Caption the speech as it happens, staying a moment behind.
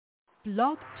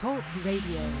Blog Talk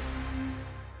Radio.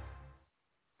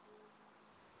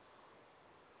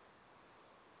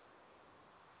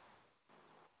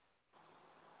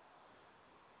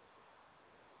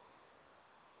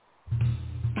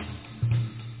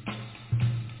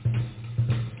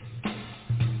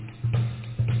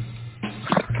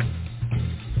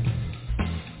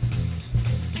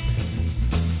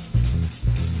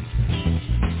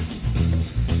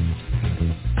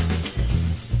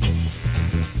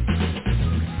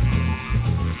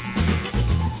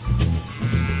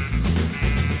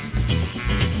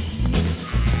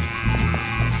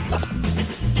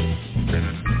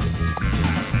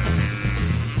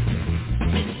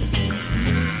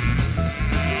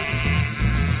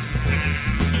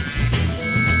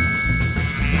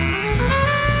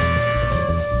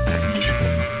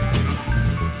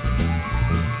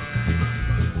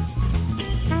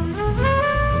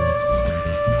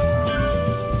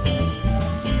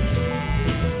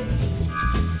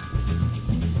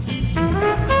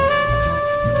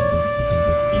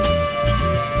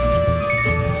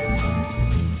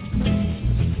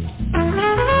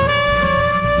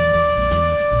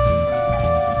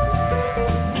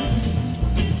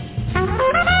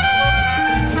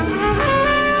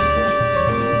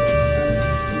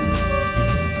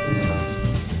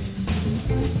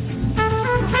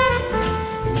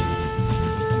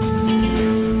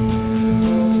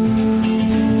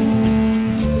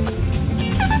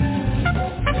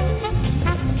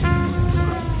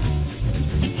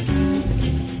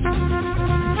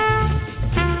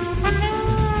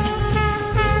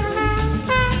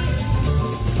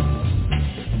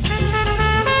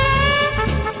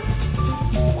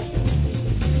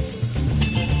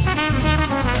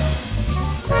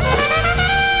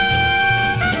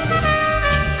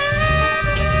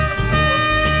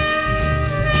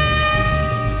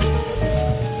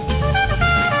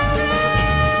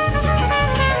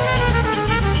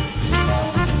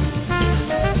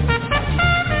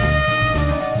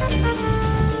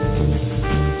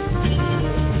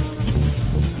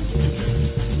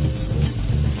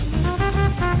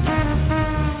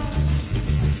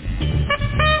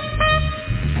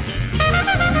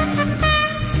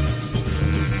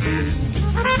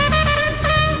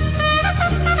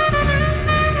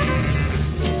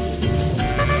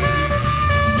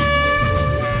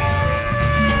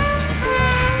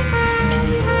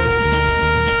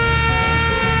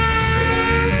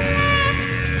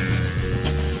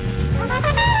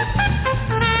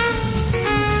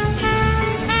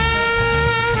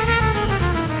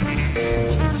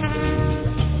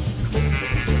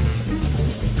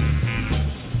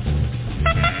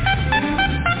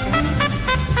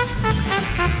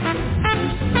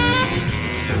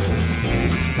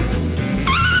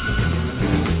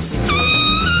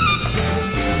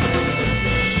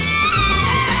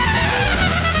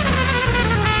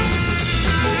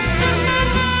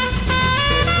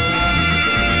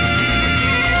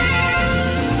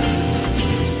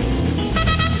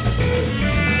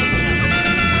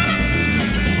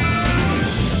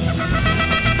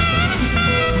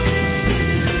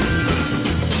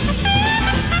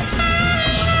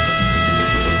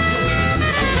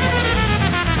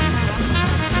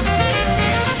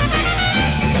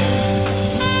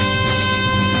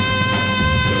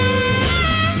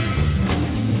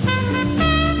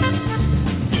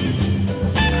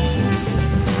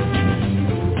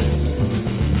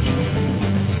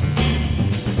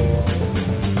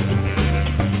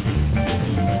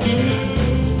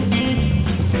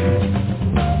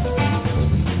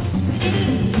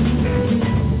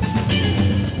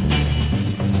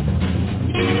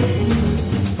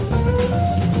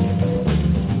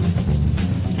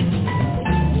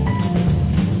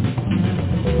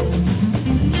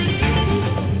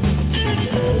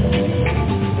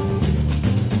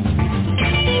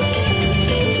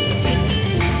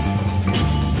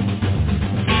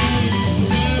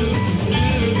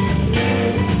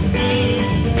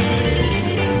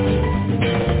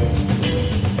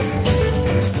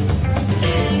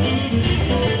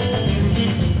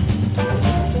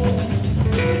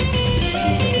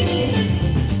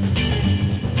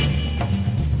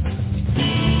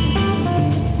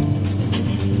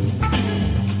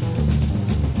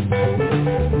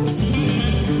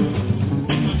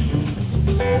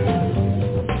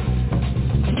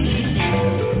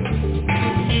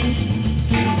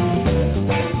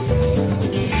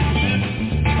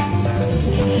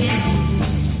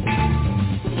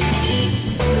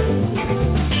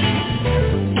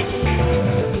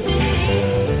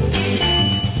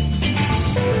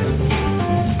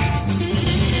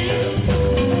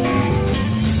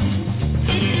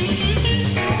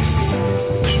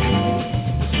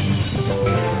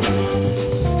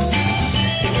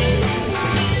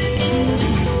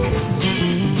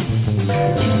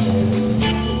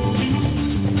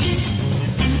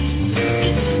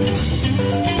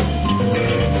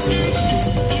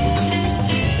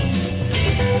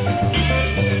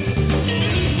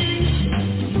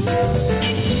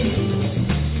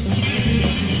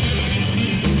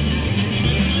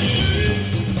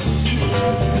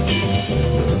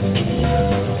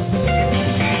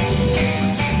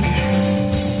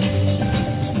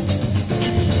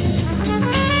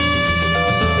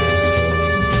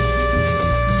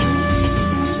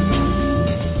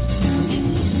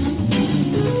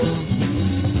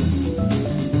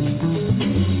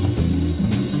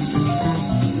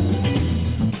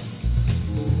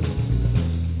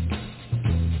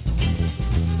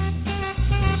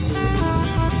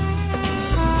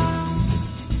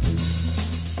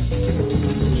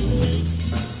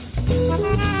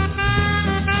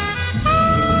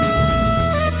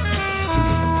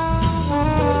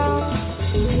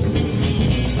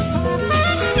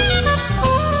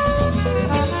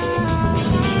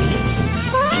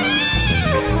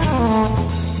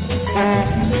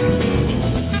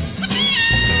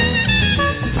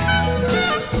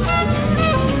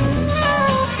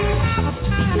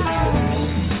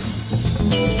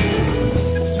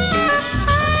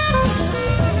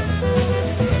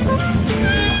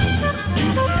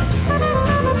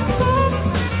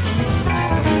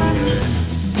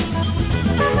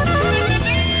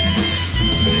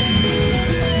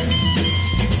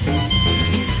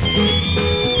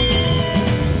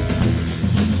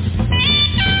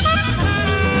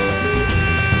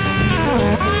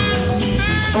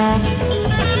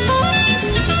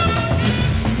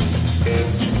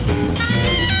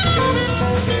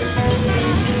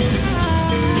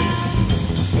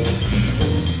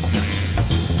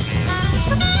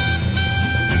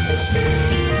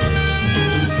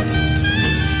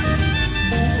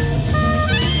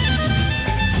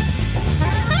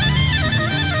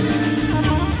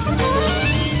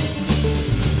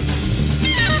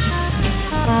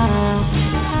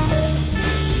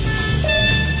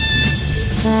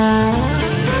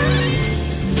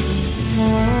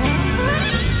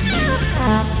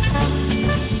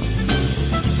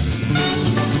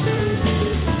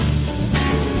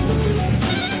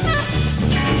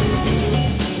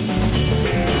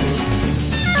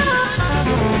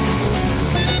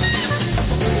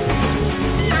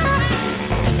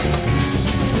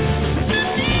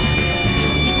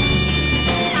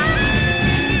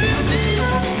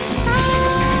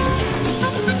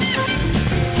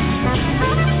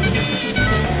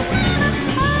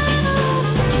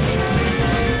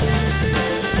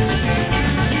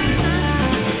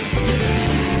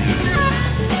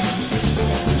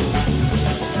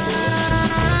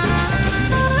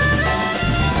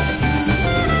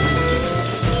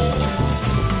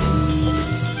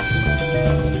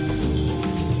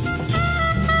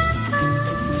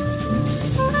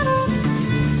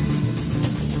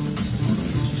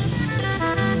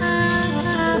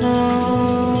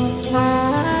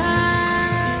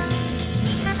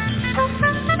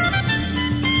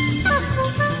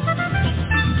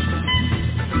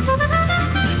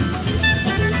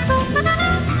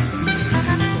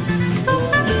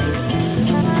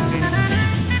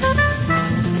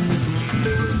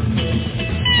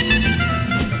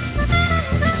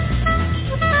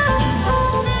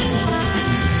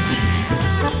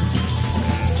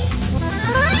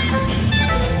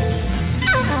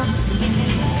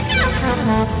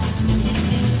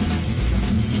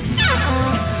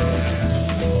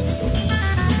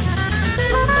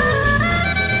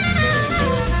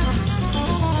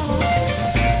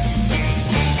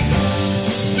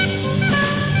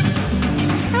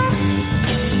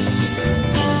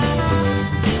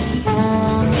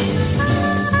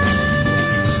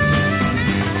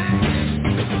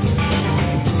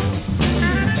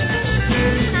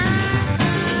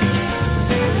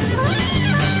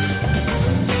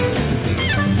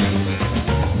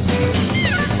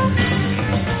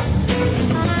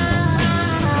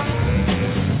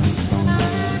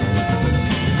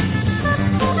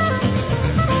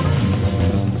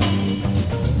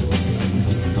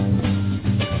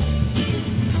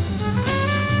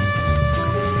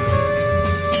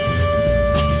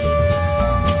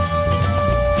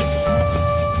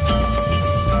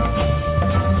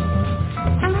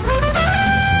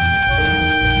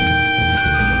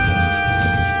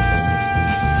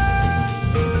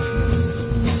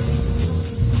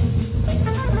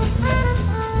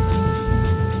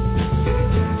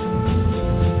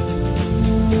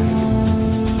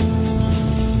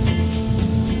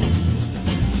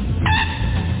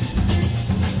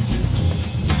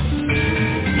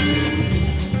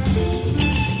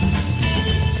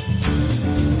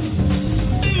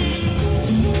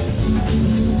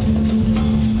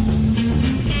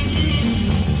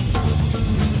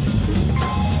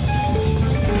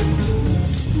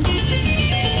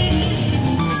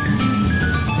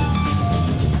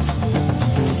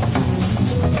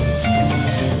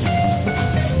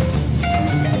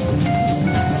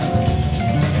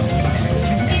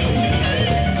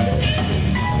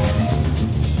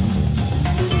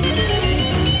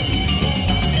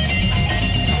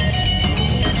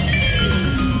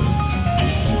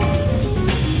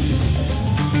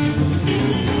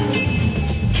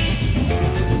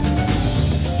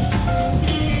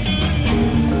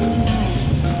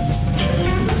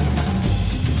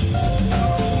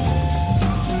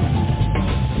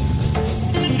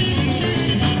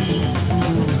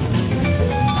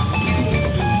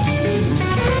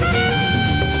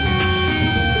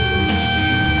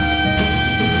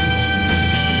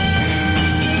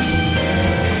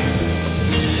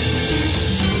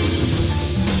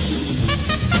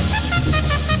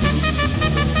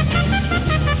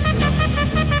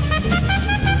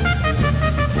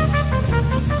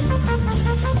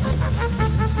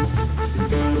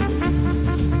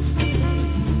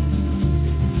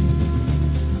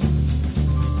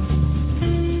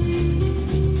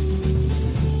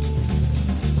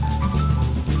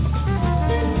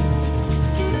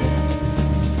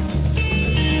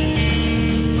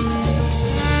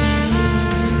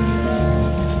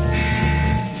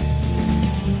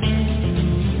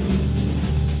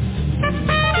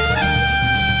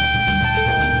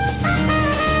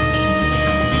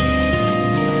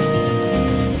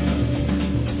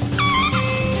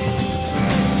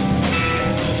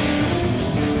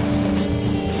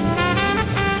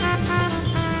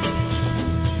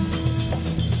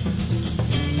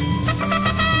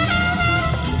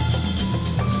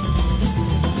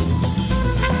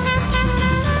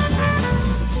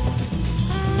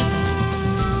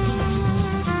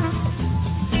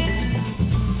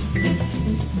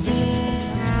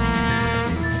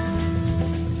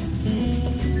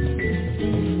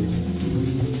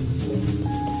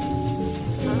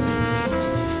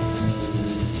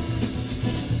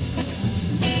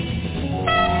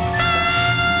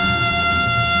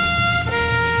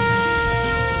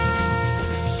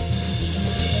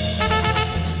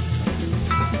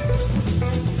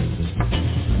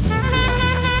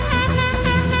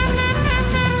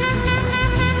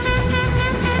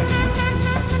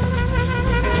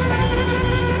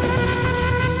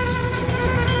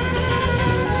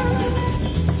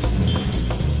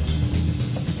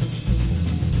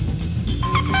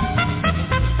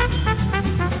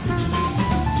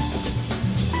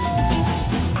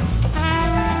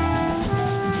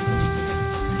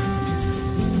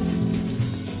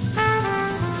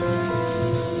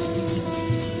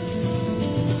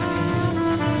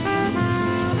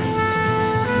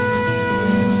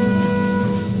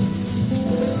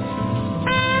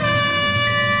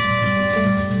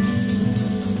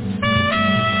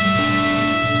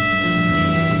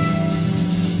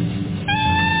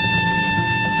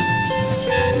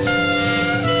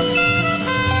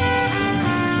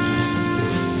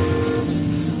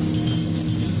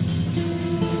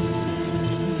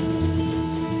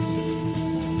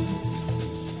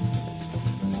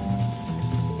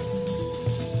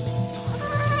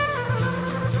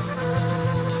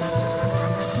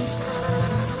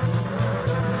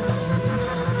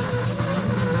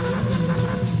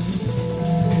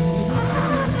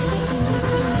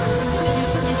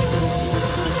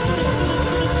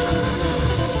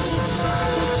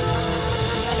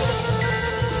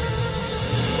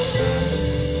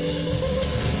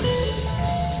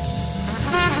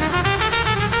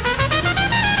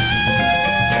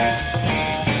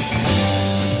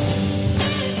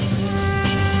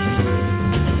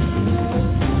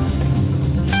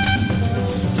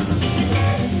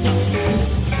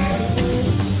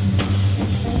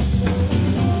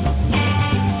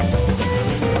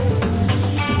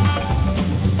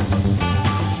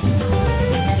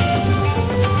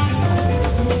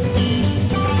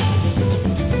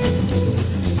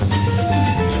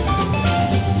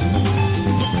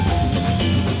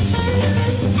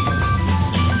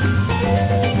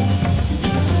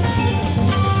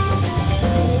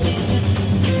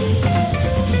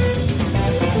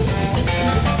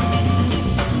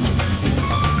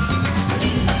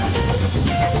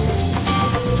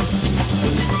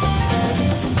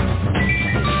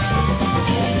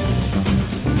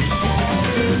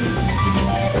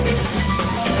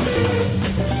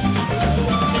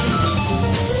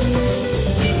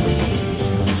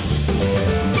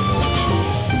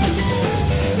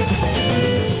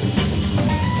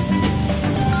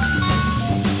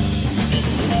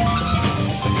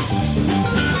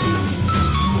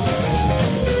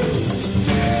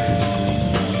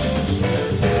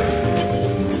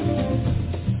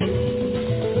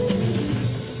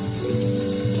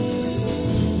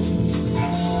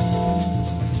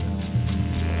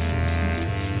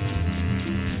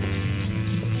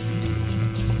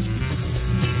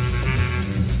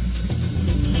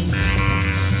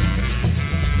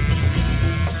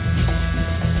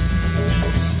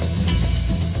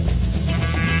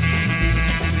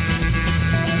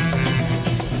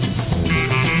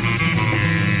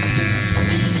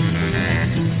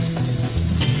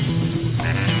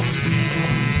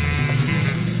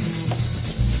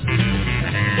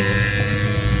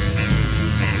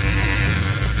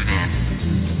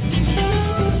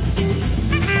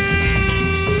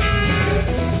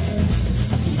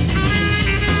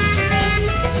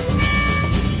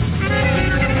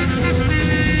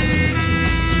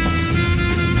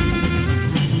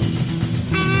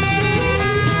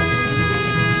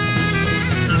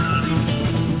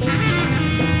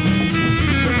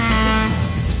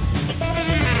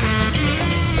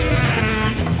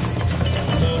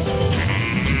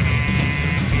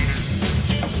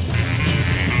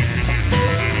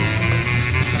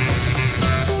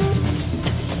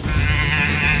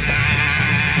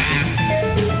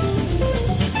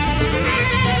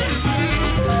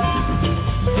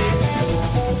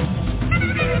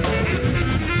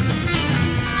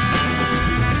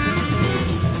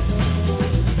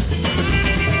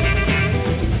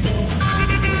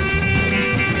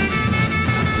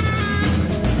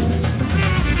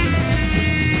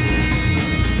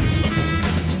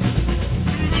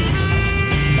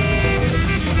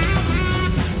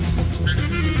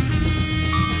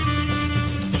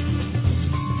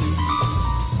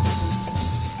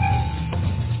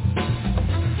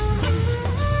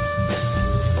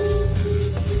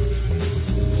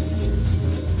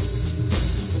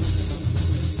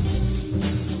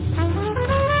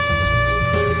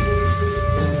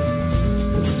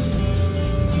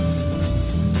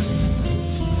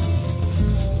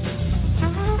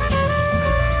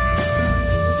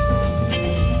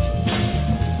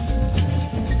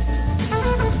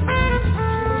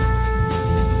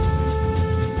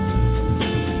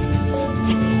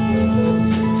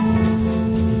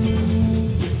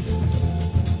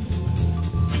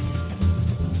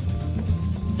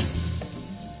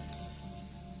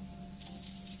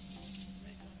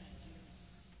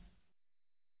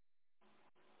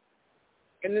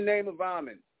 In the name of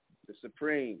Amen, the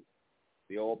Supreme,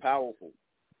 the All-Powerful,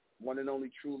 one and only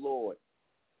true Lord,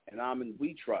 and Amen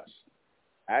we trust.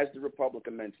 As the Republic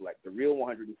of MENTELLECT, the real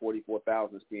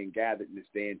 144,000 is being gathered in this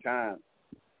day and time,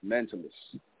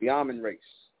 mentalists, the Amen race,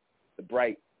 the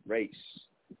bright race.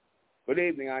 Good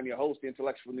evening, I'm your host, the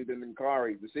intellectual NUBEN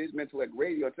MENKARAYZZ. This is MENTELLECT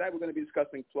Radio. Today we're going to be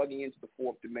discussing plugging into the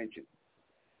fourth dimension.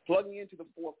 Plugging into the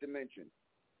fourth dimension.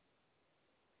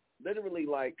 Literally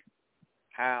like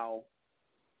how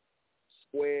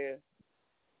square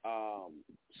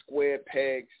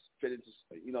pegs fit into,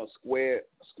 square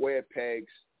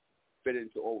pegs fit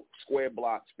into, or square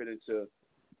blocks fit into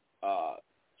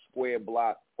square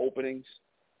block openings,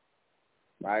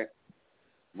 right?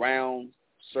 Round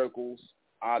circles,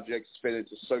 objects fit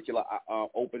into circular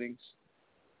openings.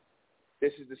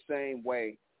 This is the same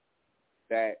way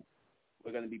that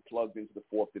we're going to be plugged into the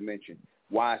fourth dimension.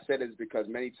 Why I said it is because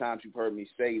many times you've heard me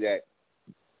say that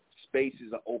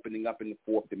spaces are opening up in the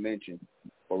fourth dimension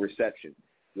for reception.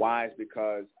 Why is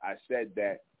because I said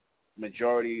that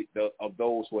majority of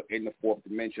those who are in the fourth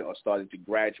dimension are starting to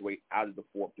graduate out of the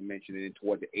fourth dimension and in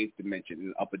toward the eighth dimension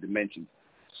and upper dimensions.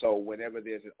 So whenever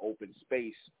there's an open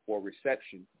space for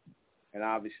reception, and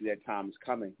obviously that time is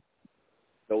coming,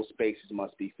 those spaces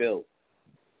must be filled.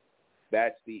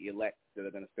 That's the elect that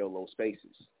are going to fill those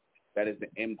spaces. That is the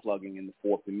in-plugging in the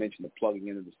fourth dimension, the plugging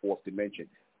into the fourth dimension.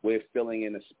 We're filling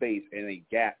in a space and a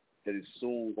gap that is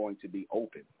soon going to be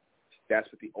open. That's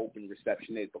what the open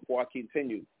reception is. Before I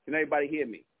continue, can everybody hear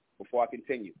me? Before I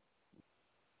continue,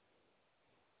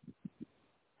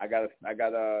 I got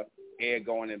air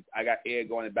going in. I got air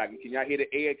going in back. Can y'all hear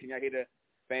the air? Can y'all hear the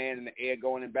fan and the air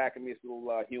going in back of me? It's a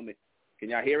little humid. Can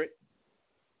y'all hear it?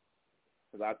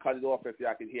 Because I'll cut it off if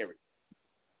y'all can hear it.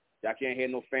 Y'all can't hear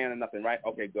no fan or nothing, right?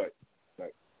 Okay, good.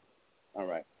 All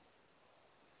right.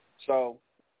 So,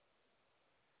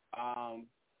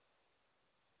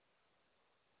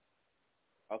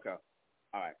 okay.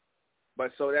 All right.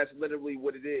 But so that's literally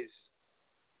what it is.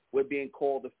 We're being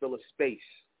called to fill a space.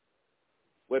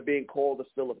 We're being called to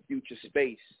fill a future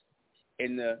space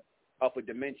in the upper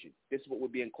dimension. This is what we're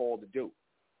being called to do.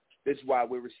 This is why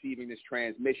we're receiving this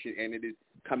transmission, and it is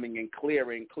coming in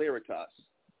clearer and clearer to us.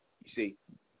 You see,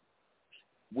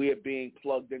 we are being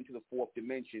plugged into the fourth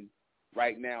dimension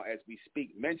right now as we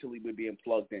speak. Mentally, we're being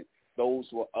plugged in. Those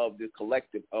who are of the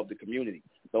collective, of the community,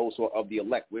 those who are of the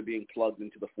elect, we're being plugged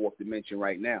into the fourth dimension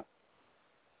right now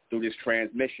through this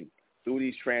transmission, through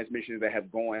these transmissions that have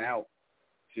gone out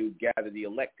to gather the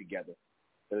elect together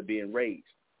that are being raised.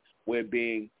 We're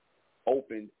being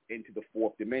opened into the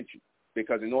fourth dimension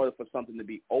because in order for something to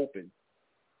be open,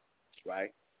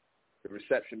 right, the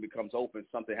reception becomes open,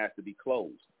 something has to be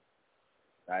closed,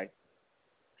 right?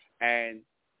 And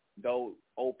though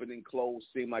open and closed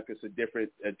seem like it's a different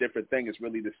thing, it's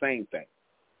really the same thing,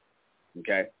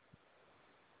 okay?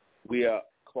 We are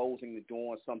closing the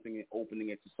door on something and opening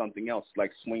it to something else,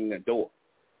 like swinging a door.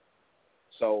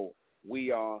 So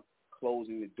we are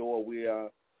closing the door. We are,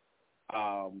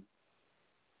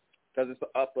 because it's the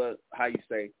upper, how you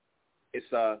say,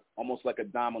 it's almost like a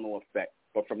domino effect,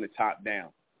 but from the top down.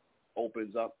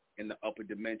 Opens up in the upper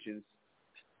dimensions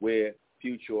where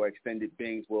future or extended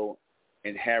beings will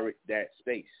inherit that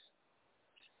space.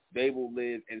 They will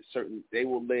live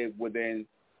within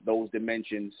those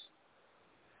dimensions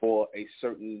for a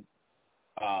certain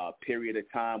period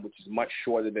of time, which is much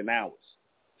shorter than ours.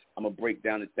 I'm going to break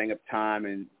down the thing of time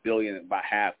and billion by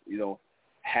half,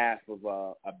 half of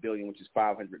a billion, which is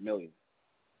 500 million.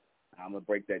 I'm going to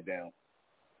break that down.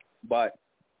 But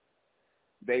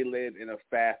they live in a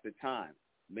faster time,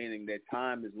 meaning their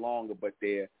time is longer, but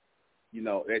their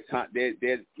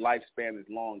lifespan is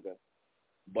longer,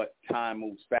 but time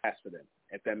moves fast for them,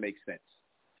 if that makes sense.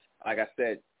 Like I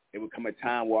said, it would come a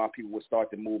time where our people would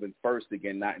start to move in first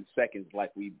again, not in seconds,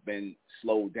 like we've been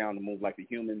slowed down to move like the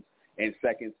humans. In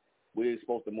seconds, we're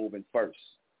supposed to move in first.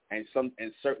 And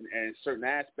in certain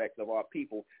aspects of our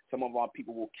people, some of our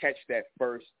people will catch that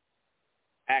first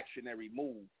actionary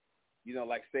move.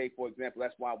 Like say, for example,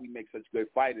 that's why we make such good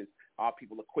fighters. Our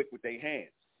people are quick with their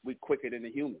hands. We're quicker than the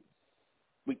humans.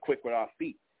 We quick with our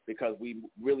feet because we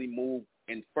really move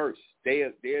in first.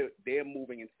 They're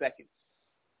moving in seconds.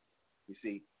 You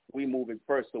see, we move in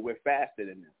first, so we're faster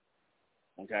than them.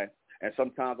 Okay? And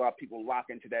sometimes our people lock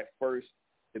into that first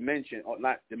dimension, or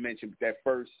not dimension, but that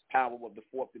first power of the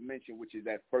fourth dimension, which is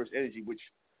that first energy, which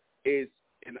is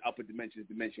in the upper dimensions,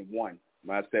 dimension 1.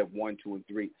 When I said 1, 2, and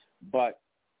 3. But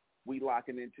we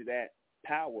locking into that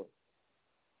power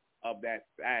of that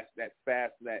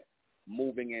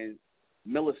moving in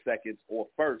milliseconds or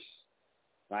first,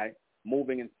 right?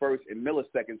 Moving in first in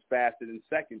milliseconds faster than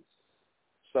seconds.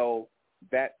 So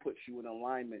that puts you in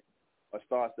alignment or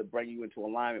starts to bring you into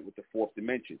alignment with the fourth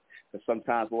dimension. Because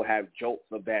sometimes we'll have jolts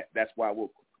of that. That's why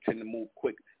we'll tend to move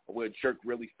quick, or we'll jerk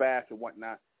really fast and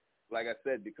whatnot. Like I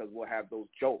said, because we'll have those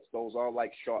jolts. Those are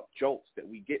like sharp jolts that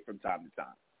we get from time to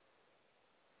time.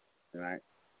 All right?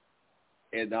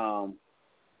 It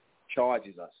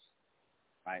charges us.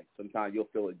 Right? Sometimes you'll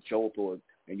feel a jolt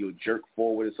and you'll jerk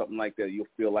forward or something like that. You'll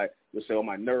feel like, you'll say, oh,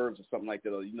 my nerves or something like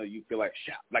that. Or, you feel like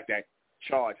that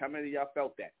charge. How many of y'all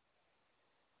felt that?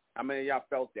 How many of y'all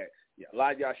felt that? Yeah, a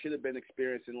lot of y'all should have been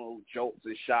experiencing little jolts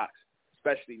and shocks,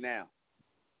 especially now.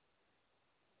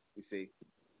 You see?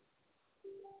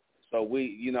 So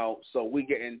we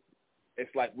getting,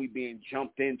 it's like we being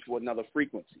jumped into another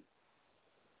frequency.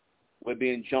 We're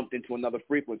being jumped into another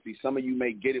frequency. Some of you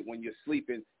may get it when you're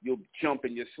sleeping. You'll jump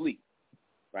in your sleep,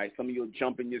 right? Some of you will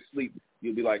jump in your sleep.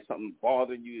 You'll be like something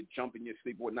bothering you. You jump in your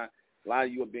sleep or whatnot. A lot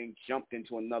of you are being jumped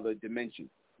into another dimension.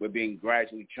 We're being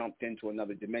gradually jumped into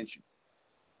another dimension.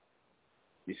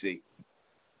 You see?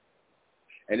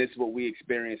 And this is what we're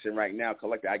experiencing right now.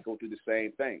 Collectively, I go through the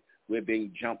same thing. We're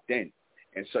being jumped in.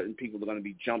 And certain people are going to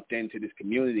be jumped into this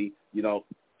community,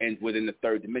 and within the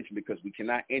third dimension, because we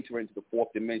cannot enter into the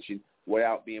fourth dimension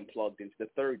without being plugged into the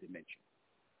third dimension.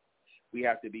 We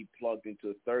have to be plugged into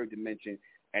the third dimension,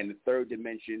 and the third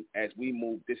dimension, as we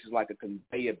move, this is like a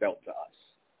conveyor belt to us.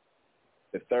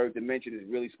 The third dimension is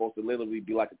really supposed to literally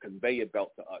be like a conveyor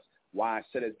belt to us. Why I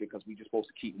said it is because we're just supposed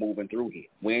to keep moving through here.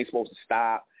 We ain't supposed to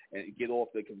stop and get off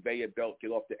the conveyor belt,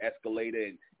 get off the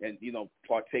escalator, and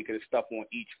partake of the stuff on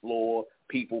each floor,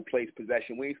 people, place,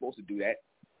 possession. We ain't supposed to do that.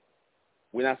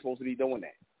 We're not supposed to be doing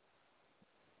that.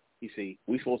 You see,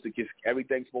 we're supposed to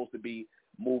everything's supposed to be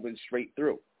moving straight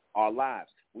through our lives.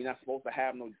 We're not supposed to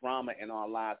have no drama in our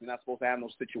lives. We're not supposed to have no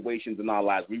situations in our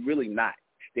lives. We're really not.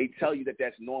 They tell you that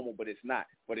that's normal, but it's not.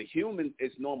 For the humans,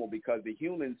 it's normal because the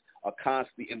humans are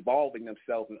constantly involving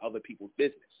themselves in other people's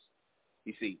business.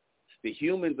 You see, the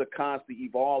humans are constantly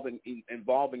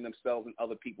involving themselves in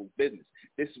other people's business.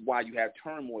 This is why you have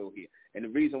turmoil here. And the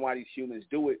reason why these humans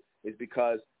do it is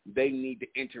because they need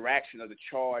the interaction of the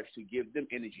charge to give them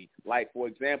energy. Like, for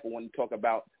example, when you talk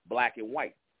about black and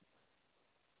white,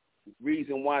 the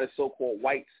reason why the so-called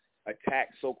whites attack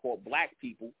so-called black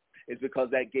people is because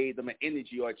that gave them an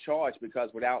energy or a charge, because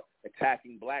without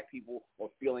attacking black people or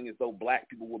feeling as though black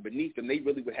people were beneath them, they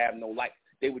really would have no life.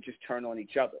 They would just turn on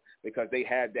each other because they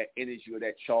had that energy or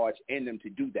that charge in them to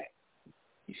do that,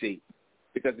 you see.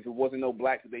 Because if it wasn't no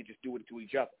blacks, they just do it to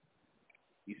each other,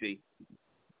 you see.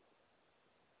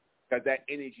 Because that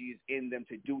energy is in them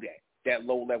to do that. That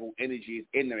low-level energy is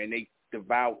in them, and they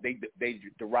derive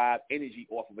energy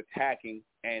off of attacking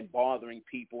and bothering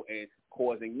people and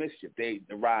causing mischief. They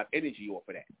derive energy off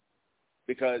of that.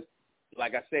 Because,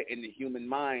 like I said, in the human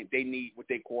mind, they need what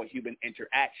they call human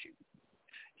interaction.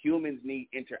 Humans need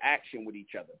interaction with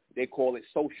each other. They call it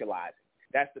socializing.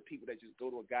 That's the people that just go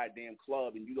to a goddamn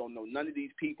club and you don't know none of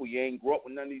these people. You ain't grew up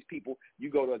with none of these people. You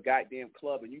go to a goddamn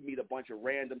club and you meet a bunch of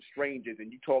random strangers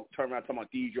and you turn around talking about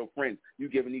these your friends. You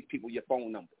giving these people your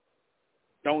phone number.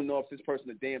 Don't know if this person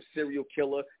a damn serial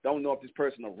killer. Don't know if this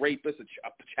person a rapist, a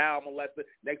child molester.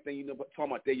 Next thing you know,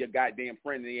 talking about they're your goddamn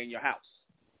friend and they're in your house.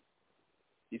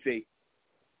 You see,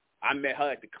 I met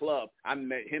her at the club. I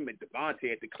met him at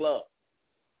Devontae at the club.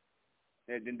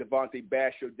 And then Devontae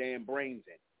bashed your damn brains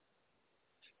in.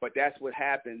 But that's what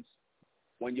happens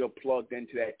when you're plugged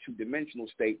into that two-dimensional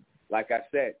state. Like I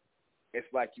said, it's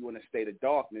like you're in a state of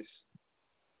darkness.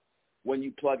 When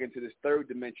you plug into this third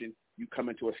dimension, you come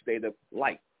into a state of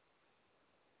light.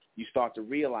 You start to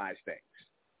realize things.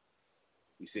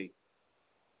 You see?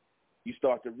 You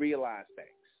start to realize things.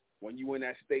 When you're in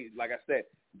that state, like I said,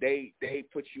 they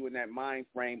put you in that mind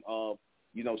frame of,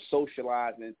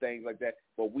 socializing and things like that.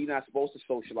 But we're not supposed to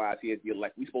socialize here.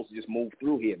 Like, we're supposed to just move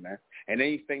through here, man. And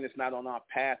anything that's not on our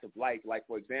path of life, like,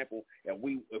 for example,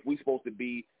 if we're supposed to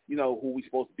be, who we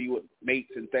supposed to be with,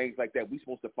 mates and things like that, we're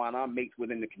supposed to find our mates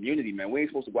within the community, man. We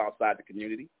ain't supposed to go outside the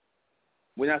community.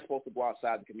 We're not supposed to go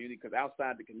outside the community, because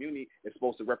outside the community is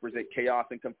supposed to represent chaos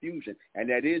and confusion. And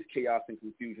that is chaos and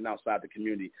confusion outside the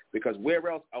community, because where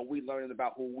else are we learning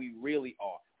about who we really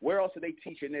are? Where else are they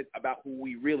teaching this about who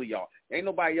we really are? Ain't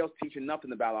nobody else teaching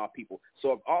nothing about our people.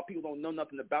 So if our people don't know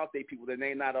nothing about their people, then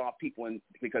they're not our people,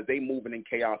 because they moving in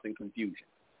chaos and confusion.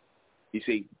 You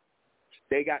see,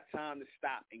 they got time to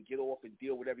stop and get off and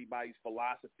deal with everybody's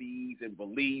philosophies and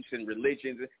beliefs and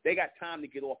religions. They got time to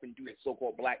get off and do that,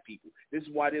 so-called black people. This is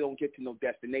why they don't get to no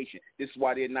destination. This is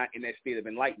why they're not in that state of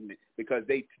enlightenment, because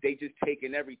they just take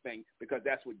in everything, because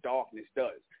that's what darkness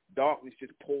does. Darkness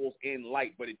just pulls in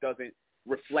light, but it doesn't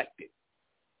reflect it.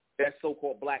 That's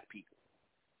so-called black people.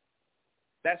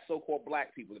 That's so-called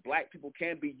black people. The black people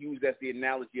can be used as the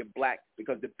analogy of black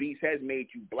because the beast has made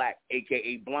you black,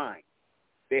 a.k.a. blind.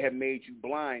 They have made you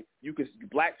blind.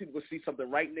 Black people will see something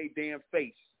right in their damn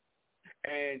face,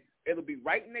 and it'll be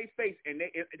right in their face, and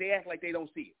they act like they don't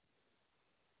see it.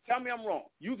 Tell me I'm wrong.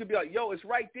 You could be like, yo, it's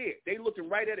right there. They looking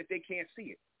right at it. They can't see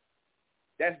it.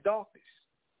 That's darkness.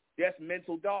 That's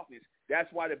mental darkness. That's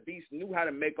why the beast knew how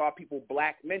to make our people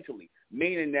black mentally,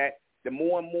 meaning that the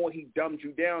more and more he dumbed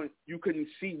you down, you couldn't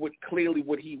see clearly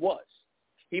what he was.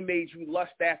 He made you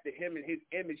lust after him and his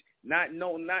image, not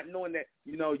knowing that,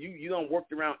 you don't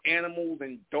worked around animals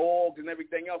and dogs and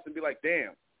everything else and be like,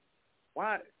 damn,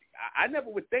 why? I never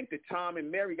would think that Tom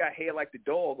and Mary got hair like the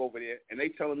dog over there and they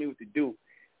telling me what to do.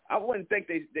 I wouldn't think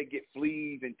they get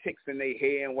fleas and ticks in their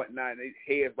hair and whatnot, and their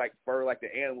hair is like fur like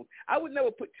the animals. I would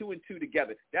never put two and two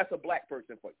together. That's a black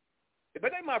person for you.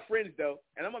 But they my friends though,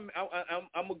 and I'm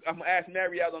gonna ask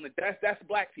Mary out on it. That's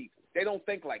black people. They don't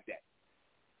think like that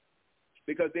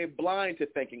because they're blind to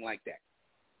thinking like that.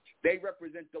 They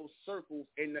represent those circles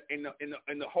in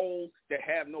the hole that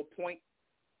have no point.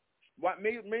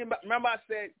 Remember I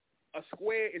said a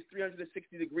square is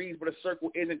 360 degrees, but a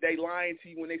circle isn't. They lying to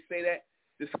you when they say that.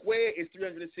 The square is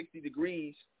 360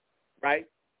 degrees, right?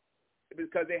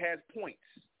 Because it has points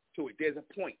to it. There's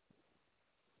a point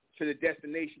to the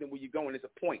destination and where you're going. There's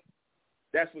a point.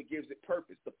 That's what gives it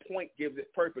purpose. The point gives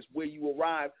it purpose. Where you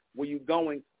arrive, where you're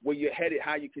going, where you're headed,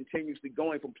 how you're continuously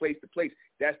going from place to place.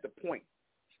 That's the point.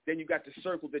 Then you got the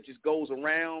circle that just goes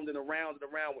around and around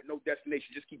and around with no destination.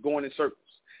 Just keep going in circles.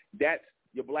 That's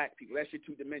your black people. That's your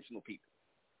two-dimensional people.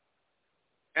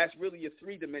 That's really your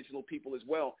three-dimensional people as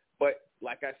well. But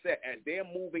like I said, as they're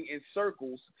moving in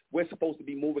circles, we're supposed to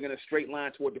be moving in a straight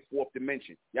line toward the fourth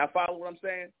dimension. Y'all follow what I'm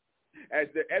saying? As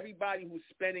everybody who's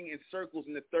spinning in circles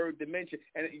in the third dimension.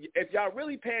 And if y'all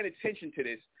really paying attention to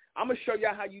this, I'm going to show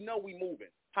y'all how you know we moving,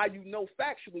 how you know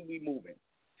factually we moving.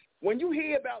 When you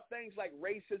hear about things like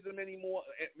racism anymore,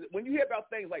 when you hear about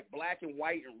things like black and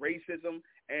white and racism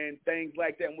and things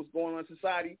like that and what's going on in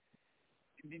society,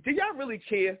 do y'all really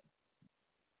care?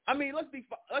 I mean, let's be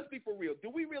for real. Do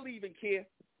we really even care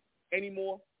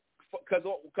anymore because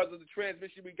of the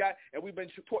transmission we got and we've been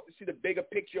taught to see the bigger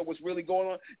picture of what's really going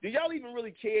on? Do y'all even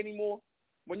really care anymore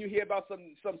when you hear about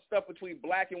some stuff between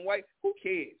black and white? Who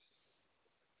cares?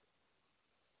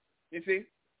 You see?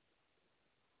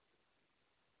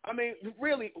 I mean,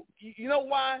 really, you know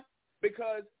why?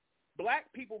 Because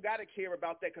black people got to care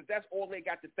about that because that's all they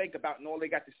got to think about and all they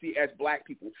got to see as black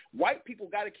people. White people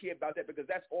got to care about that because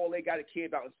that's all they got to care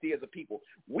about and see as a people.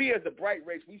 We as a bright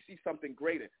race, we see something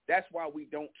greater. That's why we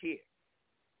don't care.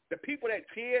 The people that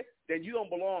care, then you don't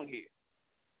belong here.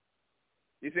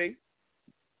 You see?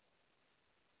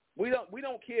 We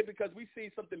don't care because we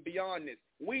see something beyond this.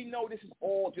 We know this is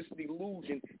all just an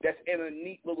illusion that's in a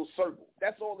neat little circle.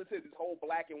 That's all this is, this whole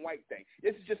black and white thing.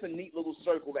 This is just a neat little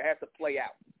circle that has to play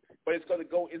out. But it's going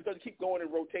to keep going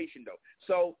in rotation, though.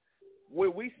 So where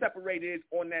we separate is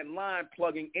on that line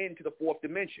plugging into the fourth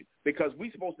dimension because we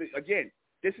supposed to, again,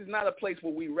 this is not a place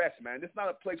where we rest, man. This is not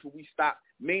a place where we stop,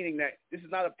 meaning that this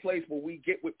is not a place where we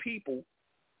get with people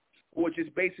who are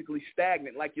just basically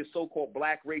stagnant like your so-called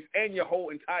black race and your whole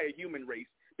entire human race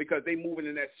because they moving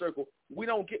in that circle. We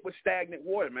don't get with stagnant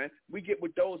water, man. We get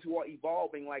with those who are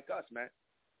evolving like us, man.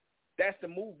 That's the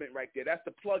movement right there. That's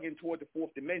the plug-in toward the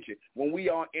fourth dimension when we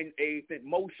are in a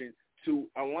motion to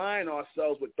align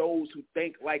ourselves with those who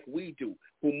think like we do,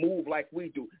 who move like we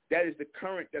do. That is the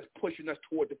current that's pushing us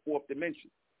toward the fourth dimension.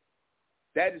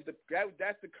 That's the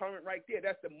current right there.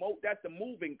 That's the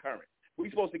moving current. We're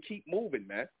supposed to keep moving,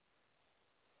 man.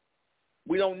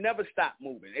 We don't never stop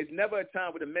moving. It's never a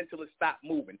time where the mentalists stop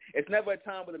moving. It's never a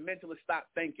time where the mentalists stop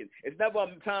thinking. It's never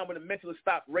a time when the mentalists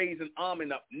stop raising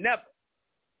arming up. Never.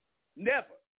 Never.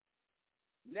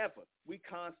 Never. We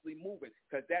constantly moving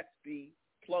because that's the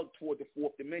plug toward the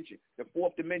fourth dimension. The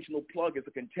fourth dimensional plug is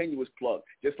a continuous plug.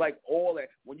 Just like all that.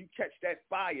 When you catch that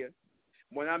fire,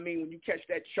 when you catch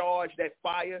that charge, that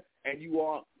fire, and you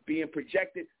are being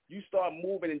projected, you start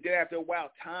moving, and then after a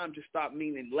while, time just start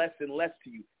meaning less and less to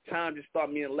you. Time just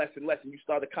start meaning less and less, and you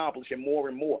start accomplishing more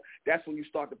and more. That's when you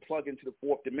start to plug into the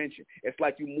fourth dimension. It's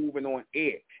like you're moving on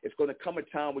air. It's going to come a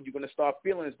time when you're going to start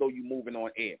feeling as though you're moving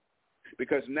on air.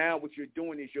 Because now what you're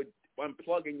doing is you're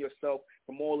unplugging yourself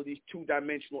from all of these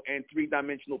two-dimensional and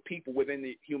three-dimensional people within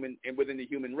the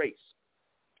human race,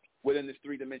 within this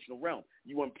three-dimensional realm.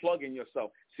 You unplugging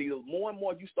yourself. See, the more and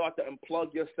more you start to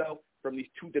unplug yourself from these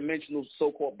two-dimensional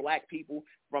so-called black people,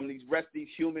 from these rest of these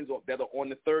humans that are on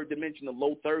the third dimension, the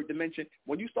low third dimension,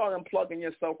 when you start unplugging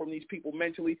yourself from these people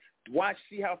mentally,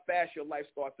 see how fast your life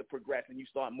starts to progress and you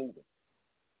start moving.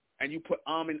 And you put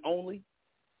Amen only,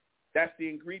 That's the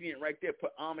ingredient right there.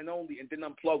 Put almond only, and then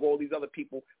unplug all these other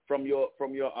people from your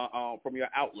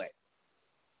outlet.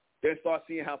 Then start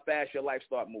seeing how fast your life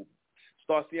start moving.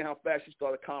 Start seeing how fast you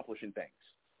start accomplishing things.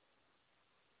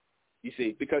 You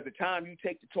see, because the time you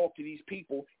take to talk to these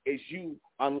people is you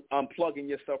unplugging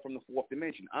yourself from the fourth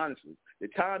dimension, honestly. The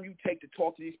time you take to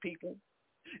talk to these people,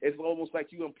 it's almost like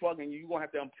you unplugging. You're going to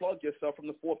have to unplug yourself from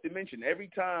the fourth dimension. Every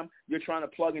time you're trying to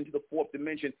plug into the fourth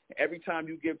dimension, every time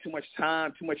you give too much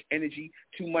time, too much energy,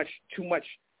 too much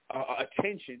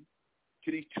attention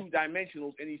to these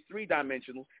two-dimensionals and these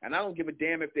three-dimensionals, and I don't give a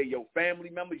damn if they're your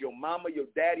family members, your mama, your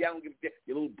daddy, I don't give a damn,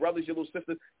 your little brothers, your little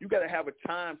sisters, you got to have a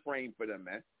time frame for them,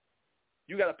 man.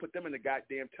 You got to put them in the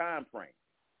goddamn time frame.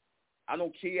 I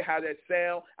don't care how that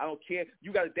sound. I don't care.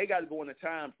 They got to go in the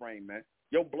time frame, man.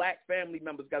 Your black family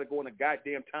members got to go in a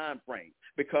goddamn time frame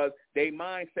because their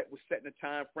mindset was set in a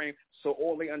time frame, so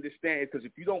all they understand is because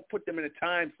if you don't put them in a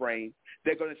time frame,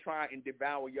 they're going to try and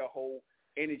devour your whole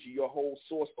energy, your whole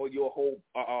source, or your whole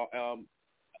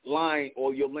line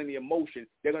or your linear motion.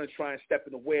 They're going to try and step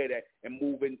in the way of that and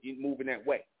move in that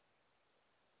way.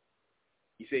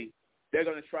 You see, they're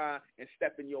going to try and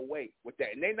step in your way with that,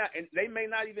 and they may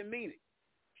not even mean it,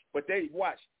 but they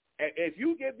watch. If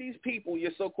you give these people,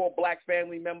 your so-called black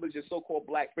family members, your so-called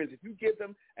black friends, if you give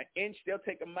them an inch, they'll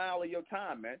take a mile of your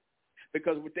time, man.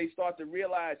 Because what they start to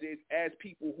realize is as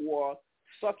people who are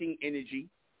sucking energy,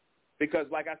 because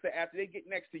like I said, after they get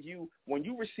next to you, when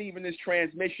you're receiving this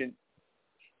transmission,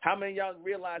 how many of y'all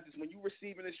realize this? When you're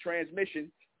receiving this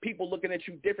transmission, people looking at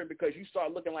you different because you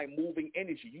start looking like moving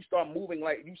energy. You start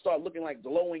looking like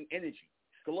glowing energy.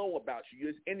 Glow about you.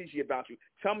 There's energy about you.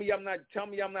 Tell me I'm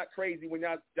not crazy when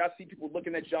y'all see people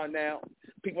looking at y'all now.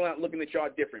 People not looking at y'all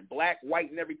different. Black,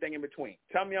 white, and everything in between.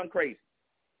 Tell me I'm crazy.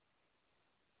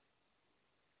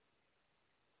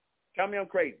 Tell me I'm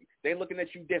crazy. They looking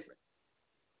at you different.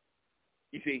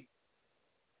 You see?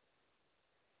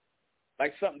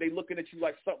 Like something, they looking at you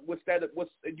like something.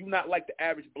 You not like the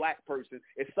average black person.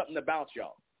 It's something about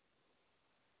y'all.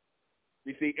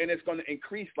 You see? And it's going to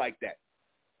increase like that.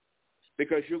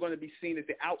 Because you're going to be seen as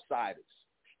the outsiders.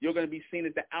 You're going to be seen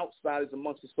as the outsiders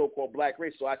amongst the so-called black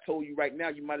race. So I told you right now,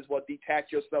 you might as well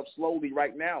detach yourself slowly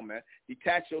right now, man.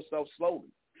 Detach yourself slowly.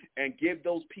 And give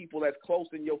those people that's close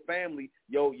in your family,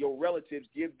 your relatives,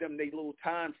 give them their little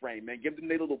time frame, man. Give them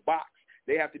their little box.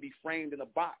 They have to be framed in a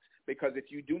box. Because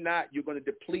if you do not, you're going to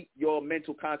deplete your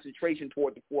mental concentration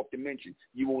toward the fourth dimension.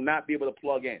 You will not be able to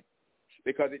plug in.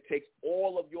 Because it takes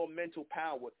all of your mental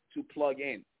power to plug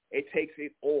in. It takes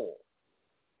it all.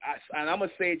 And I'm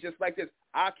going to say it just like this.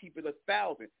 I keep it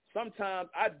 1,000. Sometimes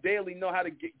I barely know how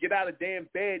to get out of damn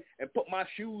bed and put my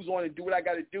shoes on and do what I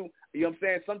got to do. You know what I'm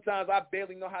saying? Sometimes I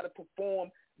barely know how to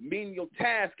perform menial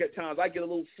tasks at times. I get a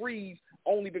little freeze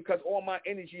only because all my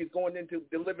energy is going in to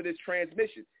deliver this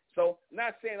transmission. So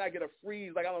not saying I get a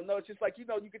freeze, like I don't know. It's just like, you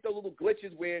get those little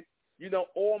glitches where,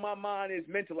 all my mind is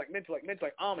mental, like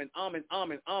almond.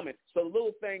 So the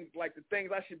little things, like the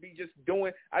things I should be just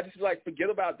doing, I just like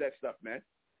forget about that stuff, man.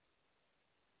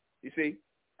 You see,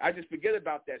 I just forget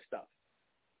about that stuff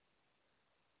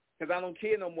because I don't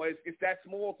care no more. It's that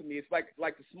small to me. It's like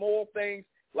the small things,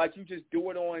 like you just do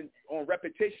it on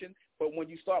repetition. But when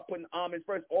you start putting almonds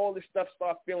first, all this stuff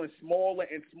starts feeling smaller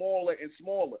and smaller and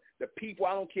smaller. The people,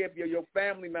 I don't care if you're your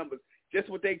family members, just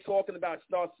what they talking about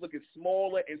starts looking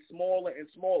smaller and smaller and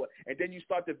smaller. And then you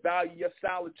start to value your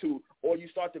solitude, or you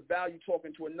start to value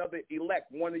talking to another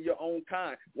elect, one of your own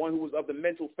kind, one who was of the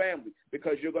mental family,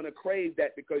 because you're going to crave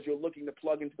that because you're looking to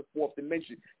plug into the fourth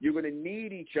dimension. You're going to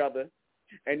need each other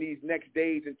in these next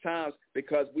days and times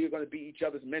because we're going to be each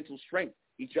other's mental strength,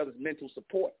 each other's mental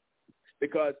support,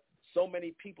 because so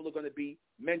many people are going to be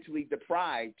mentally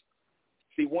deprived.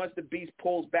 See, once the beast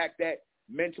pulls back that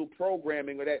mental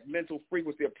programming or that mental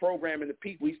frequency of programming the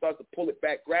people, he starts to pull it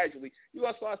back gradually. You're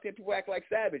going to start seeing people act like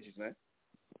savages, man.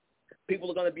 People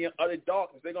are going to be in utter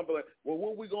darkness. They're going to be like, well,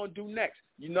 what are we going to do next?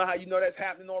 You know how you know that's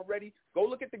happening already? Go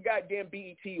look at the goddamn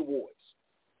BET Awards.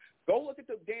 Go look at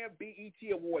the damn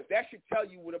BET Awards. That should tell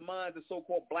you where the minds of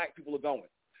so-called black people are going.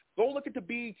 Go look at the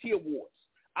BET Awards.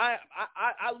 I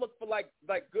looked for like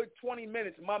good 20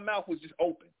 minutes and my mouth was just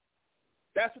open.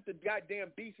 That's what the goddamn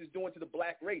beast is doing to the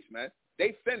black race, man.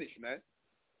 They finished, man.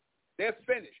 They're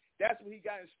finished. That's what he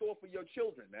got in store for your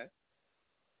children, man.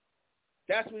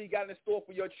 That's what he got in store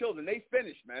for your children. They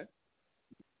finished, man.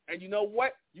 And you know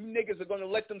what? You niggas are going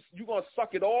to you're going to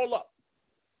suck it all up.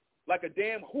 Like a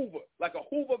damn Hoover. Like a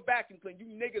Hoover vacuum cleaner. You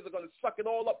niggas are going to suck it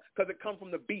all up because it comes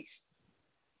from the beast.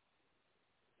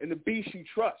 And the beast you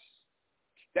trust.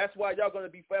 That's why y'all going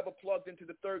to be forever plugged into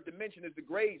the third dimension as the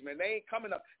grades, man. They ain't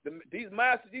coming up. These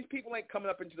people ain't coming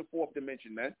up into the fourth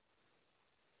dimension, man.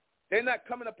 They're not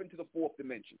coming up into the fourth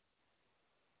dimension.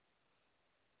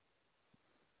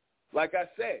 Like I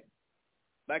said,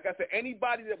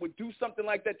 anybody that would do something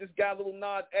like that, this guy Lil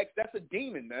Nas X, that's a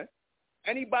demon, man.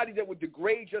 Anybody that would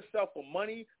degrade yourself for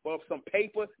money or some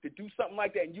paper to do something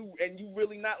like that, and you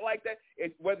really not like that,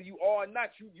 whether you are or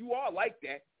not, you are like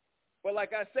that. But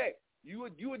like I said, you a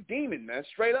demon, man,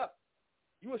 straight up.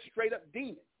 You a straight up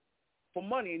demon for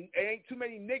money, and there ain't too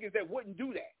many niggas that wouldn't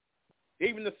do that,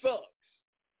 even the thugs.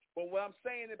 But what I'm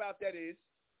saying about that is,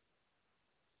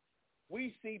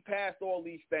 we see past all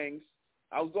these things.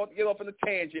 I was going to get off on a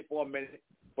tangent for a minute,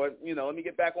 but, let me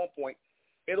get back on point.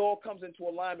 It all comes into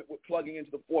alignment with plugging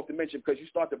into the fourth dimension because you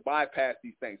start to bypass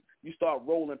these things. You start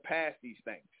rolling past these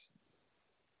things.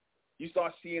 You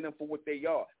start seeing them for what they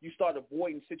are. You start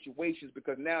avoiding situations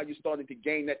because now you're starting to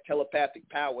gain that telepathic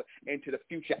power into the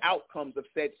future outcomes of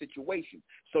said situation.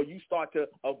 So you start to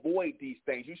avoid these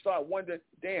things. You start wondering,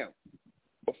 damn,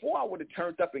 before I would have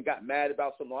turned up and got mad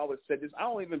about something, I would have said this, I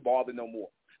don't even bother no more.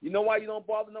 You know why you don't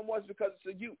bother no more? It's because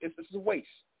it's a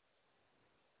waste.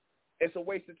 It's a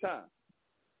waste of time.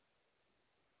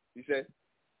 You said?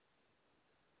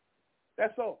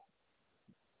 That's all.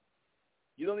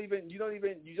 You don't even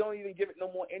give it no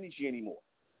more energy anymore.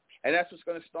 And that's what's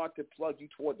going to start to plug you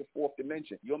toward the fourth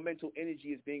dimension. Your mental energy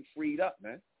is being freed up,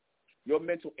 man. Your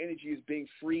mental energy is being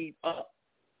freed up.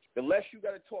 The less you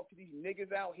got to talk to these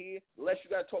niggas out here, the less you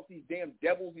got to talk to these damn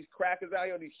devils, these crackers out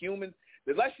here, these humans,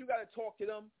 the less you got to talk to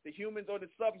them, the humans or the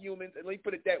subhumans, and let me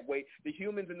put it that way, the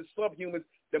humans and the subhumans,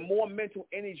 the more mental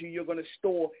energy you're going to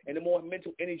store and the more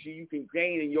mental energy you can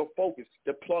gain in your focus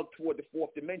to plug toward the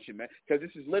fourth dimension, man, because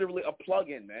this is literally a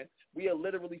plug-in, man. We are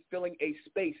literally filling a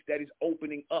space that is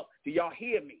opening up. Do y'all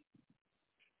hear me?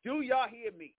 Do y'all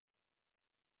hear me?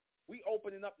 We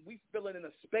opening up, we filling in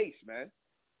a space, man.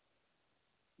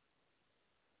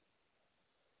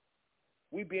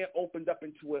 We being opened up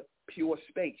into a pure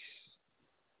space.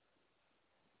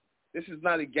 This is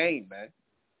not a game, man.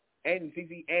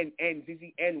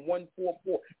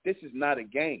 NZZN144. This is not a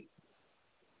game.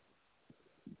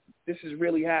 This is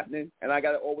really happening, and I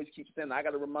got to always keep saying, I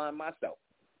got to remind myself.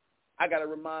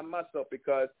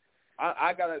 Because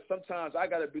sometimes I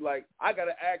got to be like, I got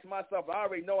to ask myself, I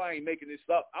already know I ain't making this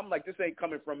up. I'm like, this ain't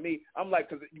coming from me. I'm like,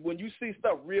 because when you see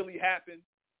stuff really happen,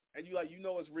 and you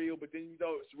it's real, but then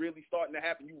it's really starting to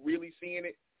happen. You really seeing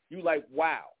it. You like,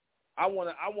 wow. I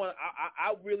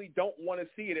really don't want to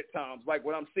see it at times, like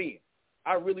what I'm seeing.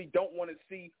 I really don't want to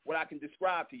see what I can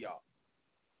describe to y'all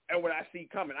and what I see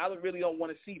coming. I really don't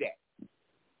want to see that.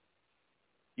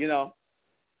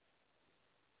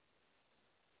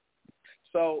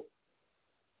 So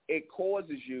it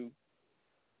causes you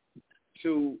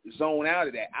to zone out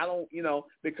of that. I don't,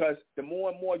 because the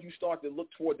more and more you start to look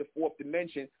toward the fourth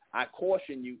dimension, I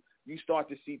caution you, you start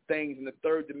to see things in the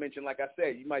third dimension. Like I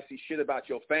said, you might see shit about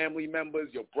your family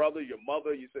members, your brother, your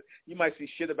mother. You might see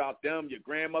shit about them, your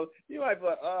grandmother. You might be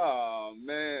like, oh,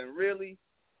 man, really?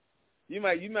 You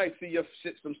might see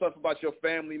some stuff about your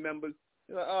family members.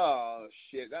 You're like, oh,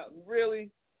 shit,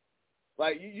 really?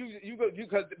 Like,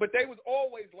 but they was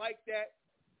always like that.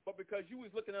 But because you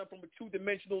was looking at them from a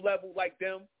two-dimensional level like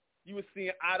them, you was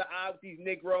seeing eye to eye with these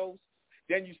Negroes.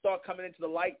 Then you start coming into the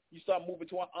light. You start moving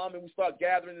to an army. We start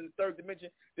gathering in the third dimension.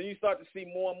 Then you start to see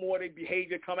more and more their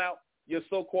behavior come out, your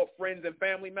so-called friends and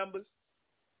family members.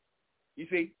 You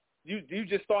see, you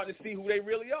just starting to see who they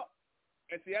really are.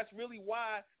 And see, that's really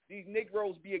why these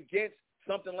Negroes be against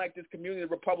something like this community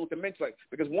Republican mentality.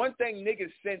 Because one thing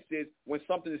niggas sense is when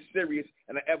something is serious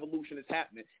and an evolution is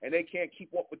happening, and they can't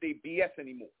keep up with their BS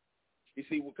anymore. You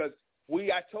see, because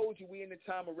I told you we in the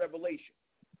time of revelation.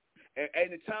 And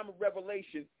in the time of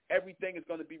revelation, everything is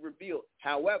going to be revealed.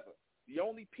 However, the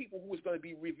only people who is going to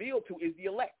be revealed to is the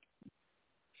elect.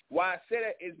 Why I say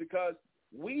that is because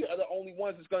we are the only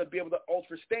ones that's going to be able to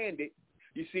understand it.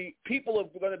 You see, people are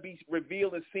going to be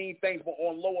revealed and seeing things, but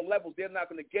on lower levels, they're not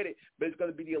going to get it. But it's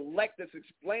going to be the elect that's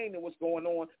explaining what's going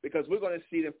on because we're going to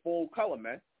see it in full color,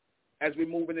 man, as we're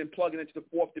moving and plugging into the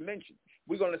fourth dimension.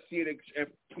 We're going to see it in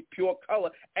pure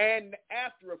color and the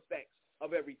after effects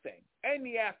of everything and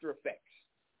the after effects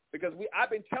because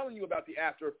I've been telling you about the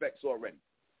after effects already.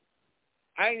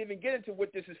 I ain't even get into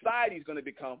what this society is going to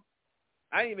become.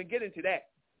 I ain't even get into that.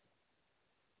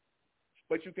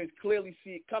 But you can clearly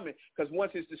see it coming because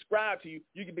once it's described to you,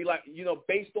 you can be like,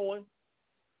 based on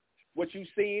what you're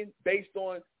seeing, based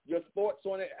on your thoughts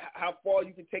on it, how far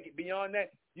you can take it beyond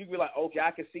that, you can be like, okay,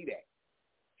 I can see that.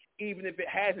 Even if it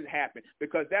hasn't happened,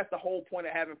 because that's the whole point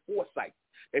of having foresight.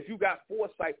 If you got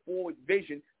foresight, forward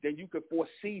vision, then you can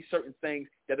foresee certain things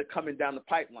that are coming down the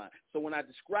pipeline. So when I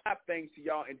describe things to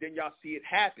y'all and then y'all see it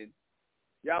happen,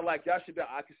 Y'all should be,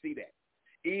 I can see that.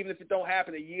 Even if it don't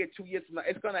happen a year, 2 years from now,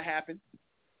 it's going to happen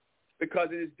because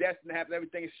it is destined to happen.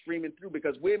 Everything is streaming through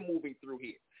because we're moving through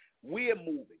here. We're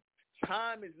moving.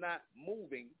 Time is not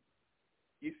moving,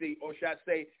 you see, or should I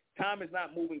say time is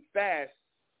not moving fast.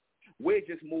 We're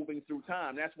just moving through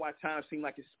time. That's why time seems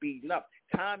like it's speeding up.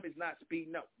 Time is not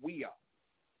speeding up. We are.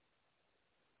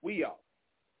 We are.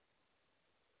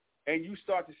 And you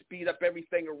start to speed up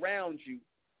everything around you,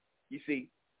 you see,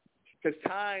 because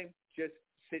time just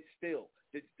sits still.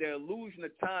 The illusion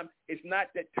of time, it's not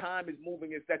that time is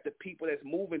moving, it's that the people that's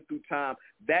moving through time,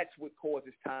 that's what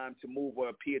causes time to move or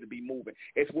appear to be moving.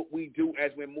 It's what we do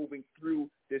as we're moving through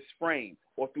this frame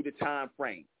or through the time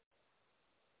frame.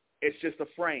 It's just a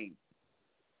frame.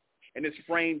 And it's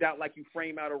framed out like you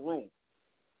frame out a room.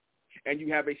 And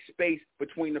you have a space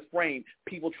between the frame.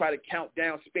 People try to count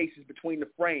down spaces between the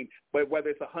frame, but whether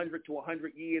it's 100 to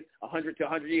 100 years, 100 to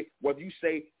 100 years, whether you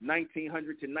say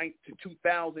 1900 to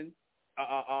 2000,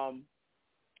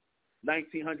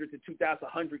 1900 to 2000,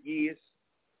 100 years,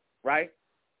 right?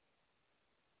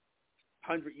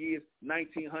 100 years,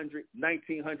 1900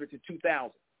 to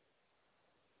 2000,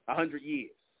 100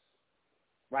 years,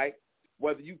 right?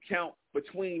 Whether you count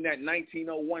between that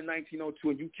 1901, 1902,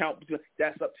 and you count between,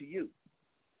 that's up to you.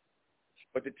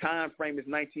 But the time frame is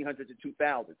 1900 to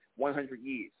 2000, 100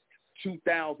 years.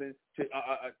 2000 to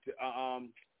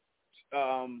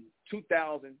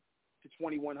 2000 to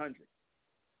 2100.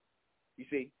 You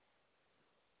see,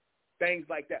 things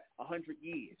like that. 100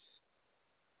 years.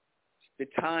 The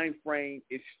time frame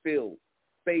is filled.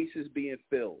 Space is being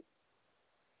filled,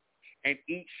 and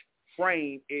each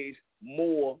frame is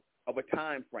more of a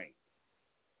time frame.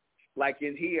 Like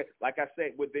in here, like I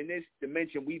said, within this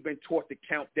dimension, we've been taught to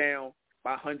count down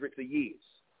by hundreds of years,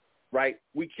 right?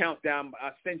 We count down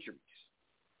by centuries.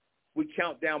 We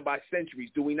count down by centuries,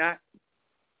 do we not?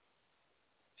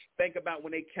 Think about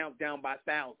when they count down by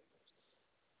thousands.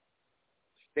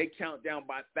 They count down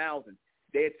by thousands.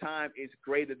 Their time is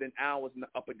greater than ours in the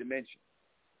upper dimension.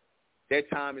 Their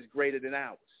time is greater than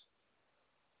ours.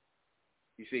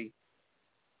 You see?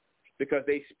 Because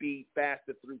they speed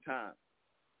faster through time.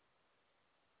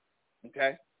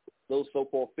 Okay? Those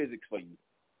so-called physics for you.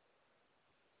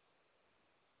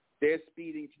 They're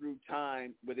speeding through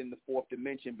time within the fourth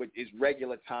dimension, but it's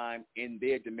regular time in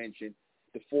their dimension,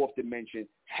 the fourth dimension,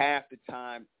 half the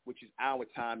time, which is our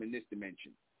time in this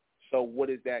dimension. So what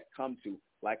does that come to?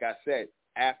 Like I said,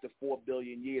 after 4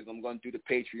 billion years, I'm going to do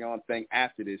the Patreon thing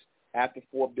after this. After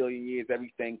 4 billion years,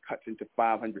 everything cuts into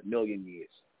 500 million years.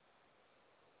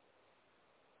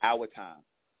 Our time.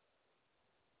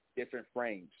 Different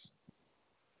frames.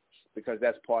 Because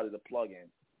that's part of the plug-in.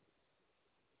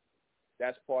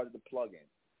 That's part of the plug-in.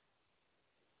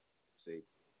 See?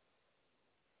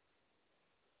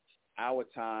 Our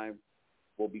time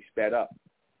will be sped up.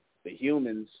 The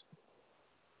humans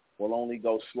will only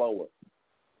go slower.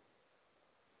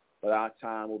 But our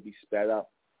time will be sped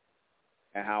up.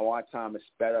 And how our time is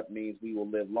sped up means we will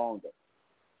live longer.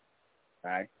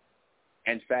 Right?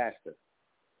 And faster.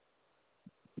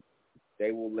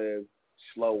 They will live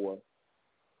slower,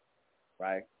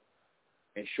 right,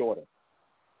 and shorter.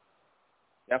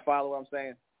 Y'all follow what I'm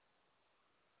saying?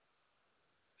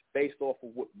 Based off of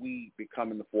what we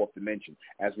become in the fourth dimension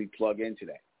as we plug into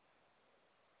that.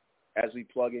 As we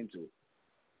plug into it.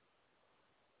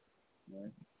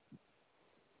 Right?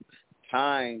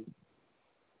 Time,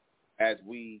 as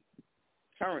we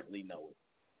currently know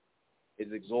it,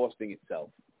 is exhausting itself.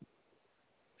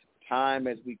 Time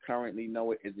as we currently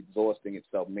know it is exhausting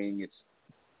itself, meaning it's,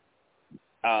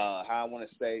 how I want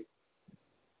to say,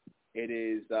 it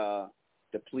is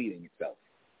depleting itself.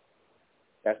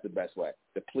 That's the best way,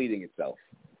 depleting itself.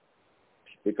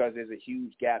 Because there's a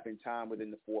huge gap in time within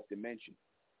the fourth dimension.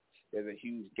 There's a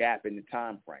huge gap in the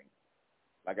time frame.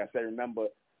 Like I said, remember,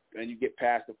 when you get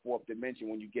past the fourth dimension,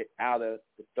 when you get out of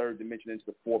the third dimension into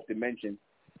the fourth dimension,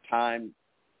 time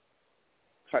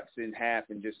cuts in half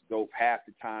and just go, half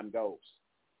the time goes.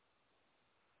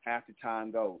 Half the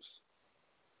time goes.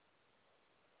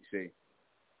 You see?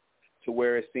 To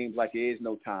where it seems like there is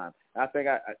no time. I think,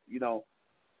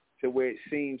 to where it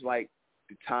seems like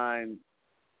the time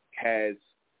has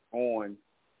on,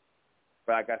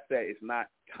 but like I said, it's not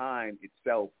time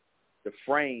itself. The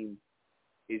frame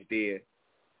is there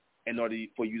in order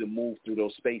for you to move through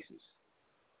those spaces.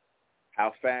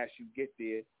 How fast you get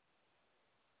there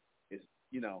is,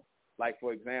 like,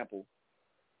 for example,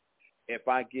 if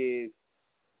I give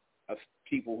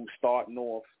people who starting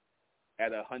off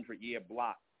at a 100-year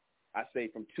block, I say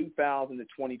from 2000 to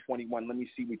 2021, let me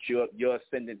see what your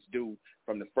ascendants do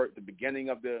from the beginning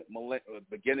of the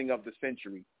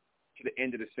century to the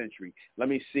end of the century. Let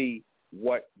me see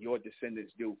what your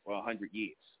descendants do for 100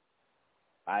 years.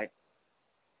 All right?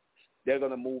 They're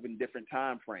going to move in different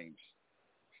time frames.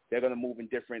 They're going to move in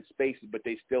different spaces, but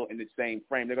they're still in the same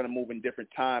frame. They're going to move in different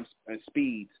times and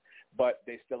speeds, but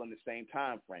they're still in the same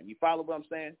time frame. You follow what I'm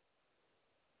saying?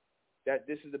 That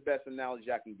this is the best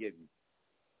analogy I can give you.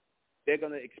 They're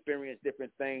going to experience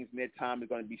different things, and their time is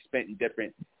going to be spent in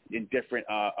different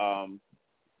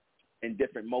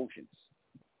motions.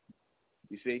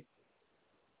 You see?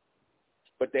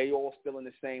 But they all still in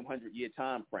the same 100-year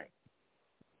time frame.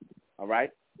 All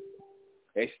right?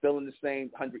 They're still in the same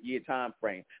 100-year time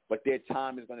frame, but their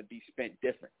time is going to be spent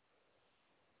different.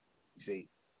 You see?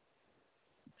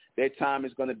 Their time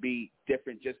is going to be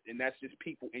different, and that's just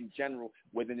people in general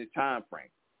within the time frame.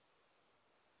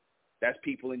 That's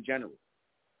people in general.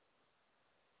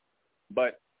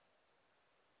 But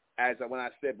when I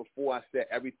said before, I said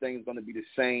everything is going to be the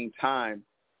same time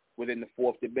within the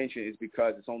fourth dimension is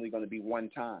because it's only going to be one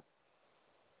time.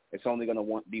 It's only going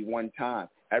to be one time.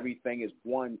 Everything is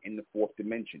one in the fourth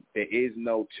dimension. There is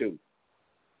no two.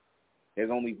 There's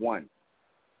only one.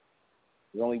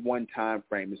 There's only one time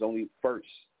frame. There's only first.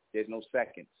 There's no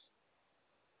seconds.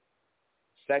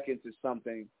 Seconds is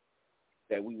something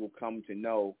that we will come to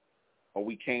know, or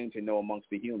we came to know amongst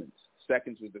the humans.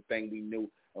 Seconds was the thing we knew,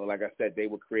 or like I said, they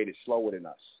were created slower than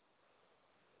us.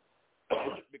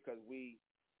 Because we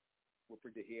were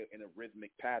put here in a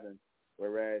rhythmic pattern,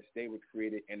 whereas they were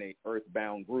created in a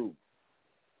earthbound groove.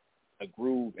 A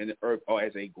groove in the earth, or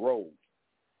as a grove.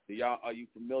 Are you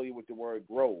familiar with the word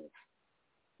grove?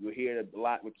 You'll hear it a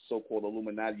lot with the so-called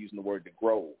Illuminati using the word the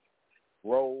grove.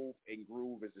 Grove and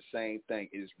groove is the same thing.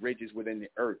 It is ridges within the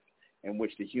earth in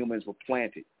which the humans were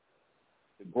planted.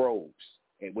 The groves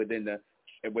and within the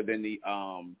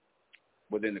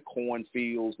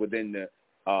cornfields, within the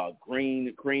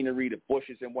greenery, the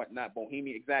bushes and whatnot.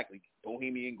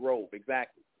 Bohemian Grove,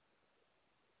 exactly.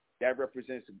 That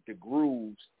represents the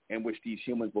grooves in which these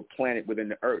humans were planted within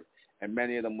the earth, and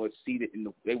many of them were seeded in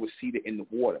the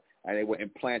water, and they were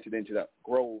implanted into the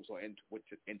groves or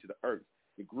into the earth.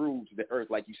 The grooves of the earth,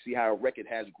 like you see how a record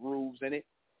has grooves in it,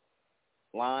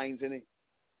 lines in it.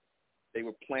 They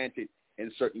were planted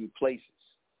in certain places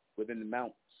within the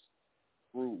mountains,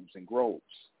 grooves and groves,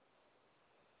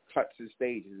 cuts and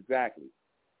stages, exactly.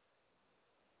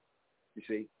 You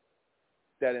see, keep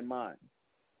that in mind.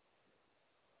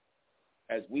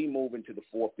 As we move into the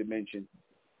fourth dimension,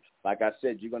 like I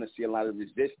said, you're going to see a lot of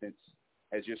resistance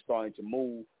as you're starting to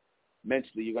move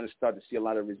mentally. You're going to start to see a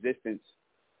lot of resistance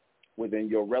within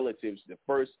your relatives. The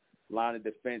first line of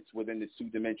defense within the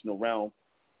two-dimensional realm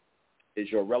is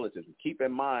your relatives. Keep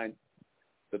in mind,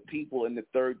 the people in the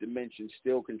third dimension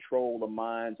still control the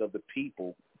minds of the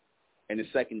people in the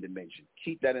second dimension.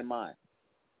 Keep that in mind.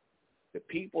 The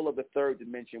people of the third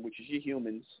dimension, which is your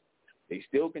humans, they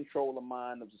still control the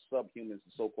mind of the subhumans,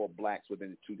 the so-called blacks within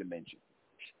the two dimensions.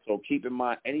 So keep in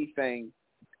mind, anything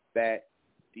that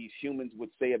these humans would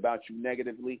say about you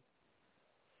negatively,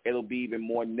 it'll be even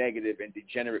more negative and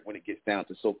degenerate when it gets down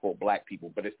to so-called black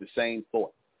people. But it's the same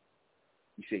thought.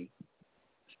 You see,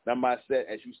 remember I said,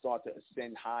 as you start to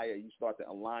ascend higher, you start to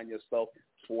align yourself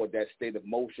toward that state of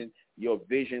motion, your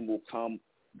vision will come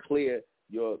clear.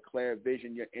 Your clear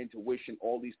vision, your intuition,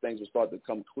 all these things will start to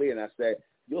come clear. And I said,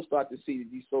 you'll start to see that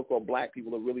these so-called black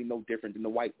people are really no different than the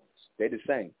white ones. They're the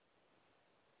same.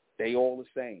 They all the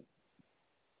same.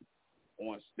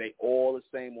 They all the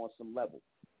same on some level.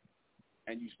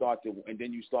 And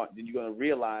then you're going to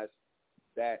realize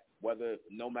that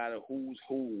no matter who's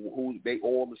who, they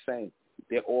all the same.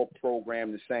 They're all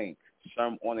programmed the same.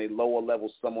 Some on a lower level,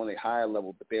 some on a higher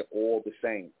level, but they're all the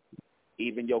same.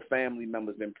 Even your family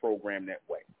members been programmed that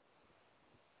way.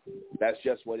 That's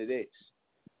just what it is.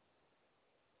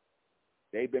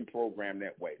 They've been programmed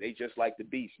that way. They just like the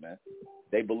beast, man.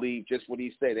 They believe just what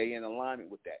he said. They in alignment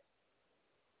with that.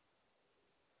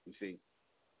 You see,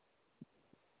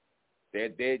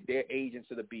 they're agents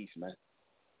of the beast, man.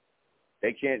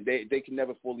 They can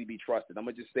never fully be trusted. I'm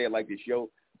gonna just say it like this: your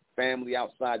family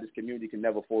outside this community can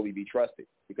never fully be trusted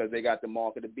because they got the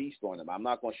mark of the beast on them. I'm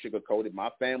not gonna sugarcoat it. My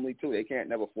family too. They can't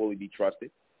never fully be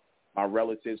trusted. My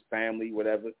relatives, family,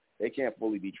 whatever, they can't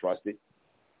fully be trusted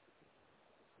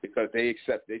because they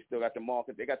still got the mark.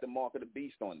 They got the mark of the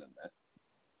beast on them, man.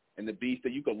 And the beast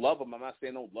that you can love them. I'm not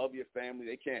saying don't love your family.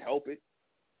 They can't help it.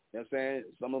 You know what I'm saying?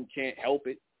 Some of them can't help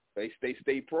it. They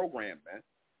stay programmed, man.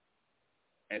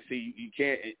 And see, you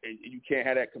can't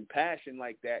have that compassion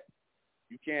like that.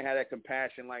 You can't have that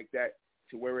compassion like that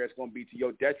to where it's going to be to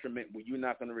your detriment when you're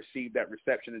not going to receive that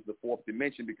reception as the fourth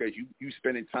dimension because you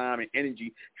spending time and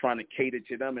energy trying to cater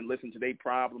to them and listen to their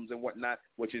problems and whatnot,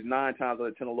 which is 9 times out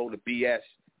of 10 a load of BS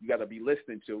you got to be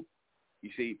listening to. You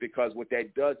see, because what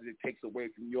that does is it takes away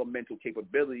from your mental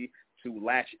capability to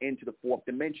latch into the fourth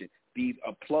dimension. These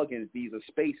are plugins. These are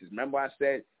spaces. Remember I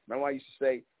used to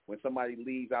say, when somebody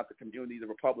leaves out the community, the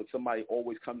republic, somebody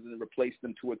always comes in and replaces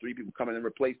them. 2 or 3 people come in and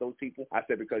replace those people. I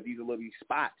said because these are literally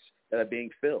spots that are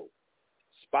being filled.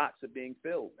 Spots are being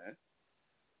filled, man.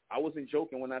 I wasn't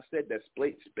joking when I said that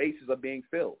spaces are being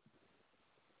filled.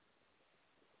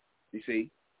 You see?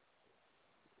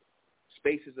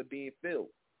 Spaces are being filled.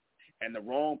 And the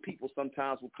wrong people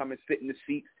sometimes will come and sit in the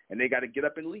seats, and they got to get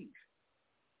up and leave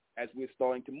as we're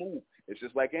starting to move. It's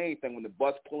just like anything. When the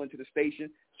bus pull into the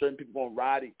station, certain people going to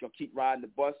ride it, going to keep riding the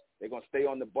bus. They're going to stay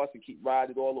on the bus and keep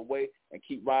riding it all the way and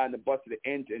keep riding the bus to the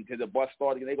end until the bus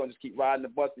starts. And they're going to just keep riding the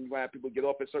bus, and you're going to have people get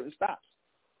off at certain stops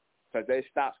because their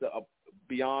stops are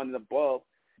beyond and above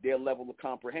their level of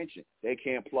comprehension. They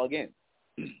can't plug in.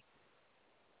 You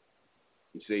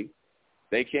see?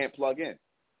 They can't plug in.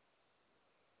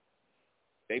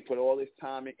 They put all this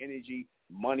time and energy,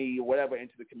 money, or whatever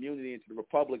into the community, into the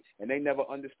republic, and they never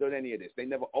understood any of this. They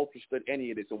never ultrastood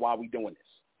any of this, and why we doing this.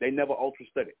 They never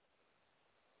ultrastood it.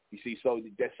 You see, so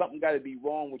there's something got to be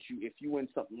wrong with you if you in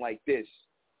something like this.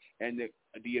 And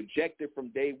the objective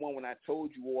from day one when I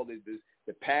told you all is this,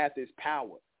 the path is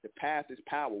power. The path is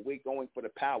power. We're going for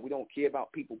the power. We don't care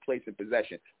about people, place, and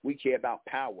possession. We care about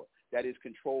power. That is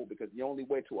control, because the only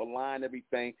way to align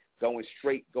everything going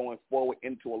straight, going forward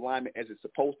into alignment as it's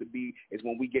supposed to be is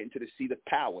when we get into the seat of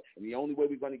power. And the only way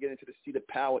we're going to get into the seat of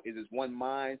power is as one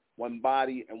mind, one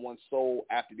body, and one soul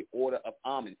after the order of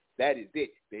Amen. That is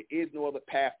it. There is no other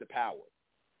path to power.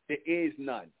 There is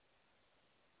none.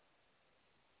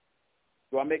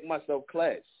 Do I make myself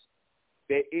clear?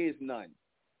 There is none.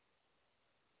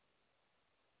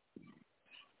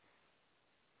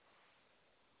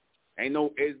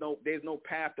 There's no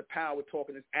path to power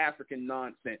talking this African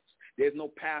nonsense. There's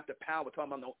no path to power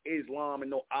talking about no Islam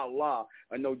and no Allah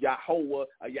or no Yahweh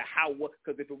or Yahweh.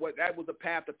 Because if that was a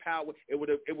path to power, it would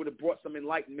have brought some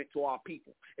enlightenment to our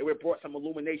people. It would have brought some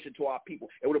illumination to our people.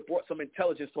 It would have brought some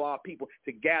intelligence to our people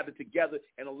to gather together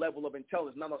in a level of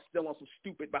intelligence, not still on some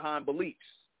stupid behind beliefs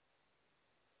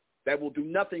that will do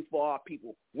nothing for our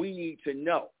people. We need to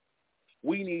know.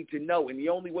 We need to know, and the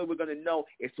only way we're going to know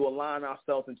is to align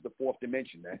ourselves into the fourth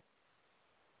dimension, man.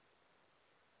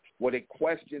 Where the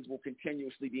questions will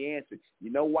continuously be answered.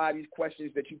 You know why these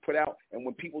questions that you put out, and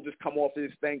when people just come off of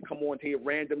this thing, come on here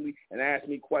randomly and ask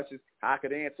me questions, I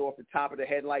could answer off the top of the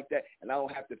head like that, and I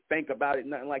don't have to think about it,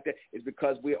 nothing like that, is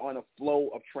because we're on a flow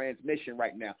of transmission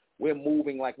right now. We're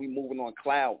moving like we're moving on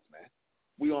clouds, man.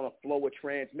 We're on a flow of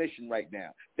transmission right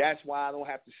now. That's why I don't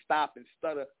have to stop and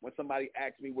stutter when somebody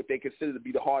asks me what they consider to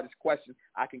be the hardest question.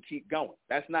 I can keep going.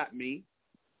 That's not me.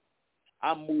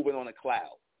 I'm moving on a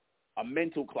cloud, a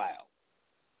mental cloud.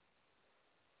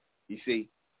 You see?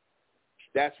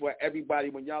 That's where everybody,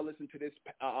 when y'all listen to this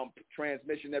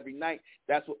transmission every night,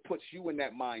 that's what puts you in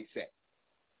that mindset.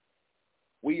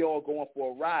 We all going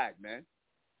for a ride, man.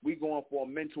 We going for a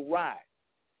mental ride.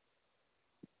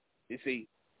 You see?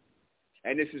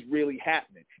 And this is really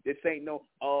happening. This ain't no,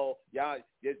 oh, y'all,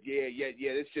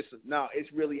 it's just, no,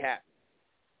 it's really happening.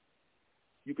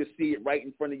 You can see it right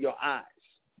in front of your eyes.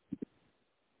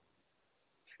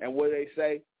 And what they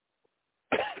say,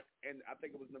 and I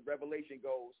think it was in the Revelation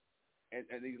goes,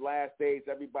 and these last days,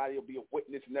 everybody will be a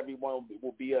witness and everyone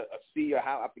will be a seer.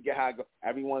 How, I forget how it goes.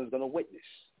 Everyone's going to witness.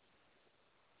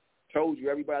 Told you,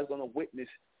 everybody's going to witness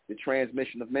the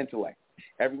transmission of MENTELLECT.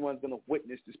 Everyone's going to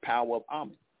witness this power of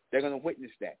Amen. They're going to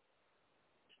witness that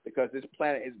because this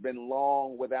planet has been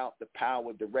long without the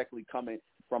power directly coming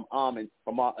from Amen,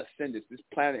 from our ascendants. This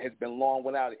planet has been long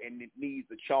without it, and it needs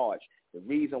a charge. The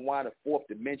reason why the fourth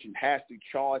dimension has to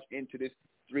charge into this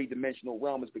three-dimensional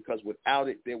realm is because without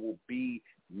it, there will be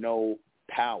no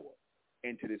power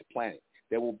into this planet.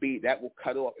 That will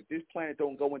cut off. If this planet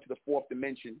don't go into the fourth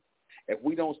dimension, if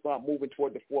we don't start moving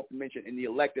toward the fourth dimension and the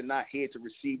elect are not here to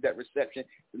receive that reception,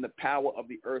 then the power of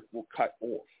the earth will cut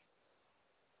off.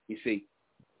 You see,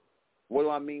 what do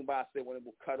I mean by I say when it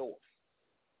will cut off?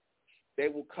 They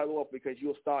will cut off because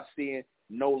you'll start seeing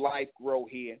no life grow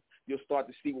here. You'll start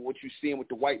to see what you're seeing, what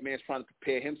the white man's trying to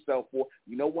prepare himself for.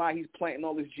 You know why he's planting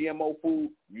all this GMO food?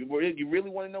 You really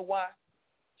want to know why?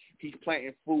 He's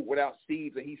planting food without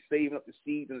seeds, and he's saving up the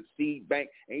seeds in the seed bank,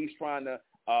 and he's trying to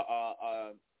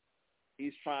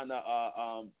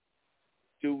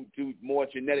do more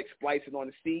genetic splicing on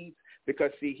the seeds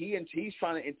because, see, he's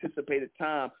trying to anticipate a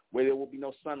time where there will be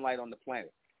no sunlight on the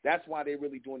planet. That's why they're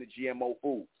really doing the GMO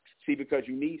food. See, because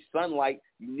you need sunlight,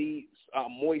 you need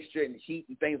moisture and heat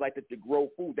and things like that to grow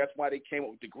food. That's why they came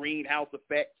up with the greenhouse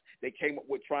effect. They came up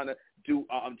with trying to do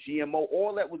GMO.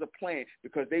 All that was a plan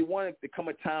because they wanted to come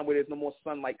a time where there's no more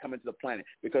sunlight coming to the planet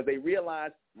because they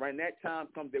realized when that time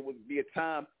comes, there would be a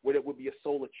time where there would be a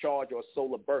solar charge or a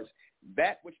solar burst.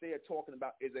 That which they are talking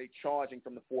about is a charging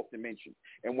from the fourth dimension.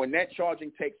 And when that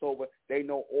charging takes over, they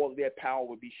know all of their power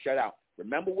would be shut out.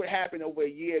 Remember what happened over a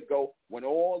year ago when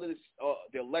all of this,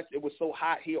 it was so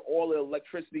hot here, all the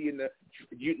electricity in the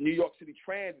New York City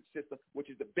transit system, which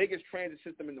is the biggest transit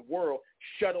system in the world,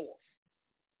 shut off.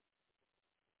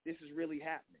 This is really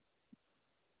happening.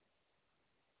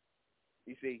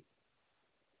 You see?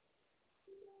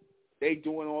 They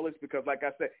doing all this because, like I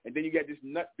said, and then you got this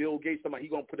nut Bill Gates talking about he's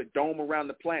going to put a dome around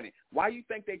the planet. Why do you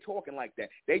think they talking like that?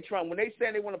 When they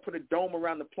say they want to put a dome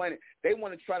around the planet, they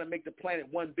want to try to make the planet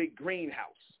one big greenhouse.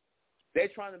 They're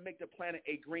trying to make the planet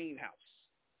a greenhouse.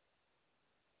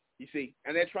 You see,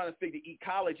 and they're trying to figure,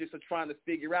 ecologists are trying to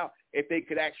figure out if they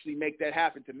could actually make that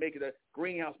happen to make it a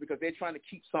greenhouse because they're trying to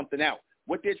keep something out.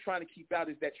 What they're trying to keep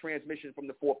out is that transmission from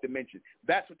the fourth dimension.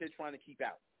 That's what they're trying to keep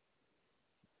out.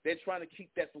 They're trying to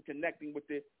keep that from connecting with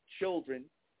the children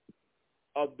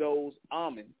of those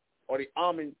Amen, or the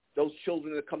Amen, those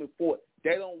children that are coming forth.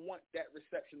 They don't want that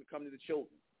reception to come to the children.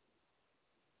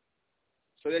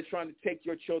 So they're trying to take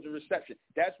your children's reception.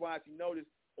 That's why, if you notice,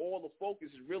 all the focus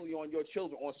is really on your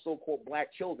children, on so-called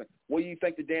black children. What do you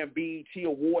think the damn BET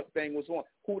award thing was on?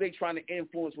 Who they trying to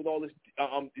influence with all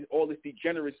this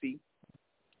degeneracy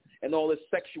and all this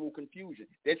sexual confusion?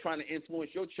 They're trying to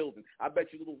influence your children. I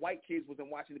bet you little white kids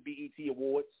wasn't watching the BET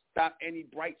Awards. Stop any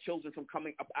bright children from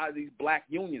coming up out of these black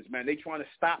unions, man. They trying to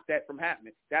stop that from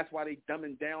happening. That's why they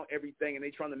dumbing down everything, and they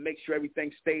trying to make sure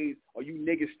everything stays, or you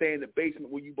niggas stay in the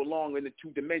basement where you belong in the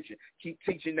two-dimension. Keep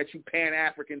teaching that you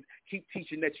Pan-Africans. Keep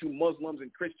teaching that you Muslims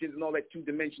and Christians and all that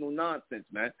two-dimensional nonsense,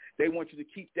 man. They want you to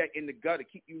keep that in the gutter.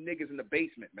 Keep you niggas in the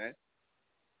basement, man.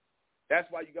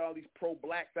 That's why you got all these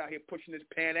pro-blacks out here pushing this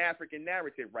Pan-African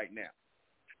narrative right now,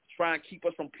 trying to keep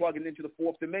us from plugging into the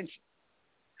fourth dimension.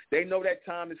 They know that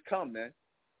time has come, man.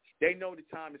 They know the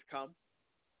time has come.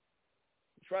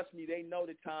 Trust me, they know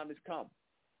the time has come.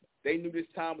 They knew this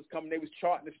time was coming. They was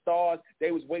charting the stars.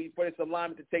 They was waiting for this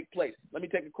alignment to take place. Let me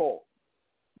take a call.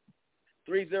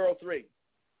 303.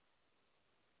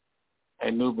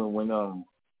 Hey, Nuben,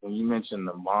 when you mentioned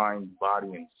the mind, body,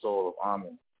 and soul of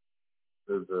Amen,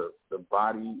 does the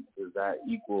body, is that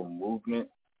equal movement?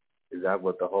 Is that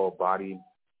what the whole body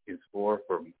is for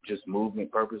just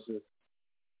movement purposes?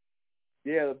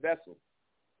 Yeah, the vessel.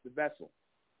 The vessel.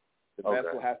 The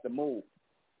vessel has to move.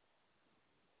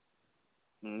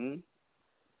 Mm-hmm.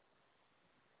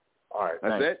 All right.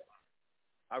 That's thanks. it?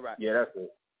 All right. Yeah, that's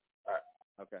it. All right.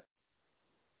 Okay.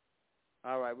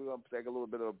 All right, we're going to take a little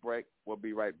bit of a break. We'll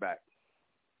be right back.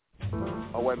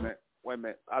 Oh, wait a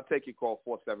minute. I'll take your call,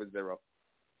 470.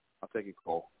 I'll take your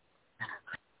call.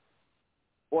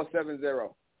 470. Sorry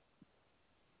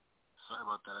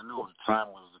about that. I knew the time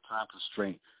was the time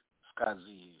constraint. Scott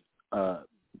Z,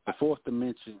 the fourth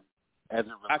dimension, as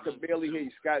it I could barely hear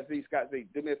you, Scott Z.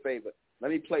 Do me a favor.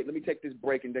 Let me take this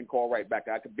break and then call right back.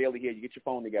 I could barely hear you. Get your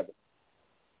phone together.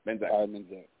 Menzak. All right,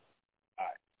 Menzak. All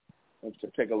right. Let's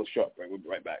take a little short break. We'll be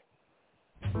right back.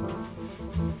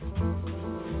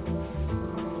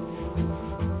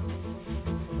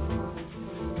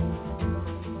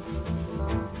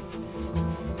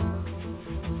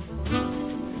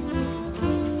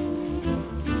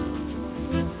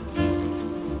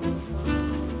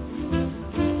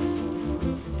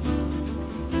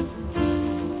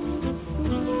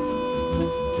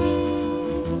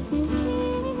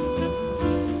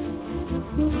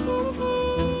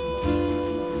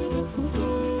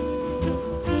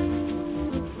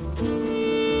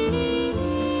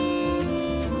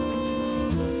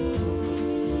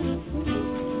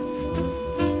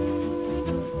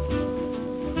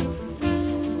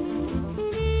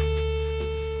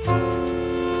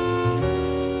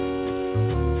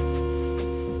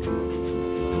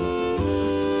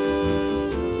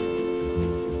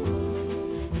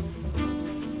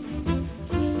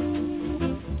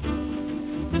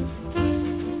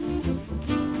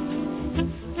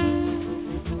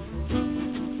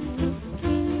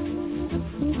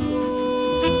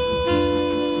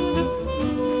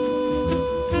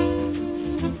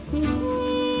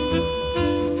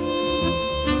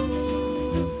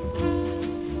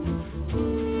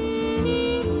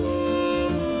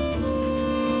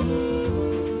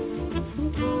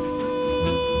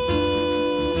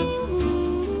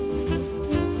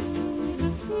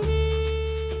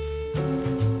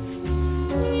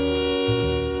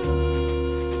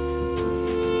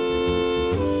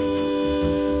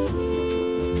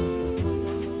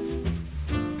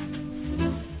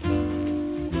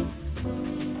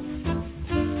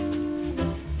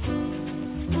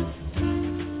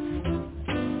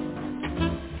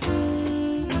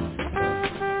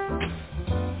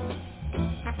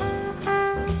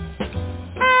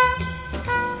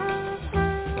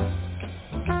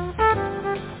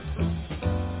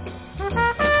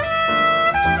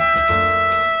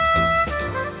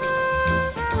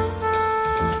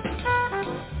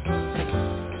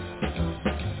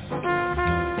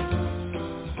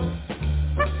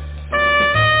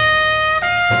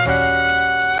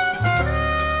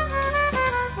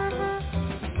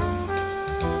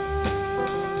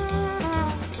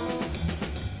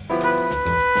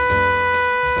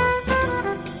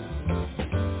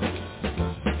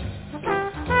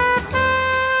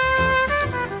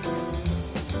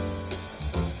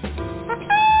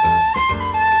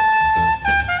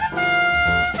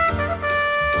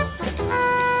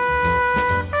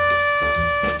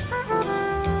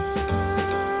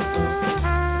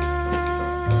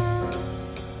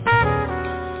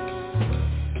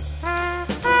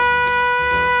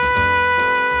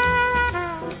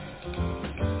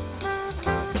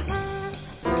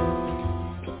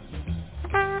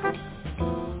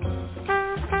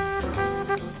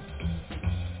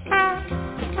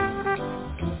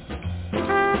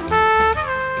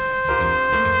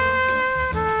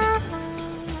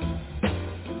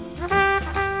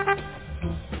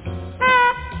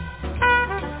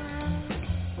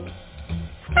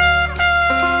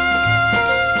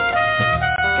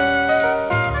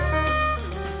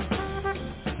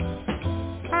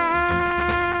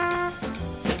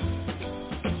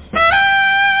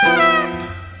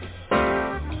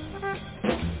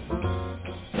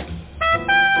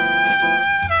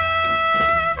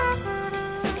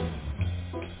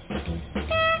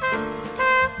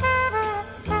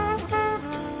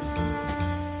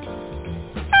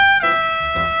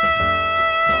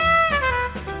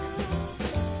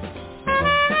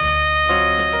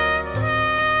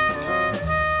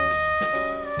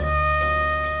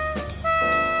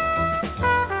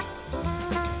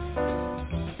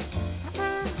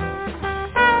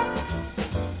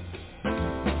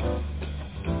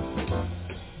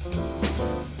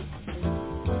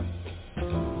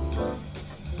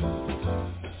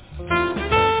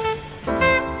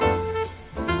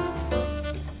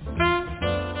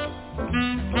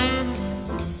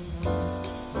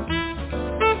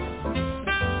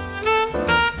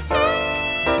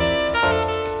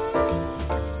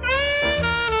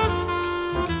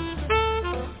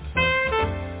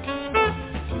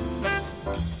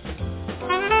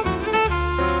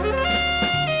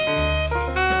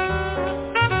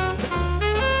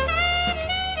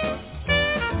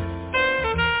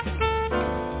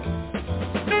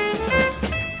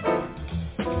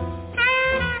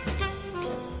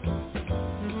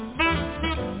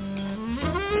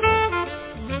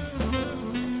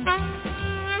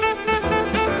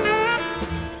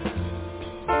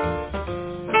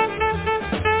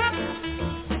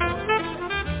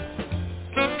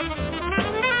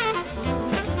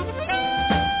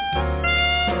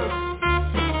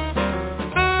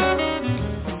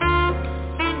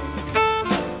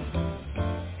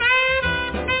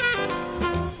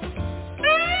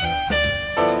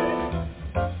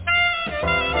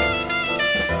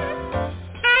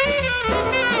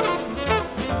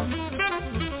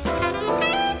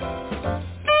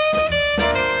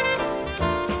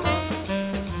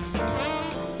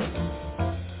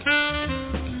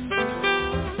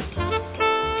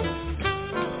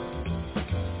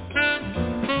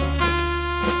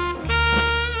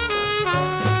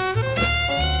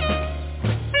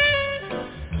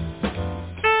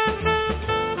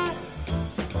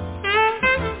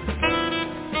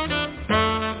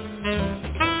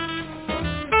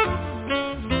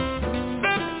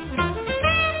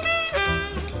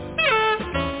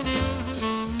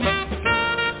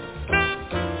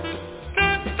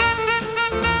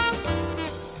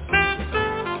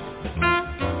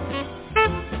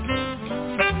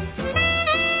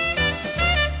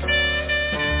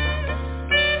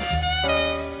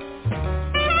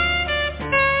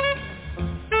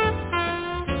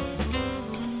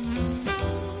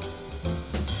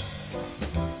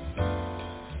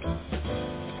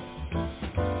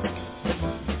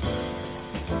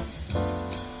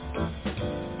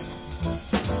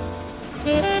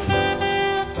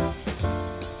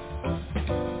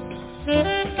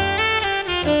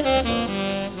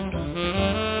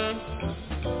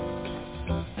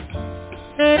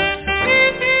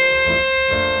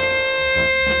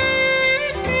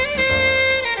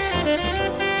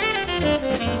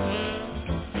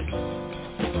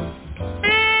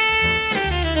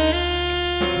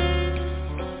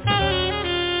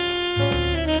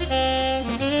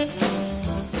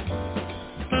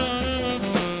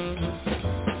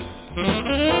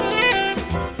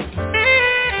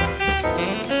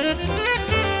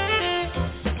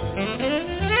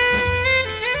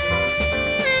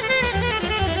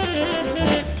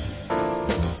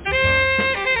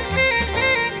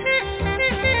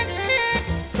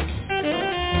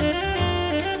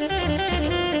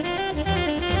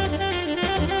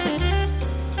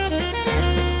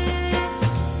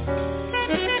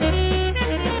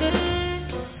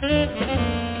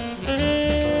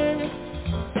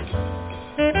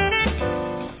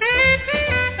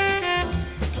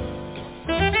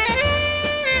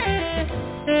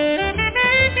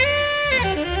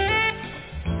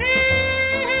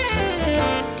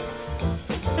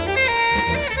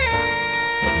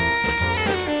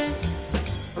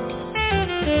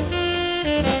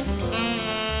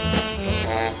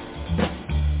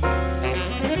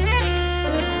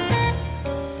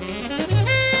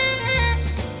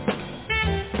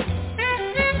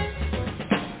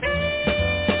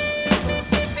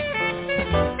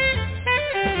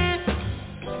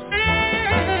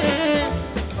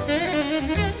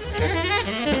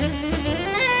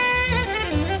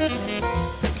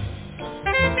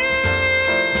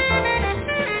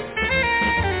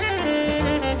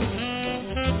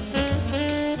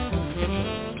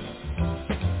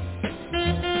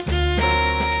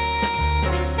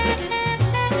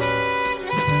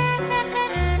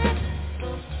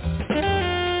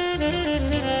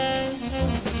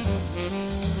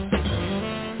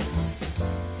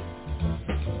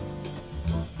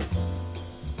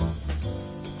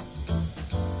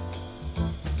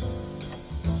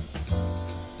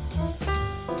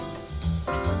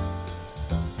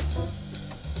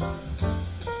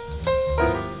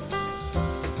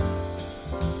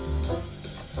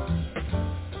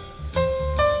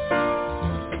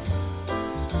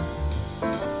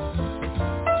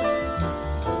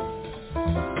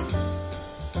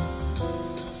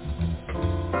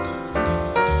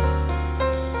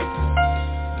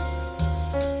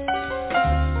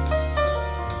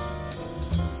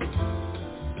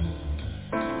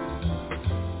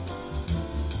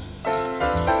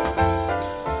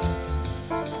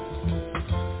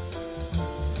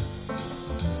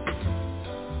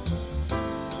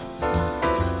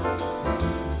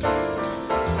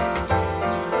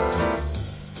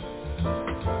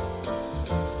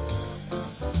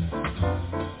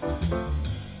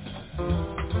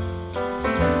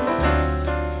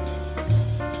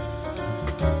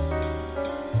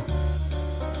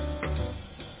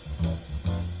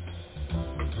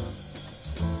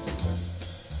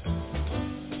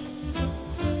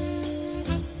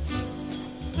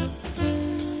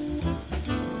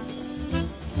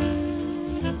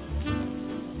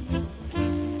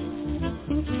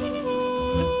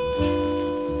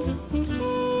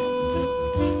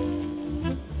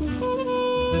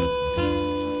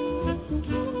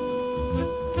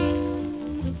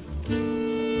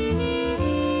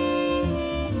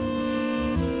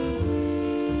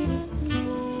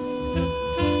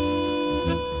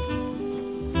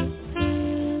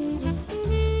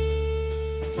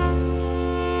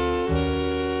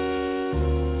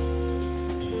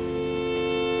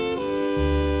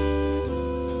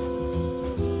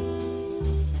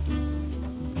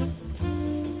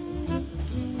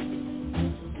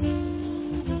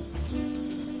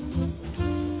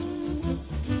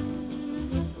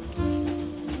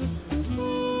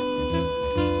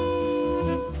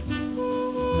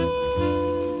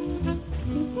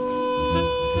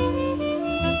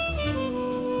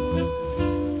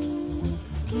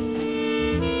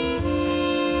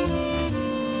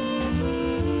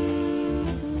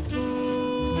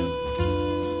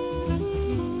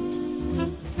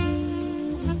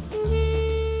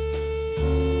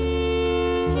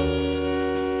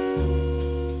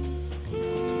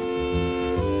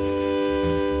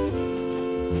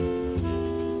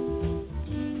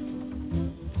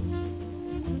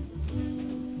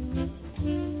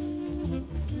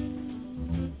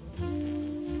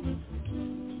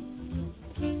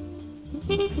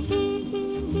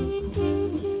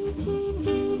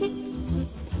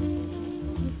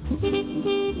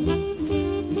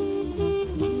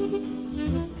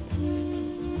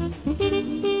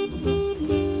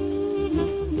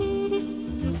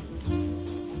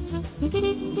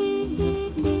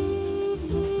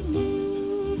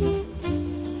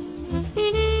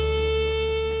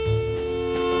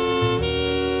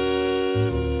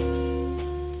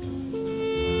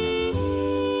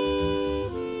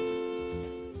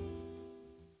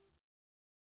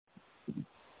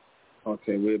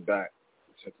 Okay, we're back.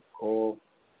 Take a call.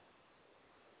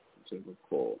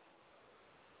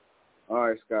 All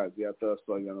right, Scott. Yeah, I thought I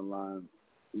saw you on the line.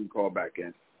 You can call back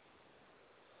in.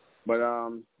 But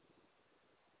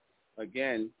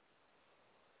again,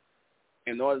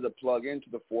 in order to plug into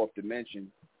the fourth dimension,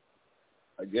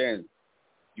 again,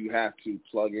 you have to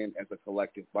plug in as a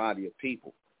collective body of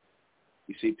people.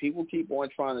 You see, people keep on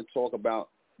trying to talk about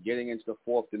getting into the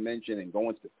fourth dimension and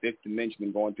going to the fifth dimension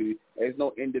and going through. There's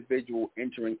no individual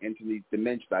entering into these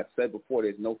dimensions. I said before,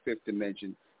 there's no fifth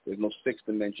dimension. There's no sixth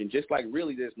dimension. Just like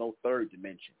really there's no third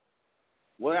dimension.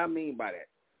 What I mean by that,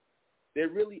 there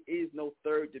really is no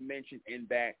third dimension in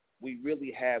that we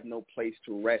really have no place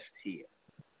to rest here.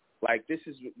 Like this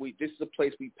is a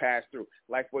place we pass through.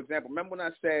 Like, for example, remember when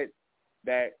I said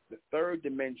that the third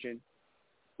dimension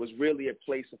was really a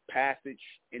place of passage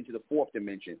into the fourth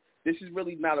dimension? This is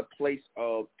really not a place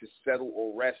to settle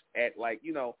or rest at, like,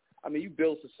 you know, I mean, you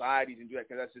build societies and do that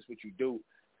because that's just what you do,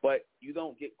 but you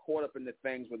don't get caught up in the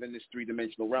things within this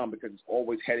three-dimensional realm because it's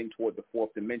always heading toward the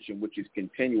fourth dimension, which is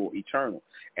continual, eternal.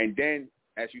 And then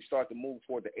as you start to move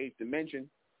toward the eighth dimension,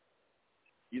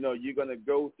 you know, you're going to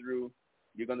go through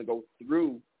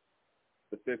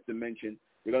the fifth dimension.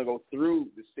 You're going to go through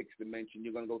the sixth dimension.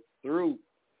 You're going to go through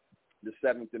the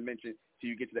seventh dimension till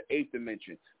you get to the eighth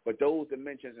dimension. But those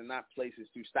dimensions are not places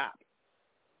to stop.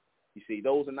 You see,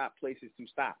 those are not places to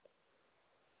stop.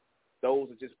 Those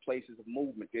are just places of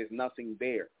movement. There's nothing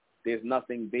there. There's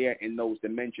nothing there in those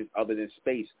dimensions other than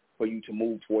space for you to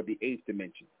move toward the eighth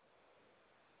dimension.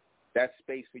 That's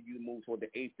space for you to move toward the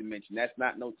eighth dimension. That's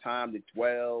not no time to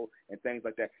dwell and things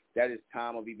like that. That is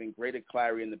time of even greater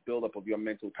clarity in the buildup of your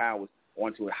mental powers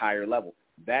onto a higher level.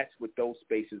 That's what those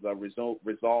spaces are reserved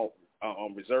for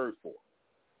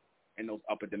in those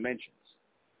upper dimensions.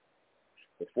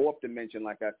 The fourth dimension,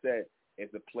 like I said,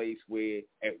 is a place where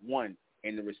at one,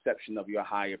 in the reception of your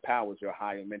higher powers, your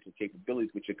higher mental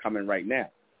capabilities, which are coming right now,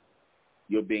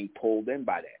 you're being pulled in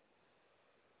by that.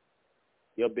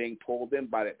 You're being pulled in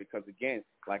by that because, again,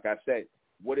 like I said,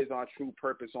 what is our true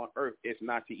purpose on earth? It's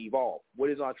not to evolve. What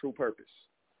is our true purpose?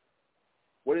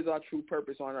 What is our true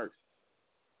purpose on earth?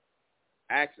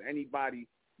 Ask anybody,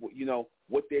 you know,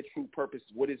 what their true purpose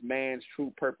is. What is man's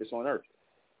true purpose on earth?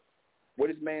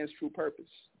 What is man's true purpose?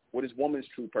 What is woman's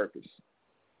true purpose?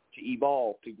 To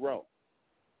evolve, to grow.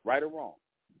 Right or wrong?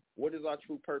 What is our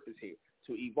true purpose here?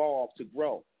 To evolve, to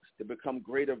grow, to become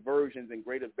greater versions and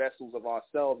greater vessels of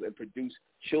ourselves and produce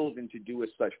children to do as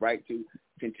such, right? To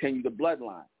continue the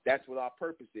bloodline. That's what our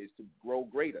purpose is, to grow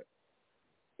greater.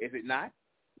 Is it not?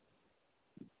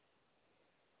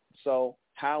 So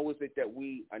how is it that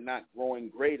we are not growing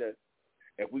greater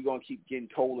if we're going to keep getting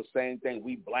told the same thing?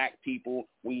 We black people,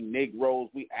 we Negroes,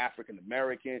 we African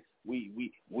American,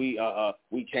 we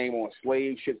came on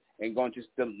slave ships and going to just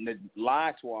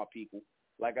lie to our people.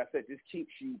 Like I said, this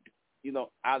keeps you,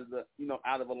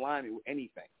 out of alignment with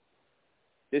anything.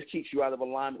 This keeps you out of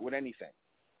alignment with anything.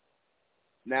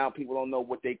 Now people don't know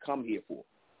what they come here for.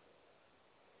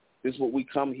 This is what we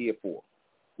come here for.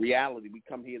 Reality. We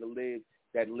come here to live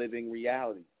that living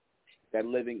reality, that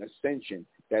living ascension,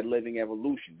 that living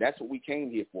evolution. That's what we came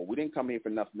here for. We didn't come here for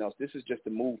nothing else. This is just to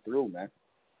move through, man.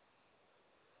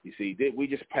 You see, we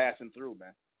just passing through,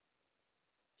 man.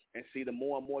 And see, the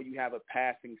more and more you have a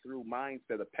passing through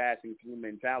mindset, a passing through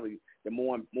mentality, the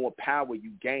more and more power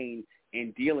you gain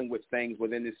in dealing with things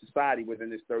within this society, within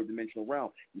this third dimensional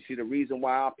realm. You see, the reason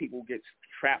why our people get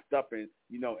trapped up and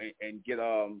get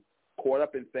caught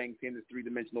up in things in this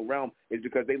three-dimensional realm is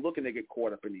because they're looking to get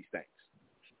caught up in these things.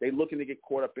 They're looking to get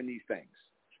caught up in these things.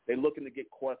 They're looking to get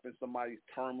caught up in somebody's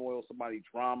turmoil, somebody's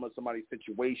drama, somebody's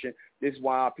situation. This is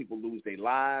why our people lose their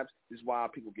lives. This is why our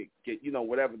people get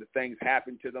whatever the things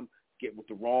happen to them, get with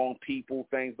the wrong people,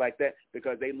 things like that,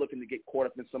 because they're looking to get caught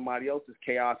up in somebody else's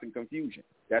chaos and confusion.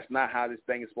 That's not how this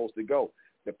thing is supposed to go.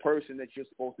 The person that you're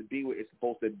supposed to be with is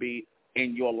supposed to be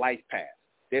in your life path.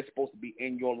 They're supposed to be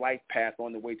in your life path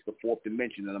on the way to the fourth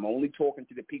dimension. And I'm only talking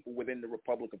to the people within the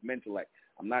Republic of MENTELLECT.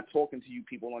 I'm not talking to you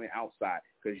people on the outside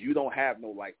because you don't have no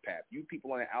life path. You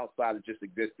people on the outside are just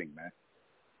existing, man,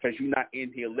 because you're not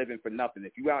in here living for nothing.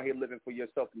 If you're out here living for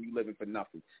yourself, then you're living for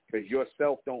nothing because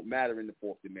yourself don't matter in the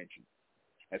fourth dimension.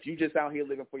 If you just out here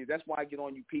living for you, that's why I get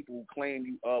on you people who claim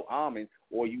you of Amen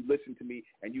or you listen to me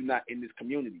and you're not in this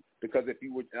community. Because if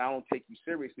you were, and I don't take you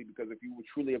seriously, because if you were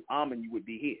truly of Amen, you would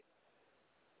be here.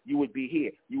 You would be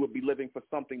here. You would be living for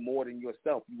something more than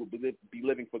yourself. You would be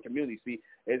living for community. See,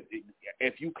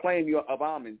 if you claim you're of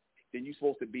Amen, then you're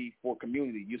supposed to be for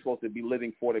community. You're supposed to be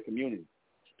living for the community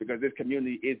because this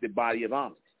community is the body of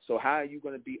Amen. So how are you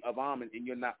going to be of Amen and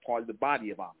you're not part of the body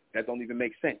of Amen? That don't even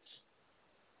make sense.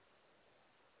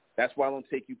 That's why I don't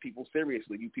take you people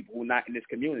seriously. You people who are not in this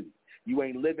community. You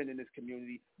ain't living in this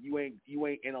community. You ain't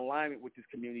in alignment with this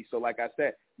community. So like I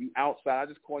said, you outside. I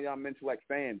just call y'all MENTELLECT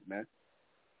fans, man.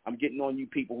 I'm getting on you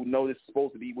people who know this is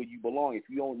supposed to be where you belong. If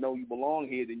you don't know you belong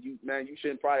here, then you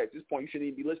shouldn't probably, at this point, you shouldn't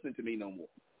even be listening to me no more.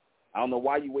 I don't know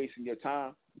why you're wasting your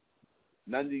time.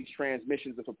 None of these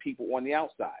transmissions are for people on the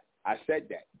outside. I said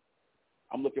that.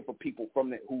 I'm looking for people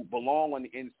who belong on the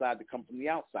inside to come from the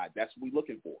outside. That's what we're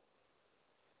looking for.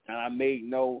 And I made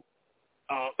no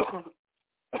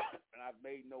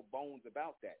bones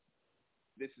about that.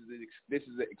 This is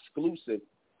an exclusive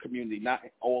community, not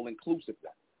all inclusive.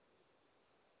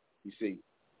 You see.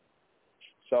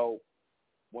 So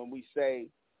when we say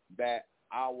that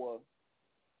our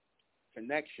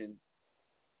connection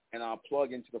and our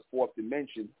plug into the fourth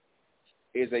dimension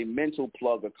is a mental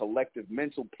plug, a collective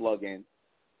mental plug-in,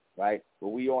 right,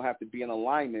 where we all have to be in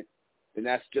alignment, then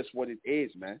that's just what it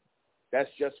is, man. That's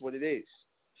just what it is.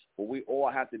 But we all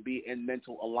have to be in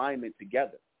mental alignment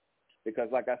together. Because,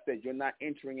 like I said, you're not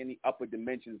entering any upper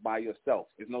dimensions by yourself.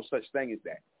 There's no such thing as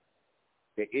that.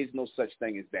 There is no such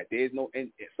thing as that. There is no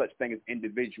such thing as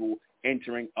individual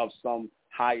entering of some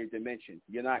higher dimension.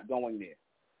 You're not going there.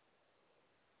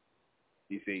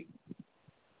 You see?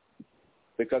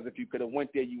 Because if you could have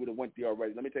went there, you would have went there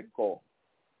already. Let me take a call.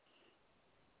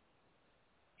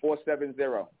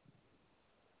 470.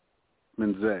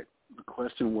 Menzek, the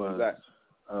question was,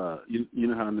 you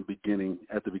know how at the beginning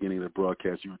of the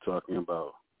broadcast, you were talking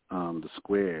about the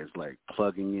squares, like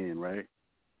plugging in, right?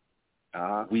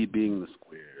 We being the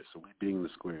squares,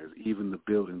 even the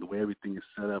building, the way everything is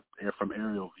set up from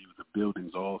aerial view, the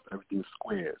buildings, everything's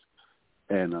squares,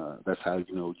 and that's how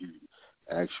you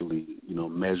actually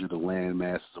measure the land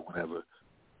masses or whatever.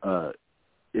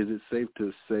 Is it safe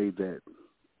to say that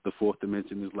the fourth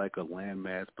dimension is like a land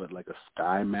mass, but like a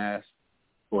sky mass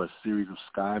or a series of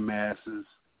sky masses?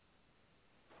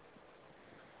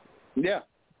 Yeah,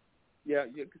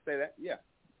 you could say that.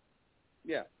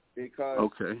 Yeah,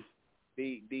 because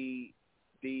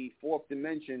the fourth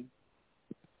dimension,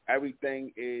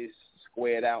 everything is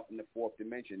squared out in the fourth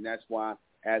dimension. That's why,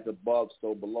 as above,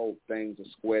 so below, things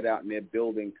are squared out, and their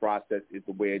building process is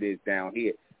the way it is down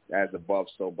here. As above,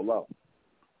 so below.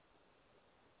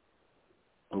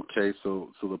 Okay,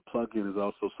 so the plug-in is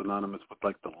also synonymous with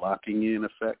like the locking in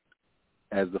effect,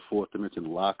 as the fourth dimension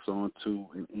locks onto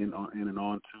and in and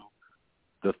onto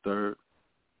the third.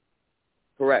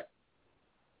 Correct.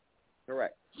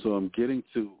 So where I'm getting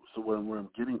to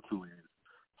is,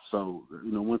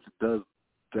 once it does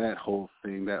that whole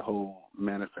thing, that whole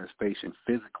manifestation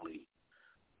physically,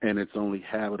 and it's only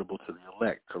habitable to the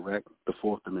elect, correct? The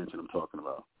fourth dimension I'm talking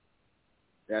about.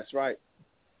 That's right.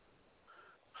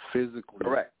 Physically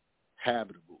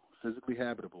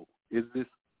habitable. Is this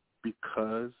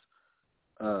because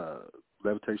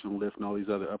levitational lift and all these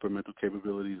other upper mental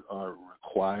capabilities are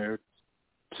required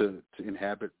to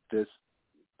inhabit this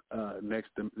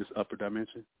this upper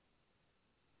dimension?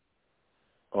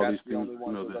 All That's these the things, only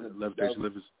one the levitation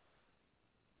lift is.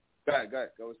 Go ahead.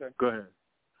 Go ahead.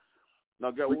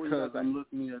 No, go. Because I'm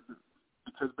looking at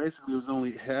because basically it was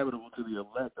only habitable to the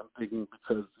elect. I'm thinking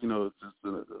because it's just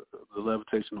the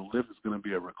levitational lift is going to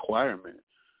be a requirement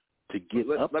to get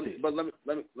up there. But let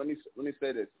me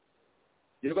say this: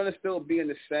 you're going to still be in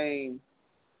the same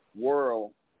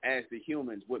world as the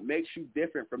humans. What makes you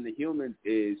different from the humans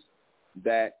is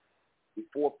that the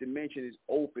fourth dimension is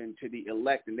open to the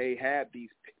elect, and they have these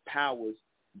powers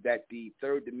that the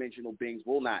third dimensional beings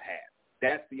will not have.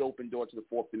 That's the open door to the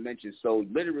fourth dimension. So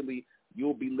literally,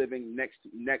 you'll be living next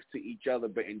to each other,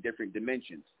 but in different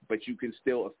dimensions. But you can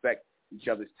still affect each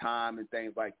other's time and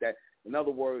things like that. In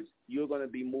other words, you're going to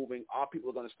be moving. Our people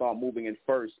are going to start moving in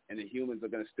first, and the humans are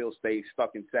going to still stay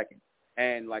stuck in second.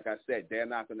 And like I said, they're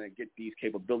not going to get these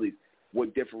capabilities.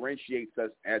 What differentiates us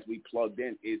as we plugged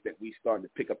in is that we start to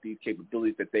pick up these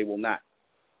capabilities that they will not.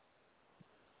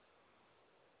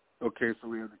 Okay, so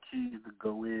we have the key to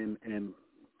go in and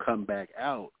come back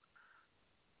out.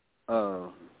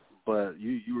 But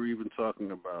you were even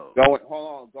talking about go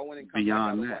in and come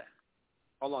beyond back out that.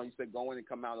 Of what? Hold on, you said go in and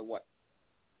come out of what?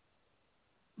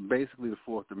 Basically, the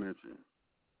fourth dimension.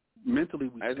 Mentally,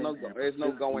 there's no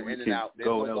going in and out.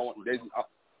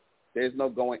 There's no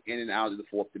going in and out of the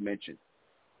fourth dimension.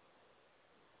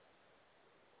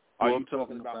 Are you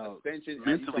talking about ascension?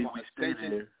 Mentally, we stay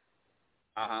there.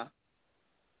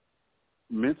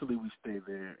 Mentally, we stay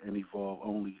there and evolve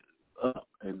only up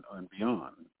and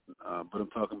beyond. But I'm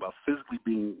talking about physically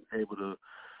being able to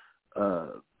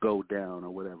go down or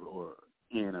whatever, or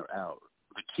in or out.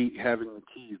 The key, having the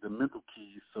keys, the mental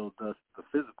keys, so does the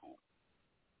physical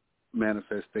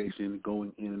manifestation,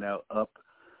 going in and out, up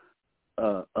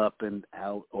extend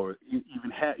out, or even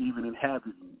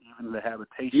the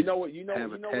habitation. You know what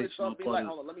it's gonna be like.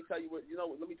 Hold on, let me tell you what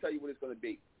it's gonna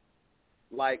be.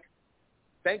 Like,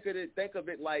 think of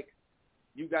it like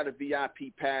you got a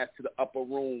VIP pass to the upper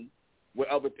room,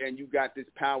 and you got this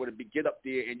power to get up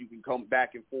there and you can come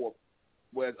back and forth,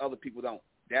 whereas other people don't.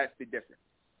 That's the difference.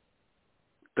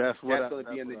 That's going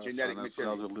to be in the genetic material. That's what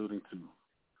I was alluding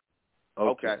to.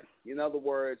 Okay. In other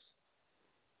words,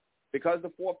 because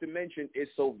the fourth dimension is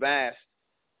so vast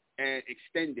and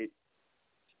extended,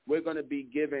 we're going to be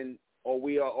given, or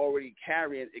we are already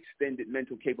carrying, extended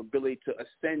mental capability to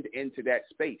ascend into that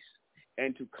space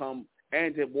and to come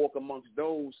and to walk amongst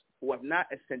those who have not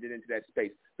ascended into that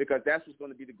space, because that's what's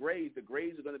going to be the grays. The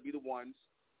grays are going to be the ones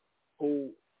who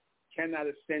cannot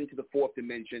ascend to the fourth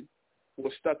dimension, who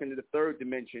are stuck into the third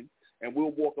dimension, and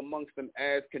we'll walk amongst them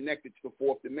as connected to the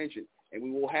fourth dimension. And we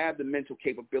will have the mental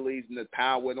capabilities and the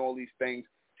power and all these things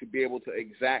to be able to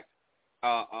exact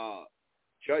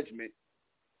judgment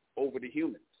over the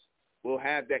humans. We'll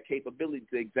have that capability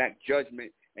to exact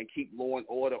judgment and keep law and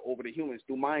order over the humans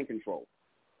through mind control.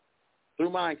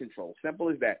 Simple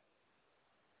as that.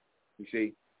 You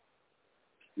see?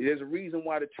 There's a reason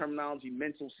why the terminology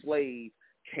mental slave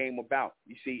came about.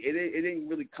 You see, it didn't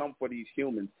really come for these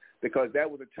humans, because that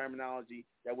was a terminology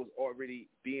that was already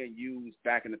being used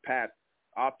back in the past.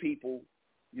 Our people,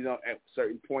 at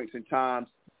certain points in times,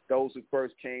 those who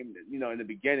first came, in the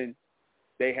beginning,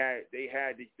 they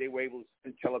were able to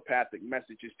send telepathic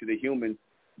messages to the humans,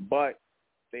 but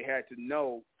they had to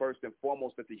know first and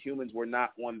foremost that the humans were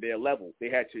not on their level. They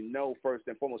had to know first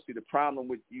and foremost. See, the problem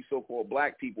with you so-called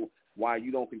black people, why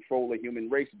you don't control the human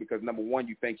race, is because number one,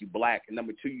 you think you black, and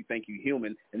number two, you think you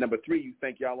human, and number three, you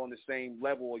think y'all on the same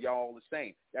level or y'all all the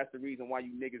same. That's the reason why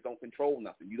you niggas don't control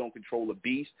nothing. You don't control the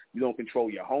beast. You don't control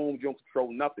your homes. You don't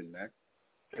control nothing, man,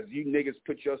 because you niggas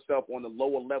put yourself on the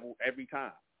lower level every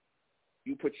time.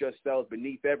 You put yourselves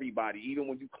beneath everybody, even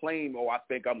when you claim, I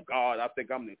think I'm God, I think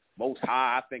I'm the most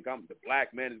high, I think I'm the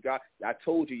black man is God. I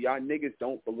told you, y'all niggas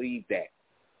don't believe that.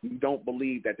 You don't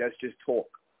believe that. That's just talk.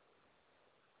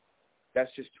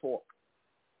 That's just talk.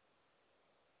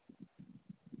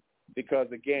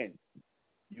 Because, again,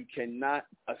 you cannot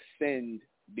ascend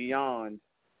beyond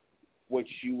what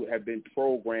you have been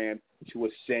programmed to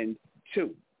ascend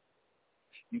to.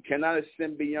 You cannot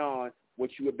ascend beyond what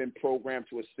you have been programmed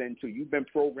to ascend to. You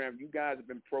guys have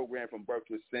been programmed from birth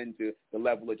to ascend to the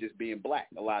level of just being black,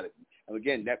 a lot of you. And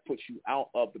again, that puts you out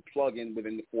of the plug-in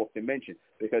within the fourth dimension.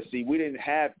 Because, see, we didn't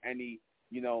have any,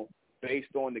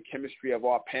 based on the chemistry of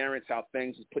our parents, how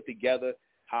things was put together,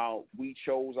 how we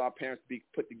chose our parents to be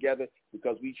put together,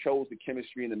 because we chose the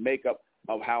chemistry and the makeup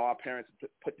of how our parents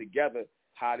put together,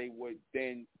 how they would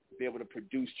then be able to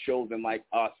produce children like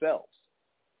ourselves.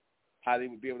 How they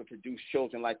would be able to produce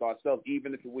children like ourselves,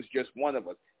 even if it was just one of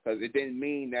us. Because it didn't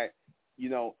mean that,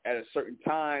 at a certain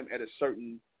time, at a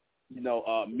certain,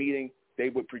 meeting, they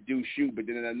would produce you, but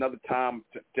then in another time,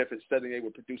 different setting, they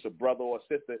would produce a brother or a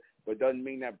sister, but it doesn't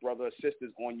mean that brother or sister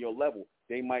is on your level.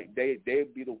 They'd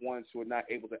be the ones who are not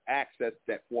able to access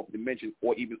that fourth dimension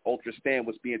or even understand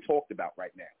what's being talked about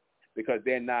right now, because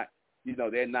they're not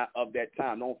of that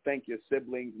time. Don't think your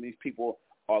siblings and these people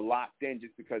are locked in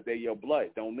just because they're your blood.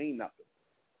 Don't mean nothing.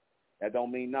 That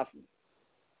don't mean nothing.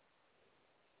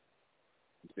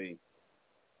 You see?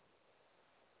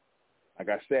 Like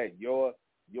I said, your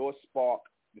spark,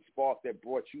 the spark that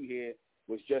brought you here,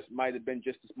 might have been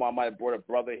just as small. Might have brought a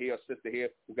brother here or sister here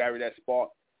who carry that spark,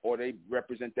 or they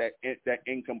represent that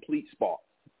incomplete spark.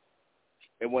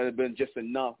 It would have been just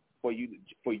enough for you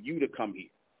to come here.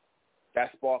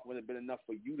 That spark would have been enough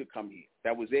for you to come here.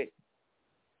 That was it.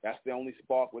 That's the only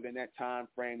spark within that time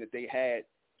frame that they had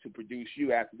to produce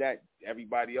you. After that,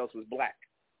 everybody else was black.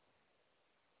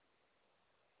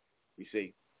 You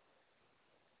see,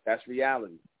 that's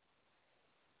reality.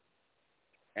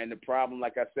 And the problem,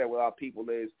 like I said, with our people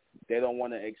is they don't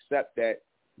want to accept that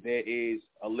there is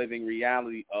a living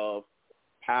reality of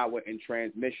power and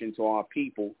transmission to our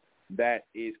people that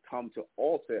is come to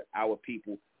alter our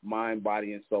people, mind,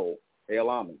 body, and soul. They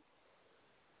allow me.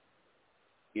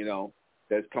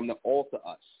 That's come to alter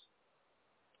us.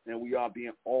 And we are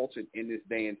being altered in this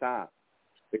day and time.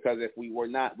 Because if we were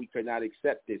not, we could not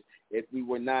accept this. If we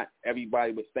were not,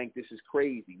 everybody would think this is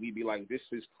crazy. We'd be like, this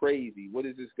is crazy. What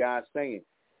is this guy saying?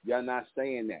 Y'all not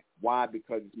saying that. Why?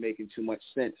 Because it's making too much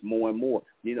sense more and more.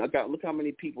 Look how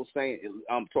many people saying,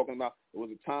 I'm talking about, it was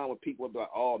a time where people would be like,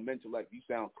 oh, MENTELLECT, you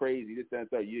sound crazy, this, that, and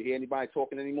that. You hear anybody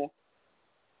talking anymore?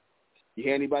 You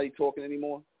hear anybody talking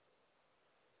anymore?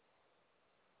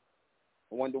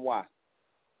 I wonder why.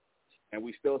 And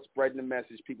we still spreading the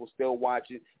message. People still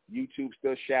watching. YouTube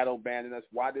still shadow banning us.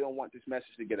 Why they don't want this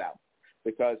message to get out?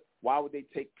 Because why would they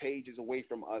take pages away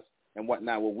from us and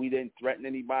whatnot? Well, we didn't threaten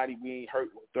anybody. We ain't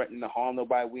threatening to harm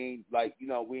nobody. We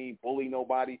ain't we ain't bully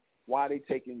nobody. Why are they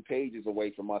taking pages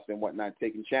away from us and whatnot,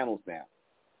 taking channels down?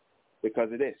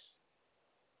 Because of this.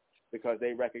 Because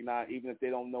they recognize, even if they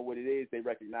don't know what it is, they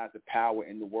recognize the power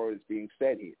in the word that's being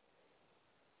said here.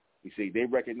 You see, they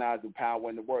recognize the power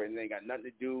in the word, and they ain't got nothing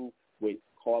to do with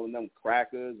calling them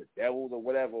crackers or devils or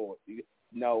whatever.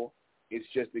 No, it's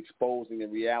just exposing the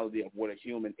reality of what a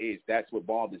human is. That's what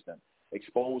bothers them.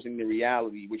 Exposing the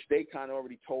reality, which they kind of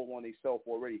already told on themselves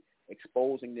already,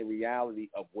 exposing the reality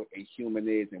of what a human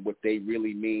is and what they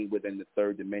really mean within the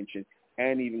third dimension,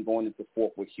 and even going into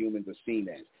fourth, what humans are seen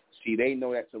as. See, they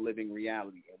know that's a living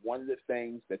reality. And one of the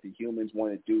things that the humans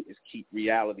want to do is keep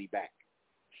reality back.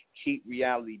 Keep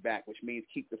reality back, which means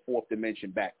keep the fourth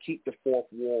dimension back. Keep the fourth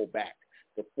wall back.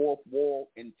 The fourth wall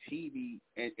in TV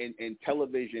and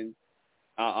television,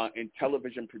 in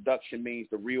television production means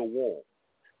the real wall.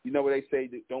 You know what they say,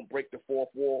 that don't break the fourth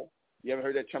wall? You ever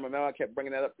heard that terminology? I kept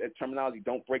bringing that up, that terminology,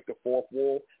 don't break the fourth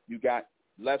wall. You got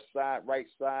left side, right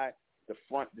side, the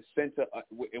front, the center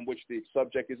in which the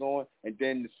subject is on, and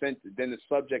then the center, then the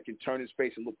subject can turn his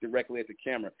face and look directly at the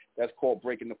camera. That's called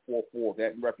breaking the fourth wall.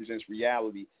 That represents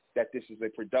reality, that this is a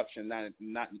production, not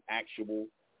an actual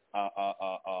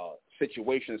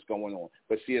situation that's going on.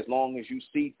 But see, as long as you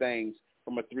see things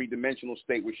from a three-dimensional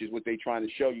state, which is what they're trying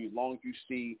to show you, as long as you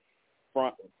see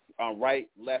front, right,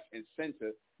 left, and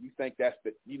center, you think that's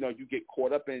you get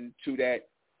caught up into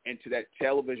that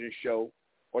television show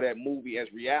or that movie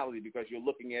as reality, because you're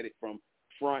looking at it from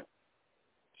front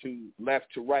to left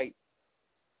to right,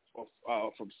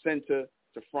 or from center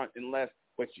to front and left.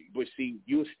 But see,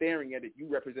 you're staring at it. You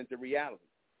represent the reality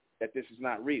that this is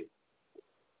not real.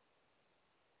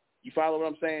 You follow what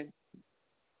I'm saying?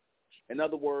 In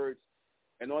other words,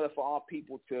 in order for our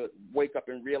people to wake up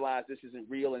and realize this isn't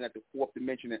real and that the fourth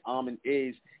dimension and Amen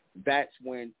is, that's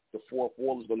when the fourth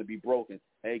wall is going to be broken,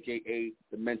 a.k.a.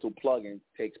 the mental plug-in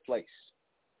takes place.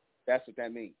 That's what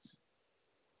that means.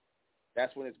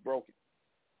 That's when it's broken.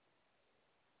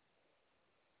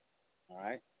 All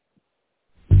right?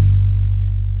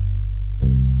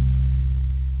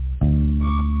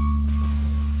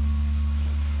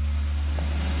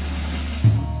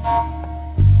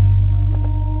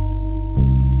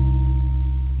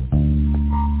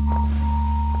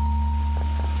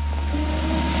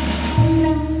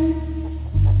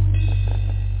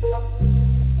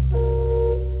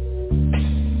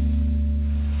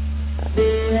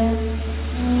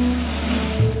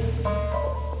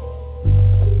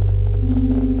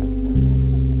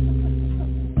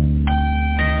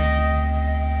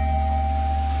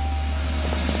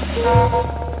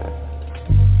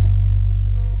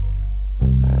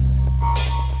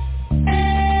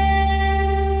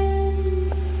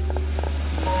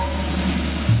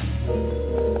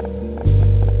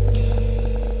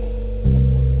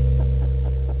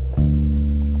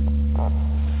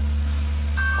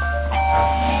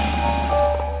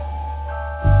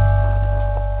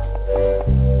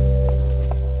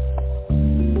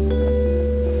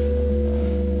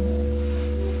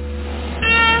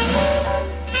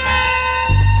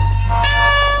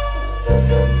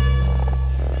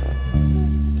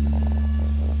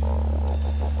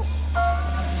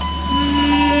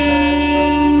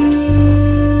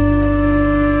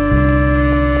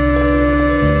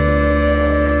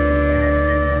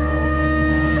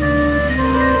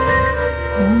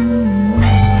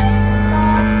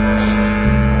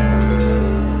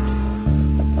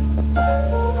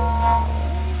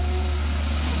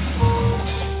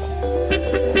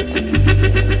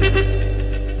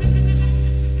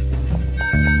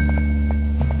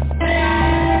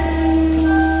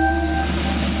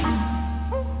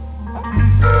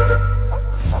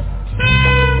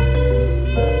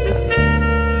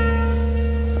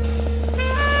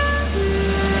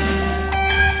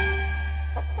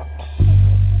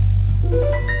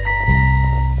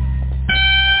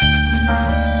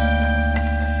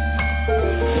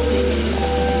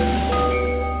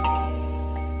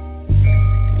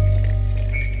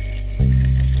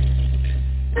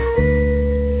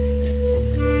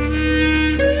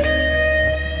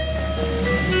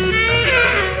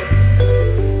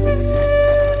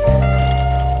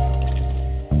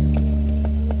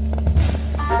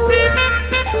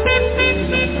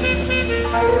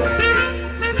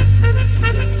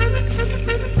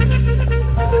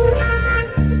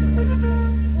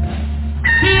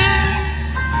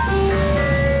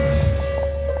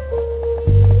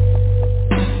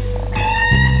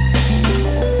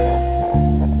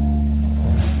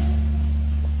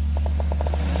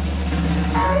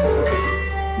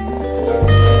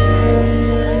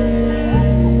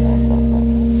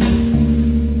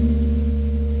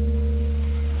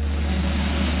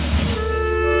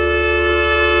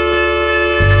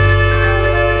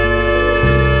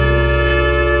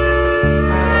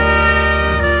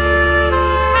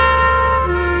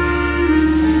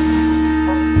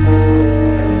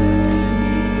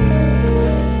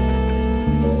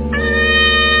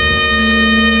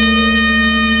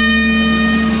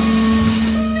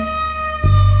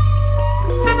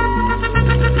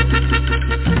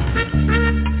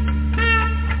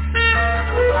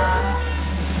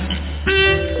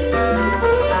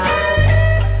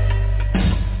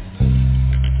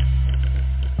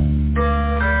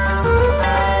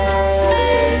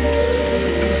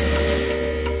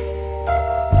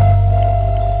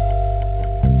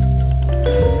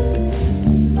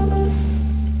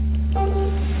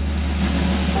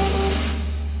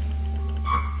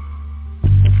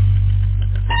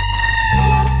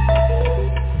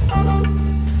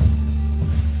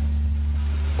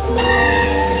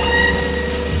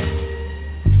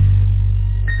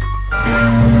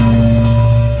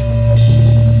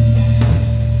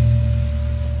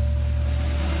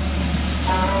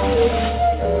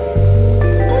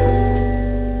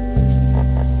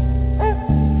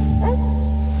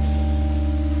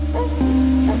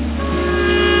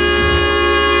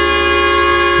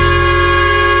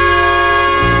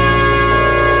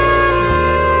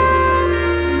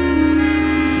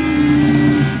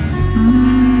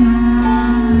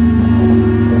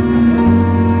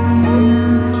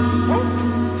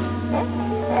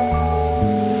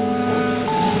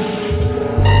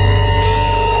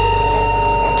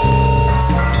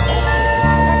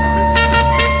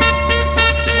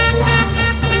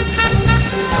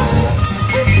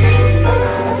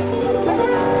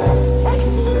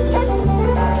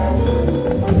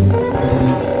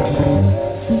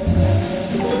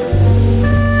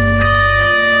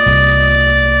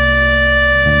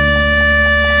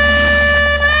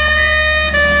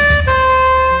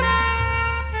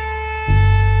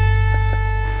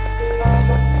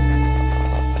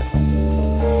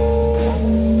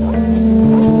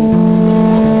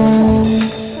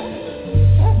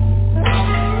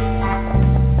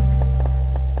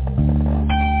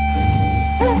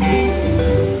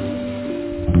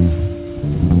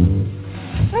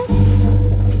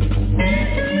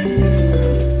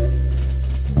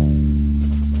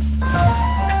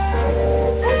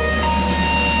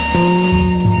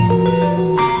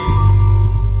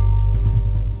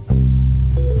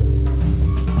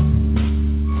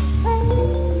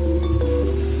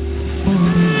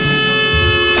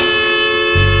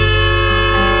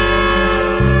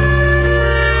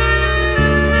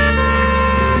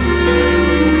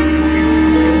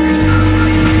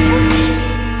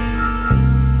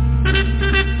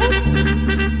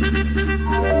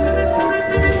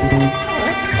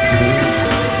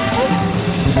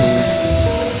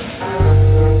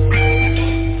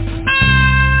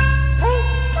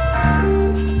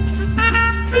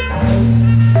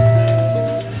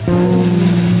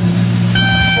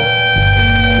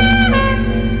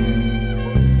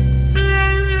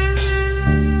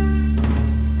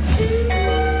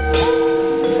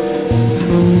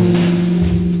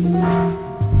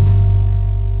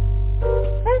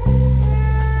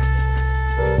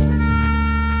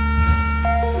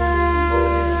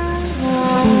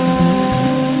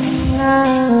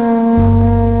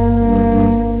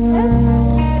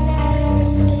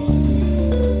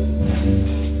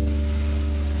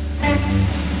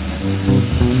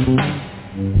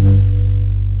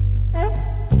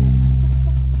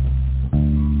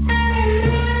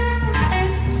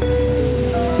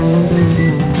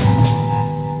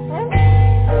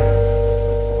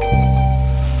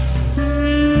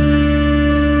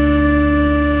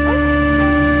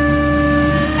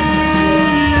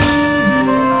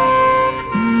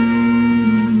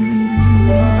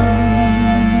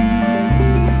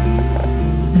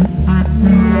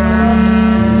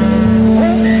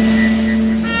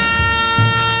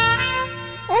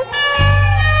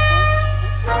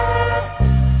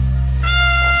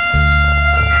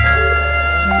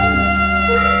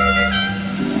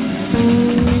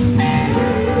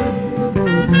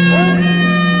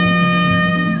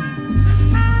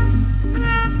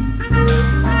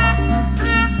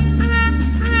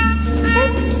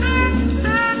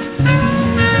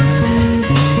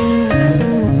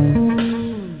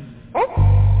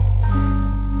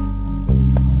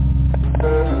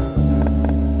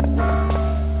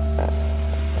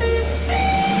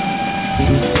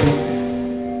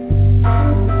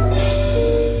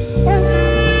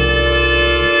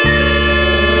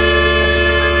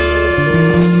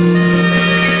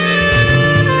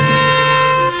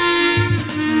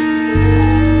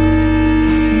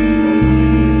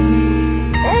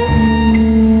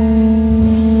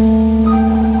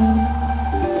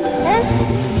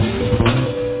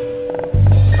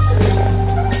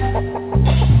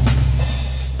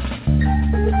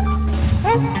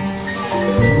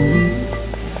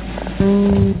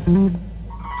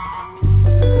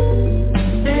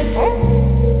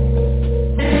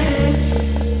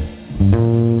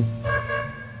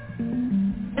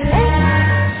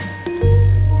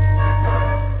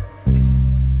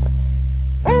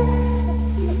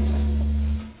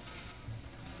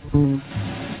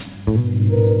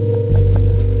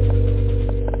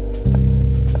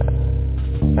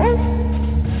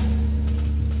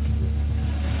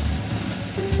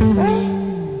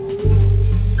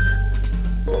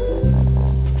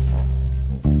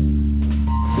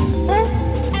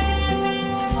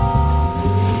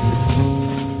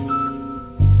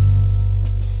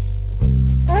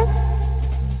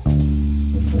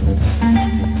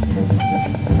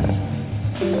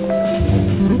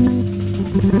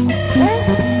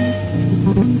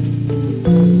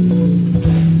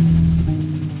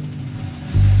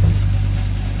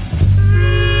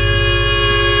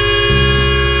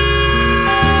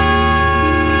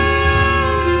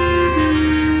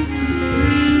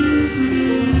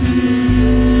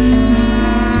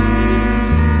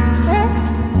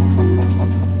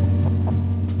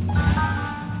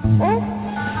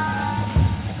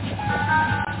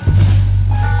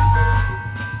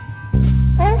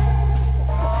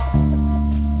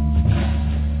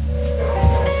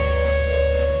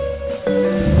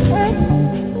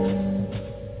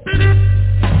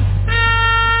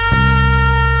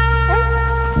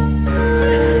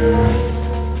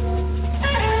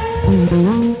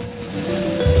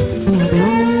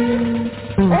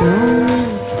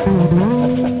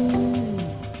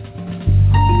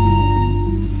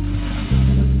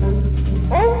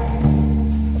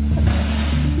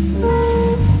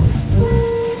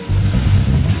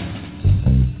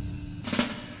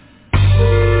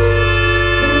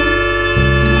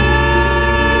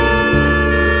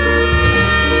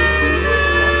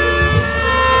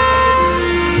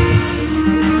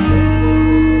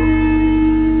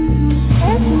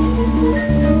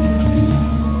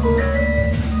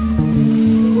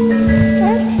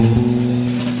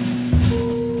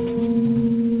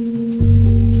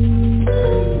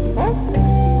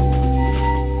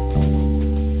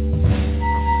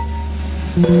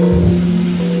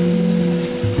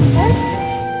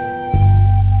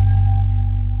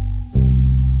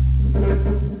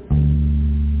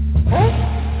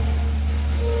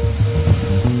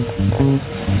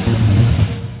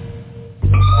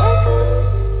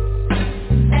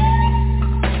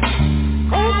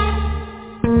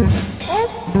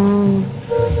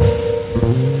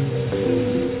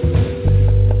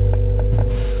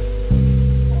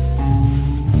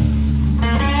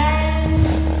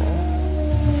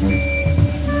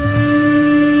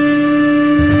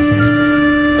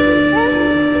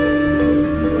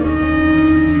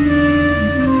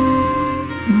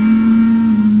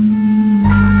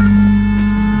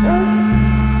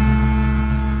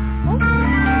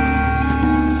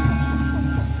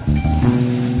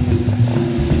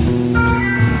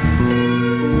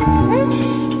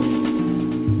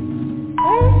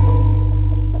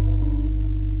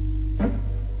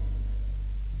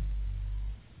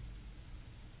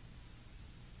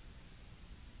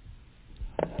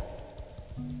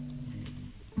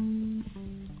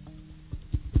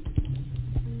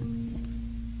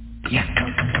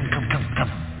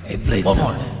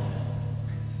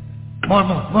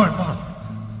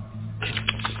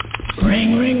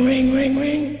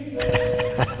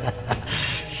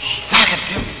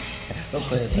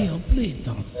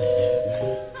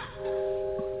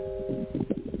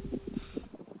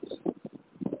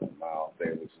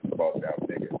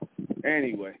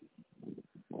 Anyway,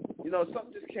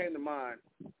 something just came to mind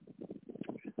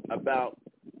about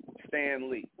Stan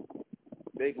Lee,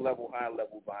 big level, high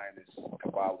level Zionist,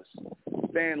 Kabbalist.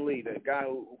 Stan Lee, the guy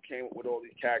who came up with all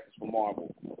these characters from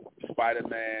Marvel,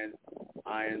 Spider-Man,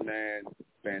 Iron Man,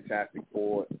 Fantastic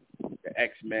Four, the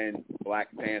X-Men, Black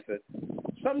Panther.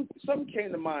 Something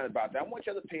came to mind about that. I want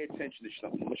you to pay attention to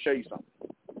something. I'm going to show you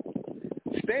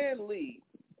something. Stan Lee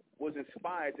was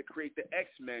inspired to create the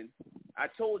X-Men. I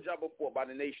told y'all before by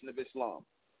the Nation of Islam.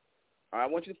 All right, I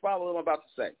want you to follow what I'm about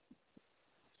to say.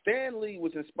 Stan Lee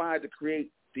was inspired to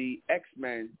create the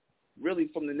X-Men really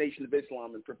from the Nation of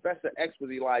Islam, and Professor X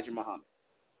was Elijah Muhammad.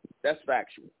 That's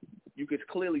factual. You could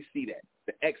clearly see that.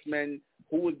 The X-Men,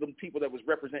 who was the people that was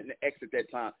representing the X at that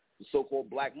time, the so-called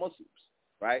black Muslims,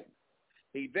 right?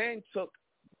 He then took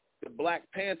the Black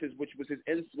Panthers, which was his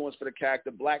influence for the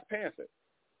character Black Panther,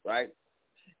 right?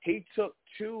 He took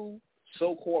two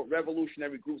so-called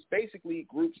revolutionary groups, basically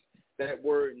groups that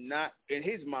were not, in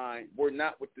his mind, were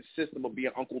not with the system of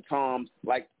being Uncle Tom's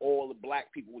like all the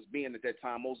black people was being at that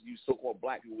time. Most of you so-called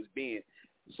black people was being.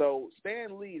 So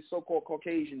Stan Lee, so-called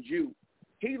Caucasian Jew,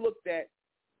 he looked at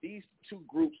these two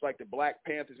groups like the Black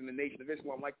Panthers and the Nation of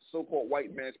Islam, like the so-called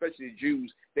white men, especially the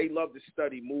Jews. They love to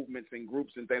study movements and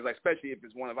groups and things, like especially if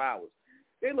it's one of ours.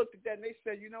 They looked at that and they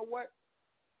said, you know what?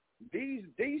 These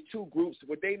two groups,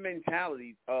 with their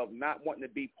mentality of not wanting to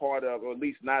be part of, or at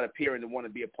least not appearing to want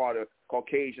to be a part of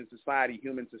Caucasian society,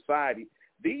 human society,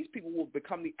 these people will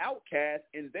become the outcasts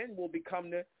and then will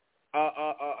become the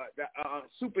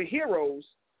superheroes,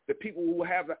 the people who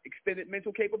have extended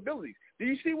mental capabilities. Do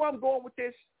you see where I'm going with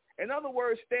this? In other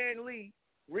words, Stan Lee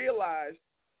realized,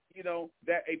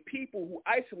 that a people who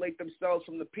isolate themselves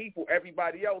from the people,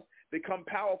 everybody else, become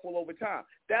powerful over time.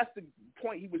 That's the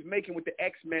point he was making with the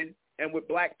X-Men and with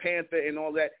Black Panther and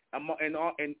all that,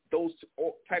 and those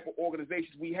type of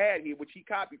organizations we had here, which he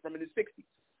copied from in the 60s.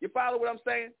 You follow what I'm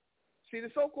saying? See, the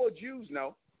so-called Jews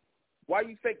know. Why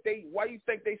you think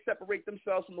they separate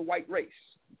themselves from the white race?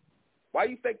 Why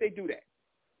do you think they do that?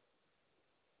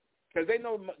 Because they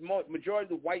know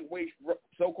majority of the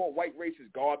so-called white race is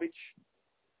garbage.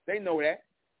 They know that.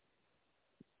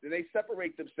 Then they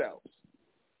separate themselves.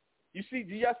 You see?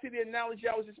 Do y'all see the analogy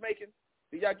I was just making?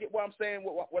 Do y'all get what I'm saying?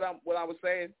 What I was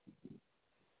saying?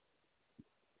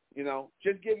 You know,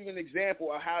 just give you an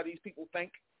example of how these people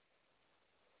think.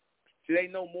 See, they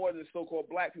know more than the so-called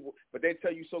black people, but they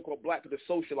tell you so-called black people to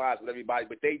socialize with everybody,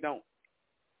 but they don't.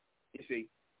 You see,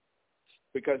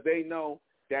 because they know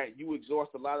that you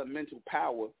exhaust a lot of mental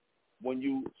power when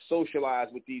you socialize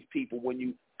with these people, when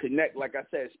you connect. Like I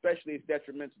said, especially it's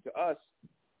detrimental to us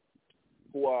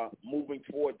who are moving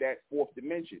toward that fourth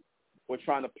dimension. We're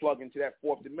trying to plug into that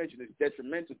fourth dimension. It's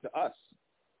detrimental to us,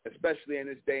 especially in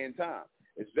this day and time.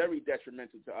 It's very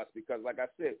detrimental to us because, like I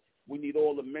said, we need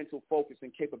all the mental focus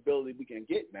and capability we can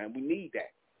get, man. We need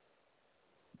that.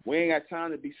 We ain't got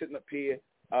time to be sitting up here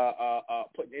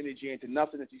putting energy into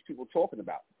nothing that these people are talking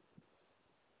about.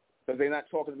 Because they're not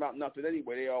talking about nothing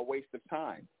anyway. They are a waste of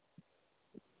time.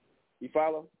 You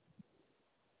follow?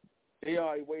 They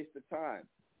are a waste of time.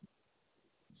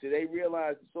 See, they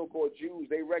realize the so-called Jews,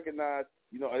 they recognize,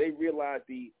 they realize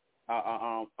the,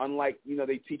 unlike,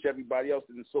 they teach everybody else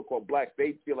in the so-called blacks,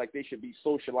 they feel like they should be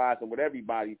socializing with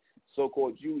everybody.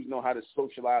 So-called Jews know how to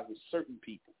socialize with certain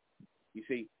people. You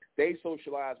see, they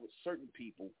socialize with certain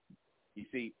people, you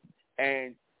see,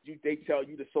 and they tell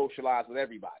you to socialize with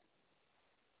everybody.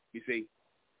 You see,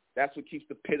 that's what keeps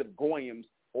the pit of goyim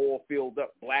all filled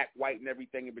up, black, white, and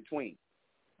everything in between.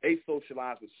 They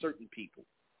socialize with certain people.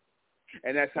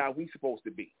 And that's how we're supposed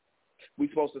to be. We're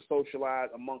supposed to socialize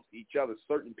amongst each other,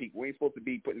 certain people. We ain't supposed to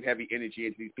be putting heavy energy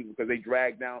into these people because they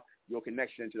drag down your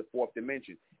connection into the fourth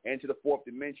dimension. And to the fourth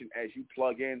dimension, as you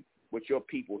plug in with your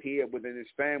people here within this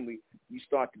family, you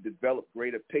start to develop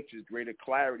greater pictures, greater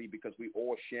clarity because we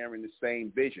all sharing the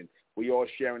same vision. We all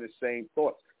sharing the same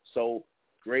thoughts. So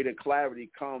greater clarity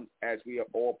comes as we are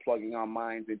all plugging our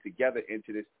minds in together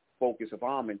into this focus of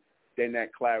Amen. Then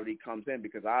that clarity comes in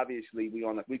because obviously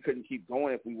we couldn't keep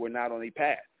going if we were not on a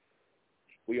path.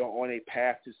 We are on a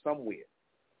path to somewhere.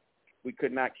 We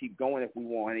could not keep going if we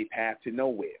were on a path to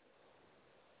nowhere.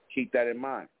 Keep that in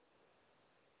mind.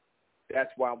 That's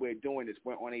why we're doing this.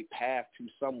 We're on a path to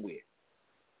somewhere.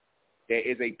 There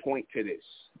is a point to this.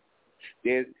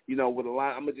 There's, with a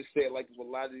lot, I'm going to just say it like this, with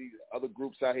a lot of these other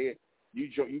groups out here, you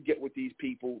get with these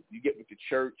people, you get with the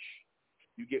church,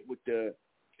 you get with the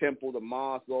temple, the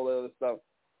mosque, all that other stuff.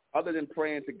 Other than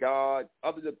praying to God,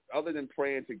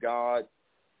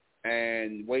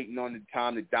 and waiting on the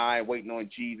time to die and waiting on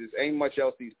Jesus, ain't much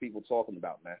else these people talking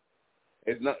about, man.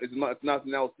 It's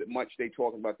nothing else that much they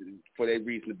talking about for their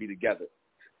reason to be together.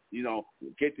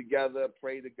 Get together,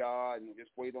 pray to God, and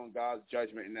just wait on God's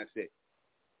judgment, and that's it.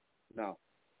 No.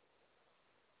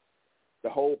 The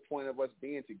whole point of us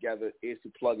being together is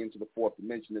to plug into the fourth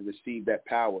dimension and receive that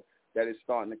power that is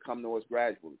starting to come to us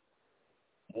gradually,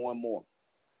 more and more.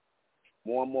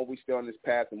 More and more we stay on this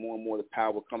path, and more the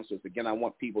power comes to us. Again, I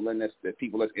want people in this, the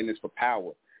people that's in this for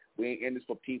power. We ain't in this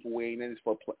for people. We ain't in this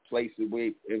for places.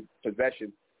 We in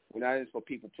possession. We're not in this for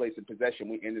people, place, and possession.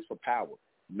 We're in this for power,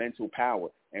 mental power.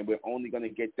 And we're only going to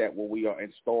get that when we are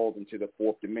installed into the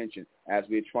fourth dimension as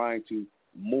we're trying to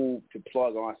move to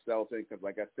plug ourselves in. Because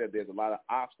like I said, there's a lot of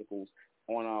obstacles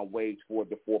on our way toward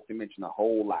the fourth dimension, a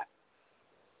whole lot.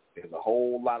 There's a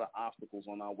whole lot of obstacles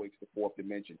on our way to the fourth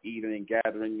dimension. Even in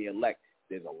gathering the elect,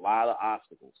 there's a lot of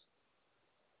obstacles.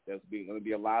 There's going to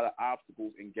be a lot of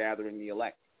obstacles in gathering the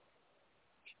elect.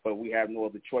 But we have no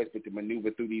other choice but to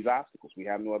maneuver through these obstacles. We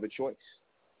have no other choice.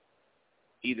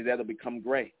 Either that'll become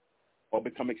gray or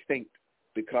become extinct.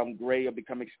 Become gray or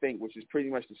become extinct, which is pretty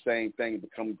much the same thing.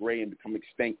 Become gray and become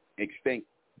extinct.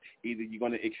 Either you're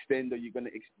going to extend or you're going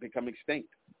to become extinct.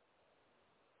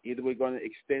 Either we're going to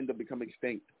extend or become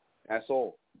extinct. That's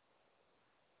all.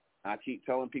 I keep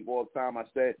telling people all the time, I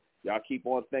said, y'all keep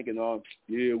on thinking,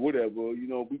 yeah, whatever,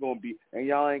 we're going to be, and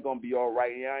y'all ain't going to be all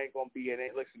right. Y'all ain't going to be,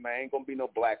 listen, man, ain't going to be no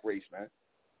black race, man.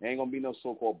 There ain't going to be no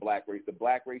so-called black race. The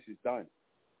black race is done.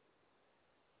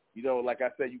 Like I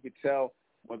said, you could tell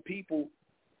when people,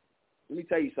 let me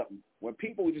tell you something, when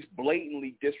people just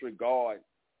blatantly disregard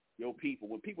your people,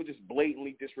 when people just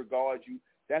blatantly disregard you,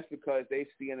 that's because they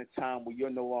see in a time where you're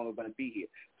no longer going to be here.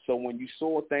 So when you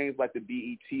saw things like the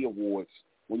BET Awards,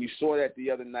 when you saw that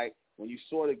the other night, when you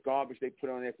saw the garbage they put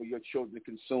on there for your children to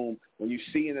consume, when you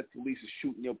see that the police is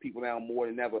shooting your people down more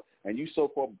than ever, and you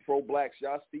so-called pro-blacks,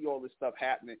 y'all see all this stuff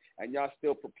happening, and y'all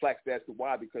still perplexed as to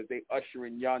why, because they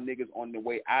ushering y'all niggas on the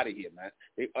way out of here, man.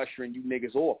 They ushering you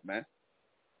niggas off, man.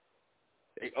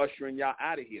 They ushering y'all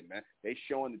out of here, man. They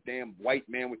showing the damn white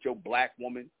man with your black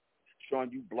woman,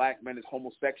 showing you black men as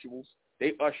homosexuals.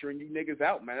 They ushering you niggas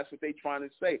out, man. That's what they trying to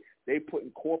say. They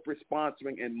putting corporate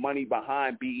sponsoring and money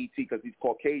behind BET because these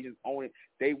Caucasians own it.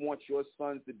 They want your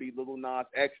sons to be Little Nas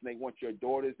X, and they want your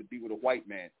daughters to be with a white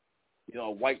man.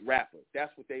 a white rapper.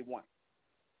 That's what they want.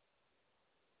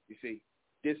 You see,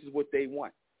 this is what they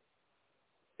want.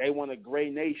 They want a gray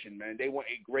nation, man. They want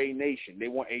a gray nation. They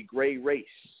want a gray race.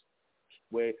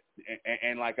 Where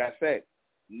and like I said,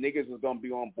 niggas is gonna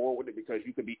be on board with it because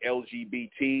you could be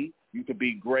LGBT, you could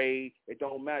be gray. It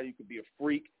don't matter. You could be a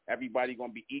freak. Everybody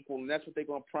gonna be equal, and that's what they're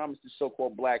gonna promise the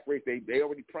so-called black race. They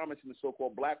already promised the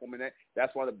so-called black woman that.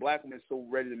 That's why the black woman is so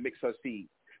ready to mix her seeds.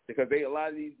 Because a lot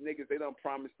of these niggas, they don't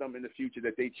promise them in the future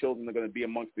that their children are going to be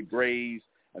amongst the grays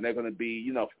and they're going to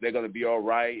be, they're going to be all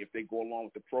right if they go along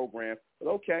with the program. But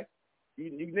okay,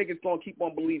 you niggas going to keep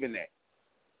on believing that.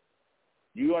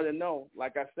 You ought to know,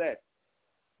 like I said,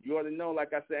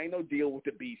 ain't no deal with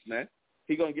the beast, man.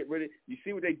 He going to get rid of, you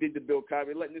see what they did to Bill Cosby?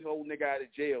 They're letting this old nigga out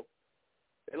of jail.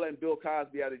 They're letting Bill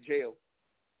Cosby out of jail.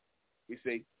 You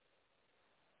see,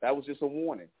 that was just a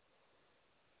warning.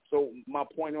 So my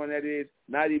point on that is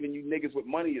not even you niggas with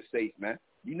money is safe, man.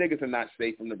 You niggas are not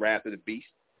safe from the wrath of the beast.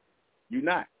 You're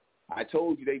not. I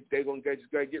told you they're going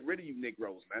to get rid of you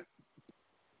Negroes, man.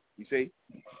 You see?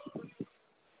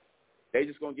 They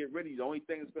just going to get rid of you. The only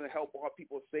thing that's going to help our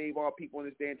people, save our people in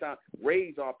this day and time,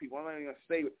 raise our people. I'm not even going to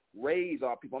say raise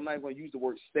our people. I'm not even going to use the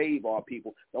word save our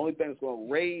people. The only thing that's going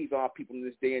to raise our people in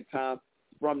this day and time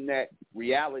from that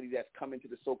reality that's coming to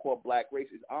the so-called black race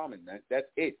is almond, man. That's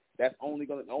it. That's the only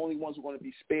ones who are going to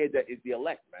be spared that is the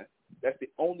elect, man. That's the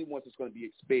only ones that's going to be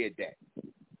spared that.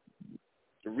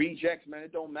 The rejects, man,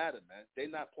 it don't matter, man. They're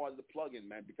not part of the plug-in,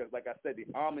 man, because like I said, the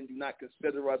almond do not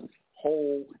consider us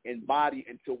whole in body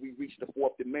until we reach the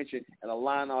fourth dimension and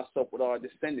align ourselves with our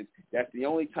descendants. That's the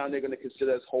only time they're going to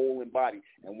consider us whole in body.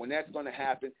 And when that's going to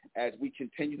happen, as we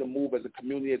continue to move as a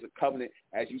community, as a covenant,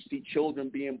 as you see children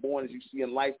being born, as you see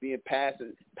in life being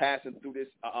passing through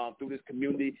this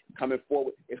community coming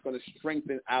forward, it's going to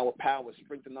strengthen our power,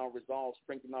 strengthen our resolve,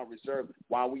 strengthen our reserve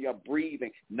while we are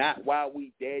breathing, not while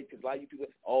we dead. Because a lot of you people,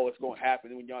 it's going to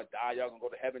happen when y'all die, y'all going to go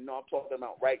to heaven. No, I'm talking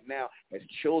about right now as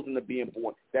children are being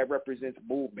born. That represents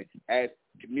movement. As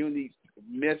community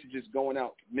messages going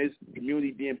out,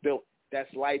 community being built,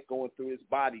 that's life going through this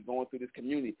body, going through this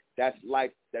community. That's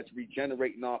life that's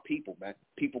regenerating our people, man.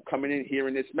 People coming in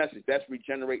hearing this message, that's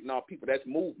regenerating our people. That's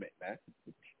movement, man.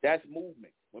 That's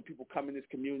movement. When people come in this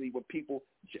community, when people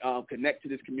connect to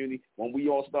this community, when we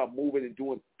all start moving and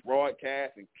doing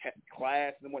broadcasts and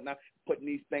class and whatnot, putting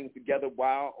these things together by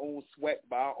our own sweat,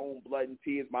 by our own blood and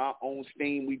tears, by our own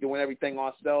steam. We doing everything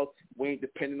ourselves. We ain't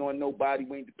depending on nobody.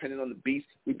 We ain't depending on the beast.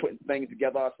 We putting things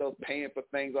together ourselves, paying for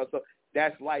things ourselves.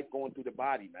 That's life going through the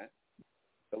body, man.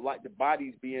 The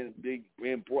body's being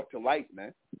brought to life,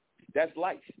 man. That's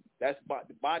life. That's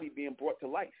the body being brought to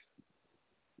life.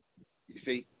 You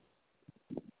see?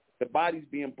 The body's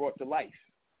being brought to life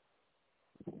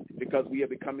because we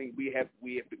have become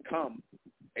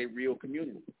a real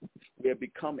community. We have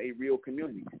become a real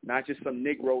community, not just some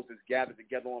Negroes that's gathered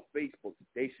together on Facebook.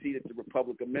 They see that the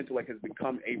Republic of MENTELLECT has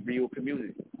become a real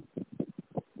community.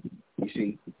 You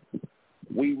see,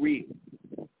 we real.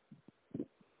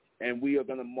 And we are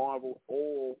going to marvel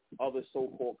all other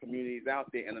so-called communities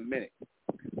out there in a minute.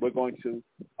 We're going to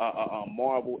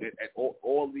marvel at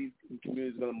all these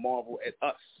communities are going to marvel at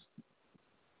us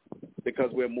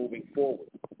because we're moving forward.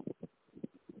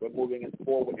 We're moving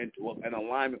forward into an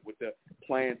alignment with the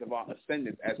plans of our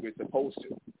ascendants as we're supposed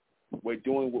to. We're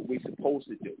doing what we're supposed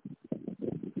to do.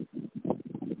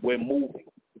 We're moving.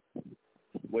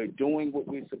 We're doing what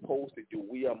we're supposed to do.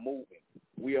 We are moving.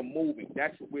 We are moving.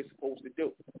 That's what we're supposed to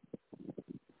do.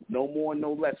 No more,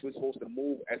 no less. We're supposed to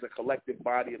move as a collective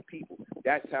body of people.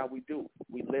 That's how we do.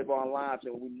 We live our lives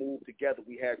and we move together.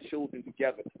 We have children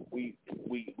together. We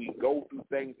go through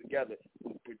things together.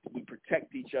 We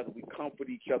protect each other. We comfort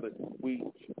each other. We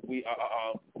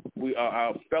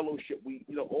fellowship.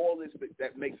 All this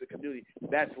that makes a community.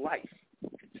 That's life.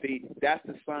 See, that's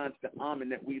the sign to the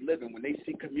almond that we live in. When they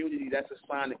see community, that's a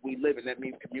sign that we live in. That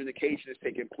means communication is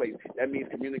taking place. That means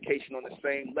communication on the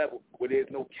same level where there's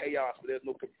no chaos, where there's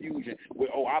no confusion, where,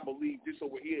 I believe this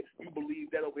over here, you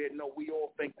believe that over here. No, we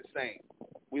all think the same.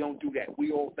 We don't do that.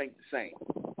 We all think the same.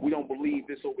 We don't believe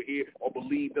this over here or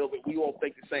believe that over here. We all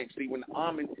think the same. See, when the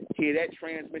almond hear that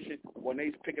transmission, when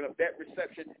they picking up that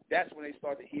reception, that's when they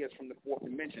start to hear us from the fourth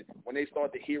dimension. When they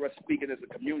start to hear us speaking as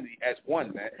a community, as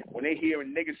one, man. When they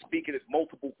hearing niggas speaking as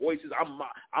multiple voices, I'm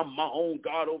my own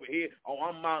God over here.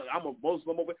 I'm a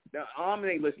Muslim over here. The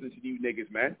almond ain't listening to you niggas,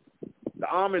 man. The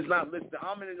almond's not listening. The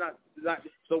almond is not.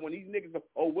 So when these niggas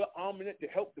are, we're almond to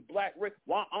help the black race,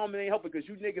 why almond ain't helping? Because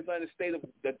you niggas are in a state of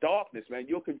the darkness, man.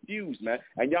 You're confused, man,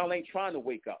 and y'all ain't trying to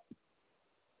wake up.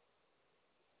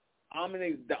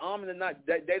 The Amen are not,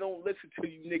 they don't listen to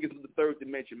you niggas in the third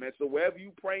dimension, man. So wherever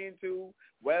you praying to,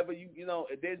 wherever you know,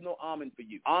 there's no Amen for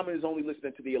you. Amen is only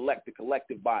listening to the elect, the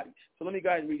collective body. So let me go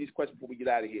ahead and read these questions before we get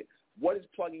out of here. What is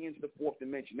plugging into the fourth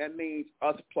dimension? That means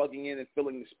us plugging in and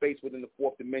filling the space within the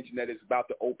fourth dimension that is about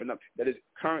to open up, that is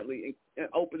currently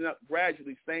opening up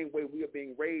gradually, same way we are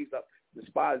being raised up. The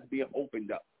spot is being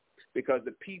opened up because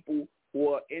the people who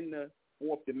are in the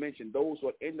fourth dimension, those who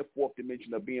are in the fourth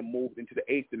dimension are being moved into the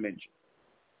eighth dimension.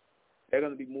 They're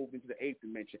going to be moved into the eighth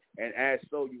dimension. And as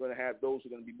so, you're going to have those who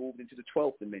are going to be moved into the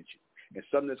 12th dimension. And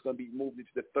some that's going to be moved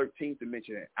into the 13th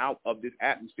dimension and out of this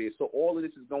atmosphere. So all of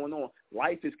this is going on.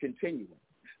 Life is continuing.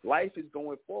 Life is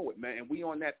going forward, man. And we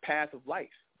on that path of life.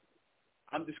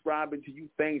 I'm describing to you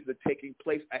things that are taking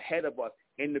place ahead of us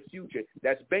in the future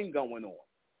that's been going on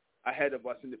ahead of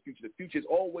us in the future. The future has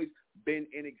always been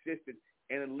in existence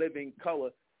in a living color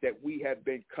that we have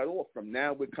been cut off from.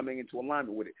 Now we're coming into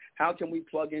alignment with it. How can we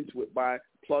plug into it? By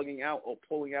plugging out or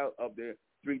pulling out of the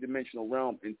three-dimensional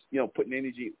realm and, you know, putting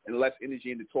energy and less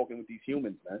energy into talking with these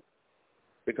humans, man,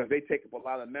 because they take up a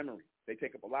lot of memory. They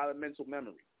take up a lot of mental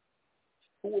memory.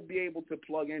 Who will be able to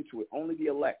plug into it? Only the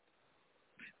elect.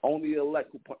 Only the elect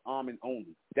who put Amen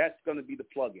only. That's going to be the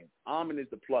plug-in. Amen is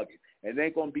the plug-in. And it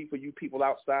ain't going to be for you people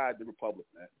outside the Republic,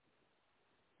 man.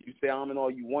 You say Amen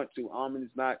all you want to. Amen is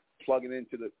not plugging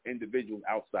into the individuals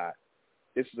outside.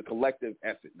 This is a collective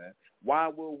effort, man. Why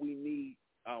will we need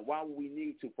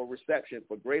to, for reception,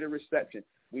 for greater reception,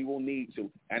 we will need to.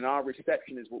 And our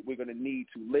reception is what we're going to need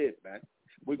to live, man.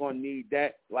 We're going to need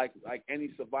that like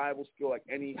any survival skill, like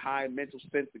any high mental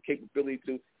sense, the capability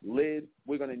to live.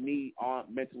 We're going to need our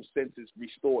mental senses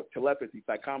restored. Telepathy,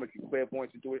 psychometry,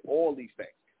 clairvoyance, and doing all these things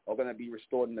are going to be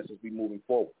restored in us as we're moving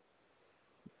forward.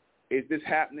 Is this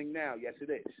happening now? Yes, it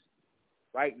is.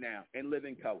 Right now, in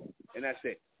living color. And that's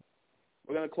it.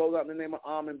 We're going to close out in the name of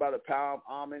Amen by the power of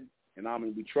Amen. And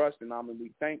Amen we trust, and Amen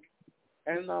we thank,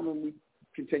 and Amen we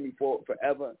continue forward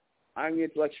forever. I'm the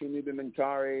intellectual Nuben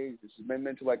MENKARAYZZ. This has been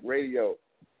Mentellect Radio.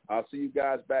 I'll see you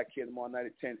guys back here tomorrow night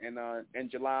at 10. And on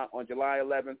July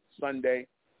 11th, Sunday,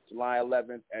 July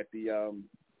 11th at the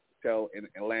hotel in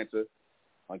Atlanta.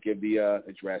 I'll give the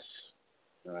address.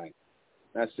 All right.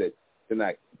 That's it. Good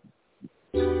night.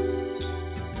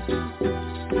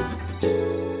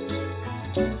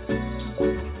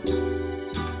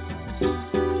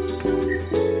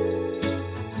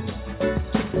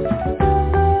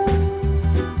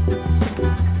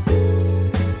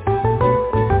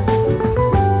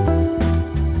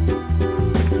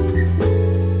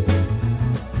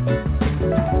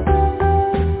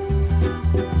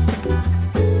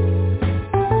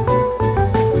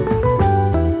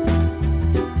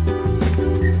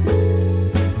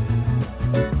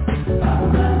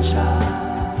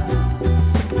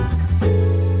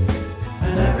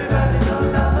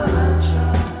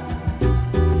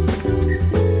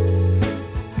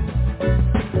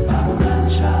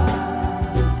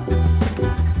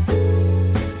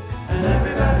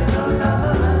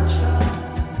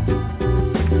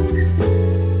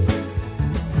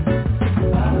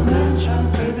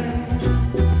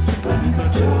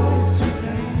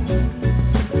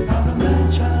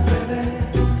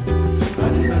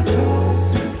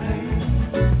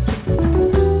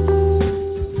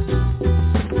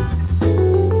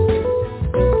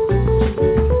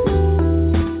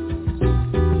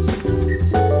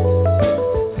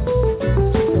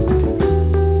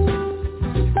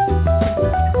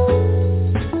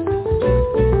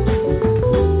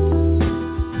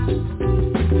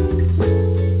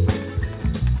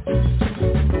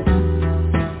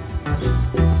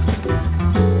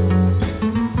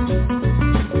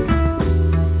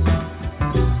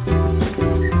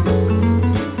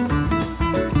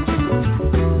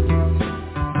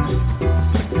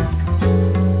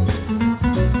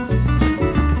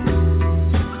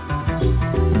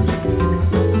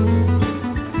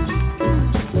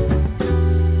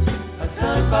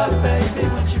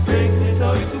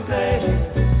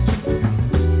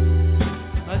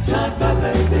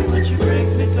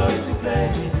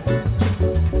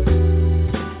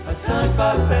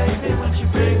 Baby, when you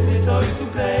bring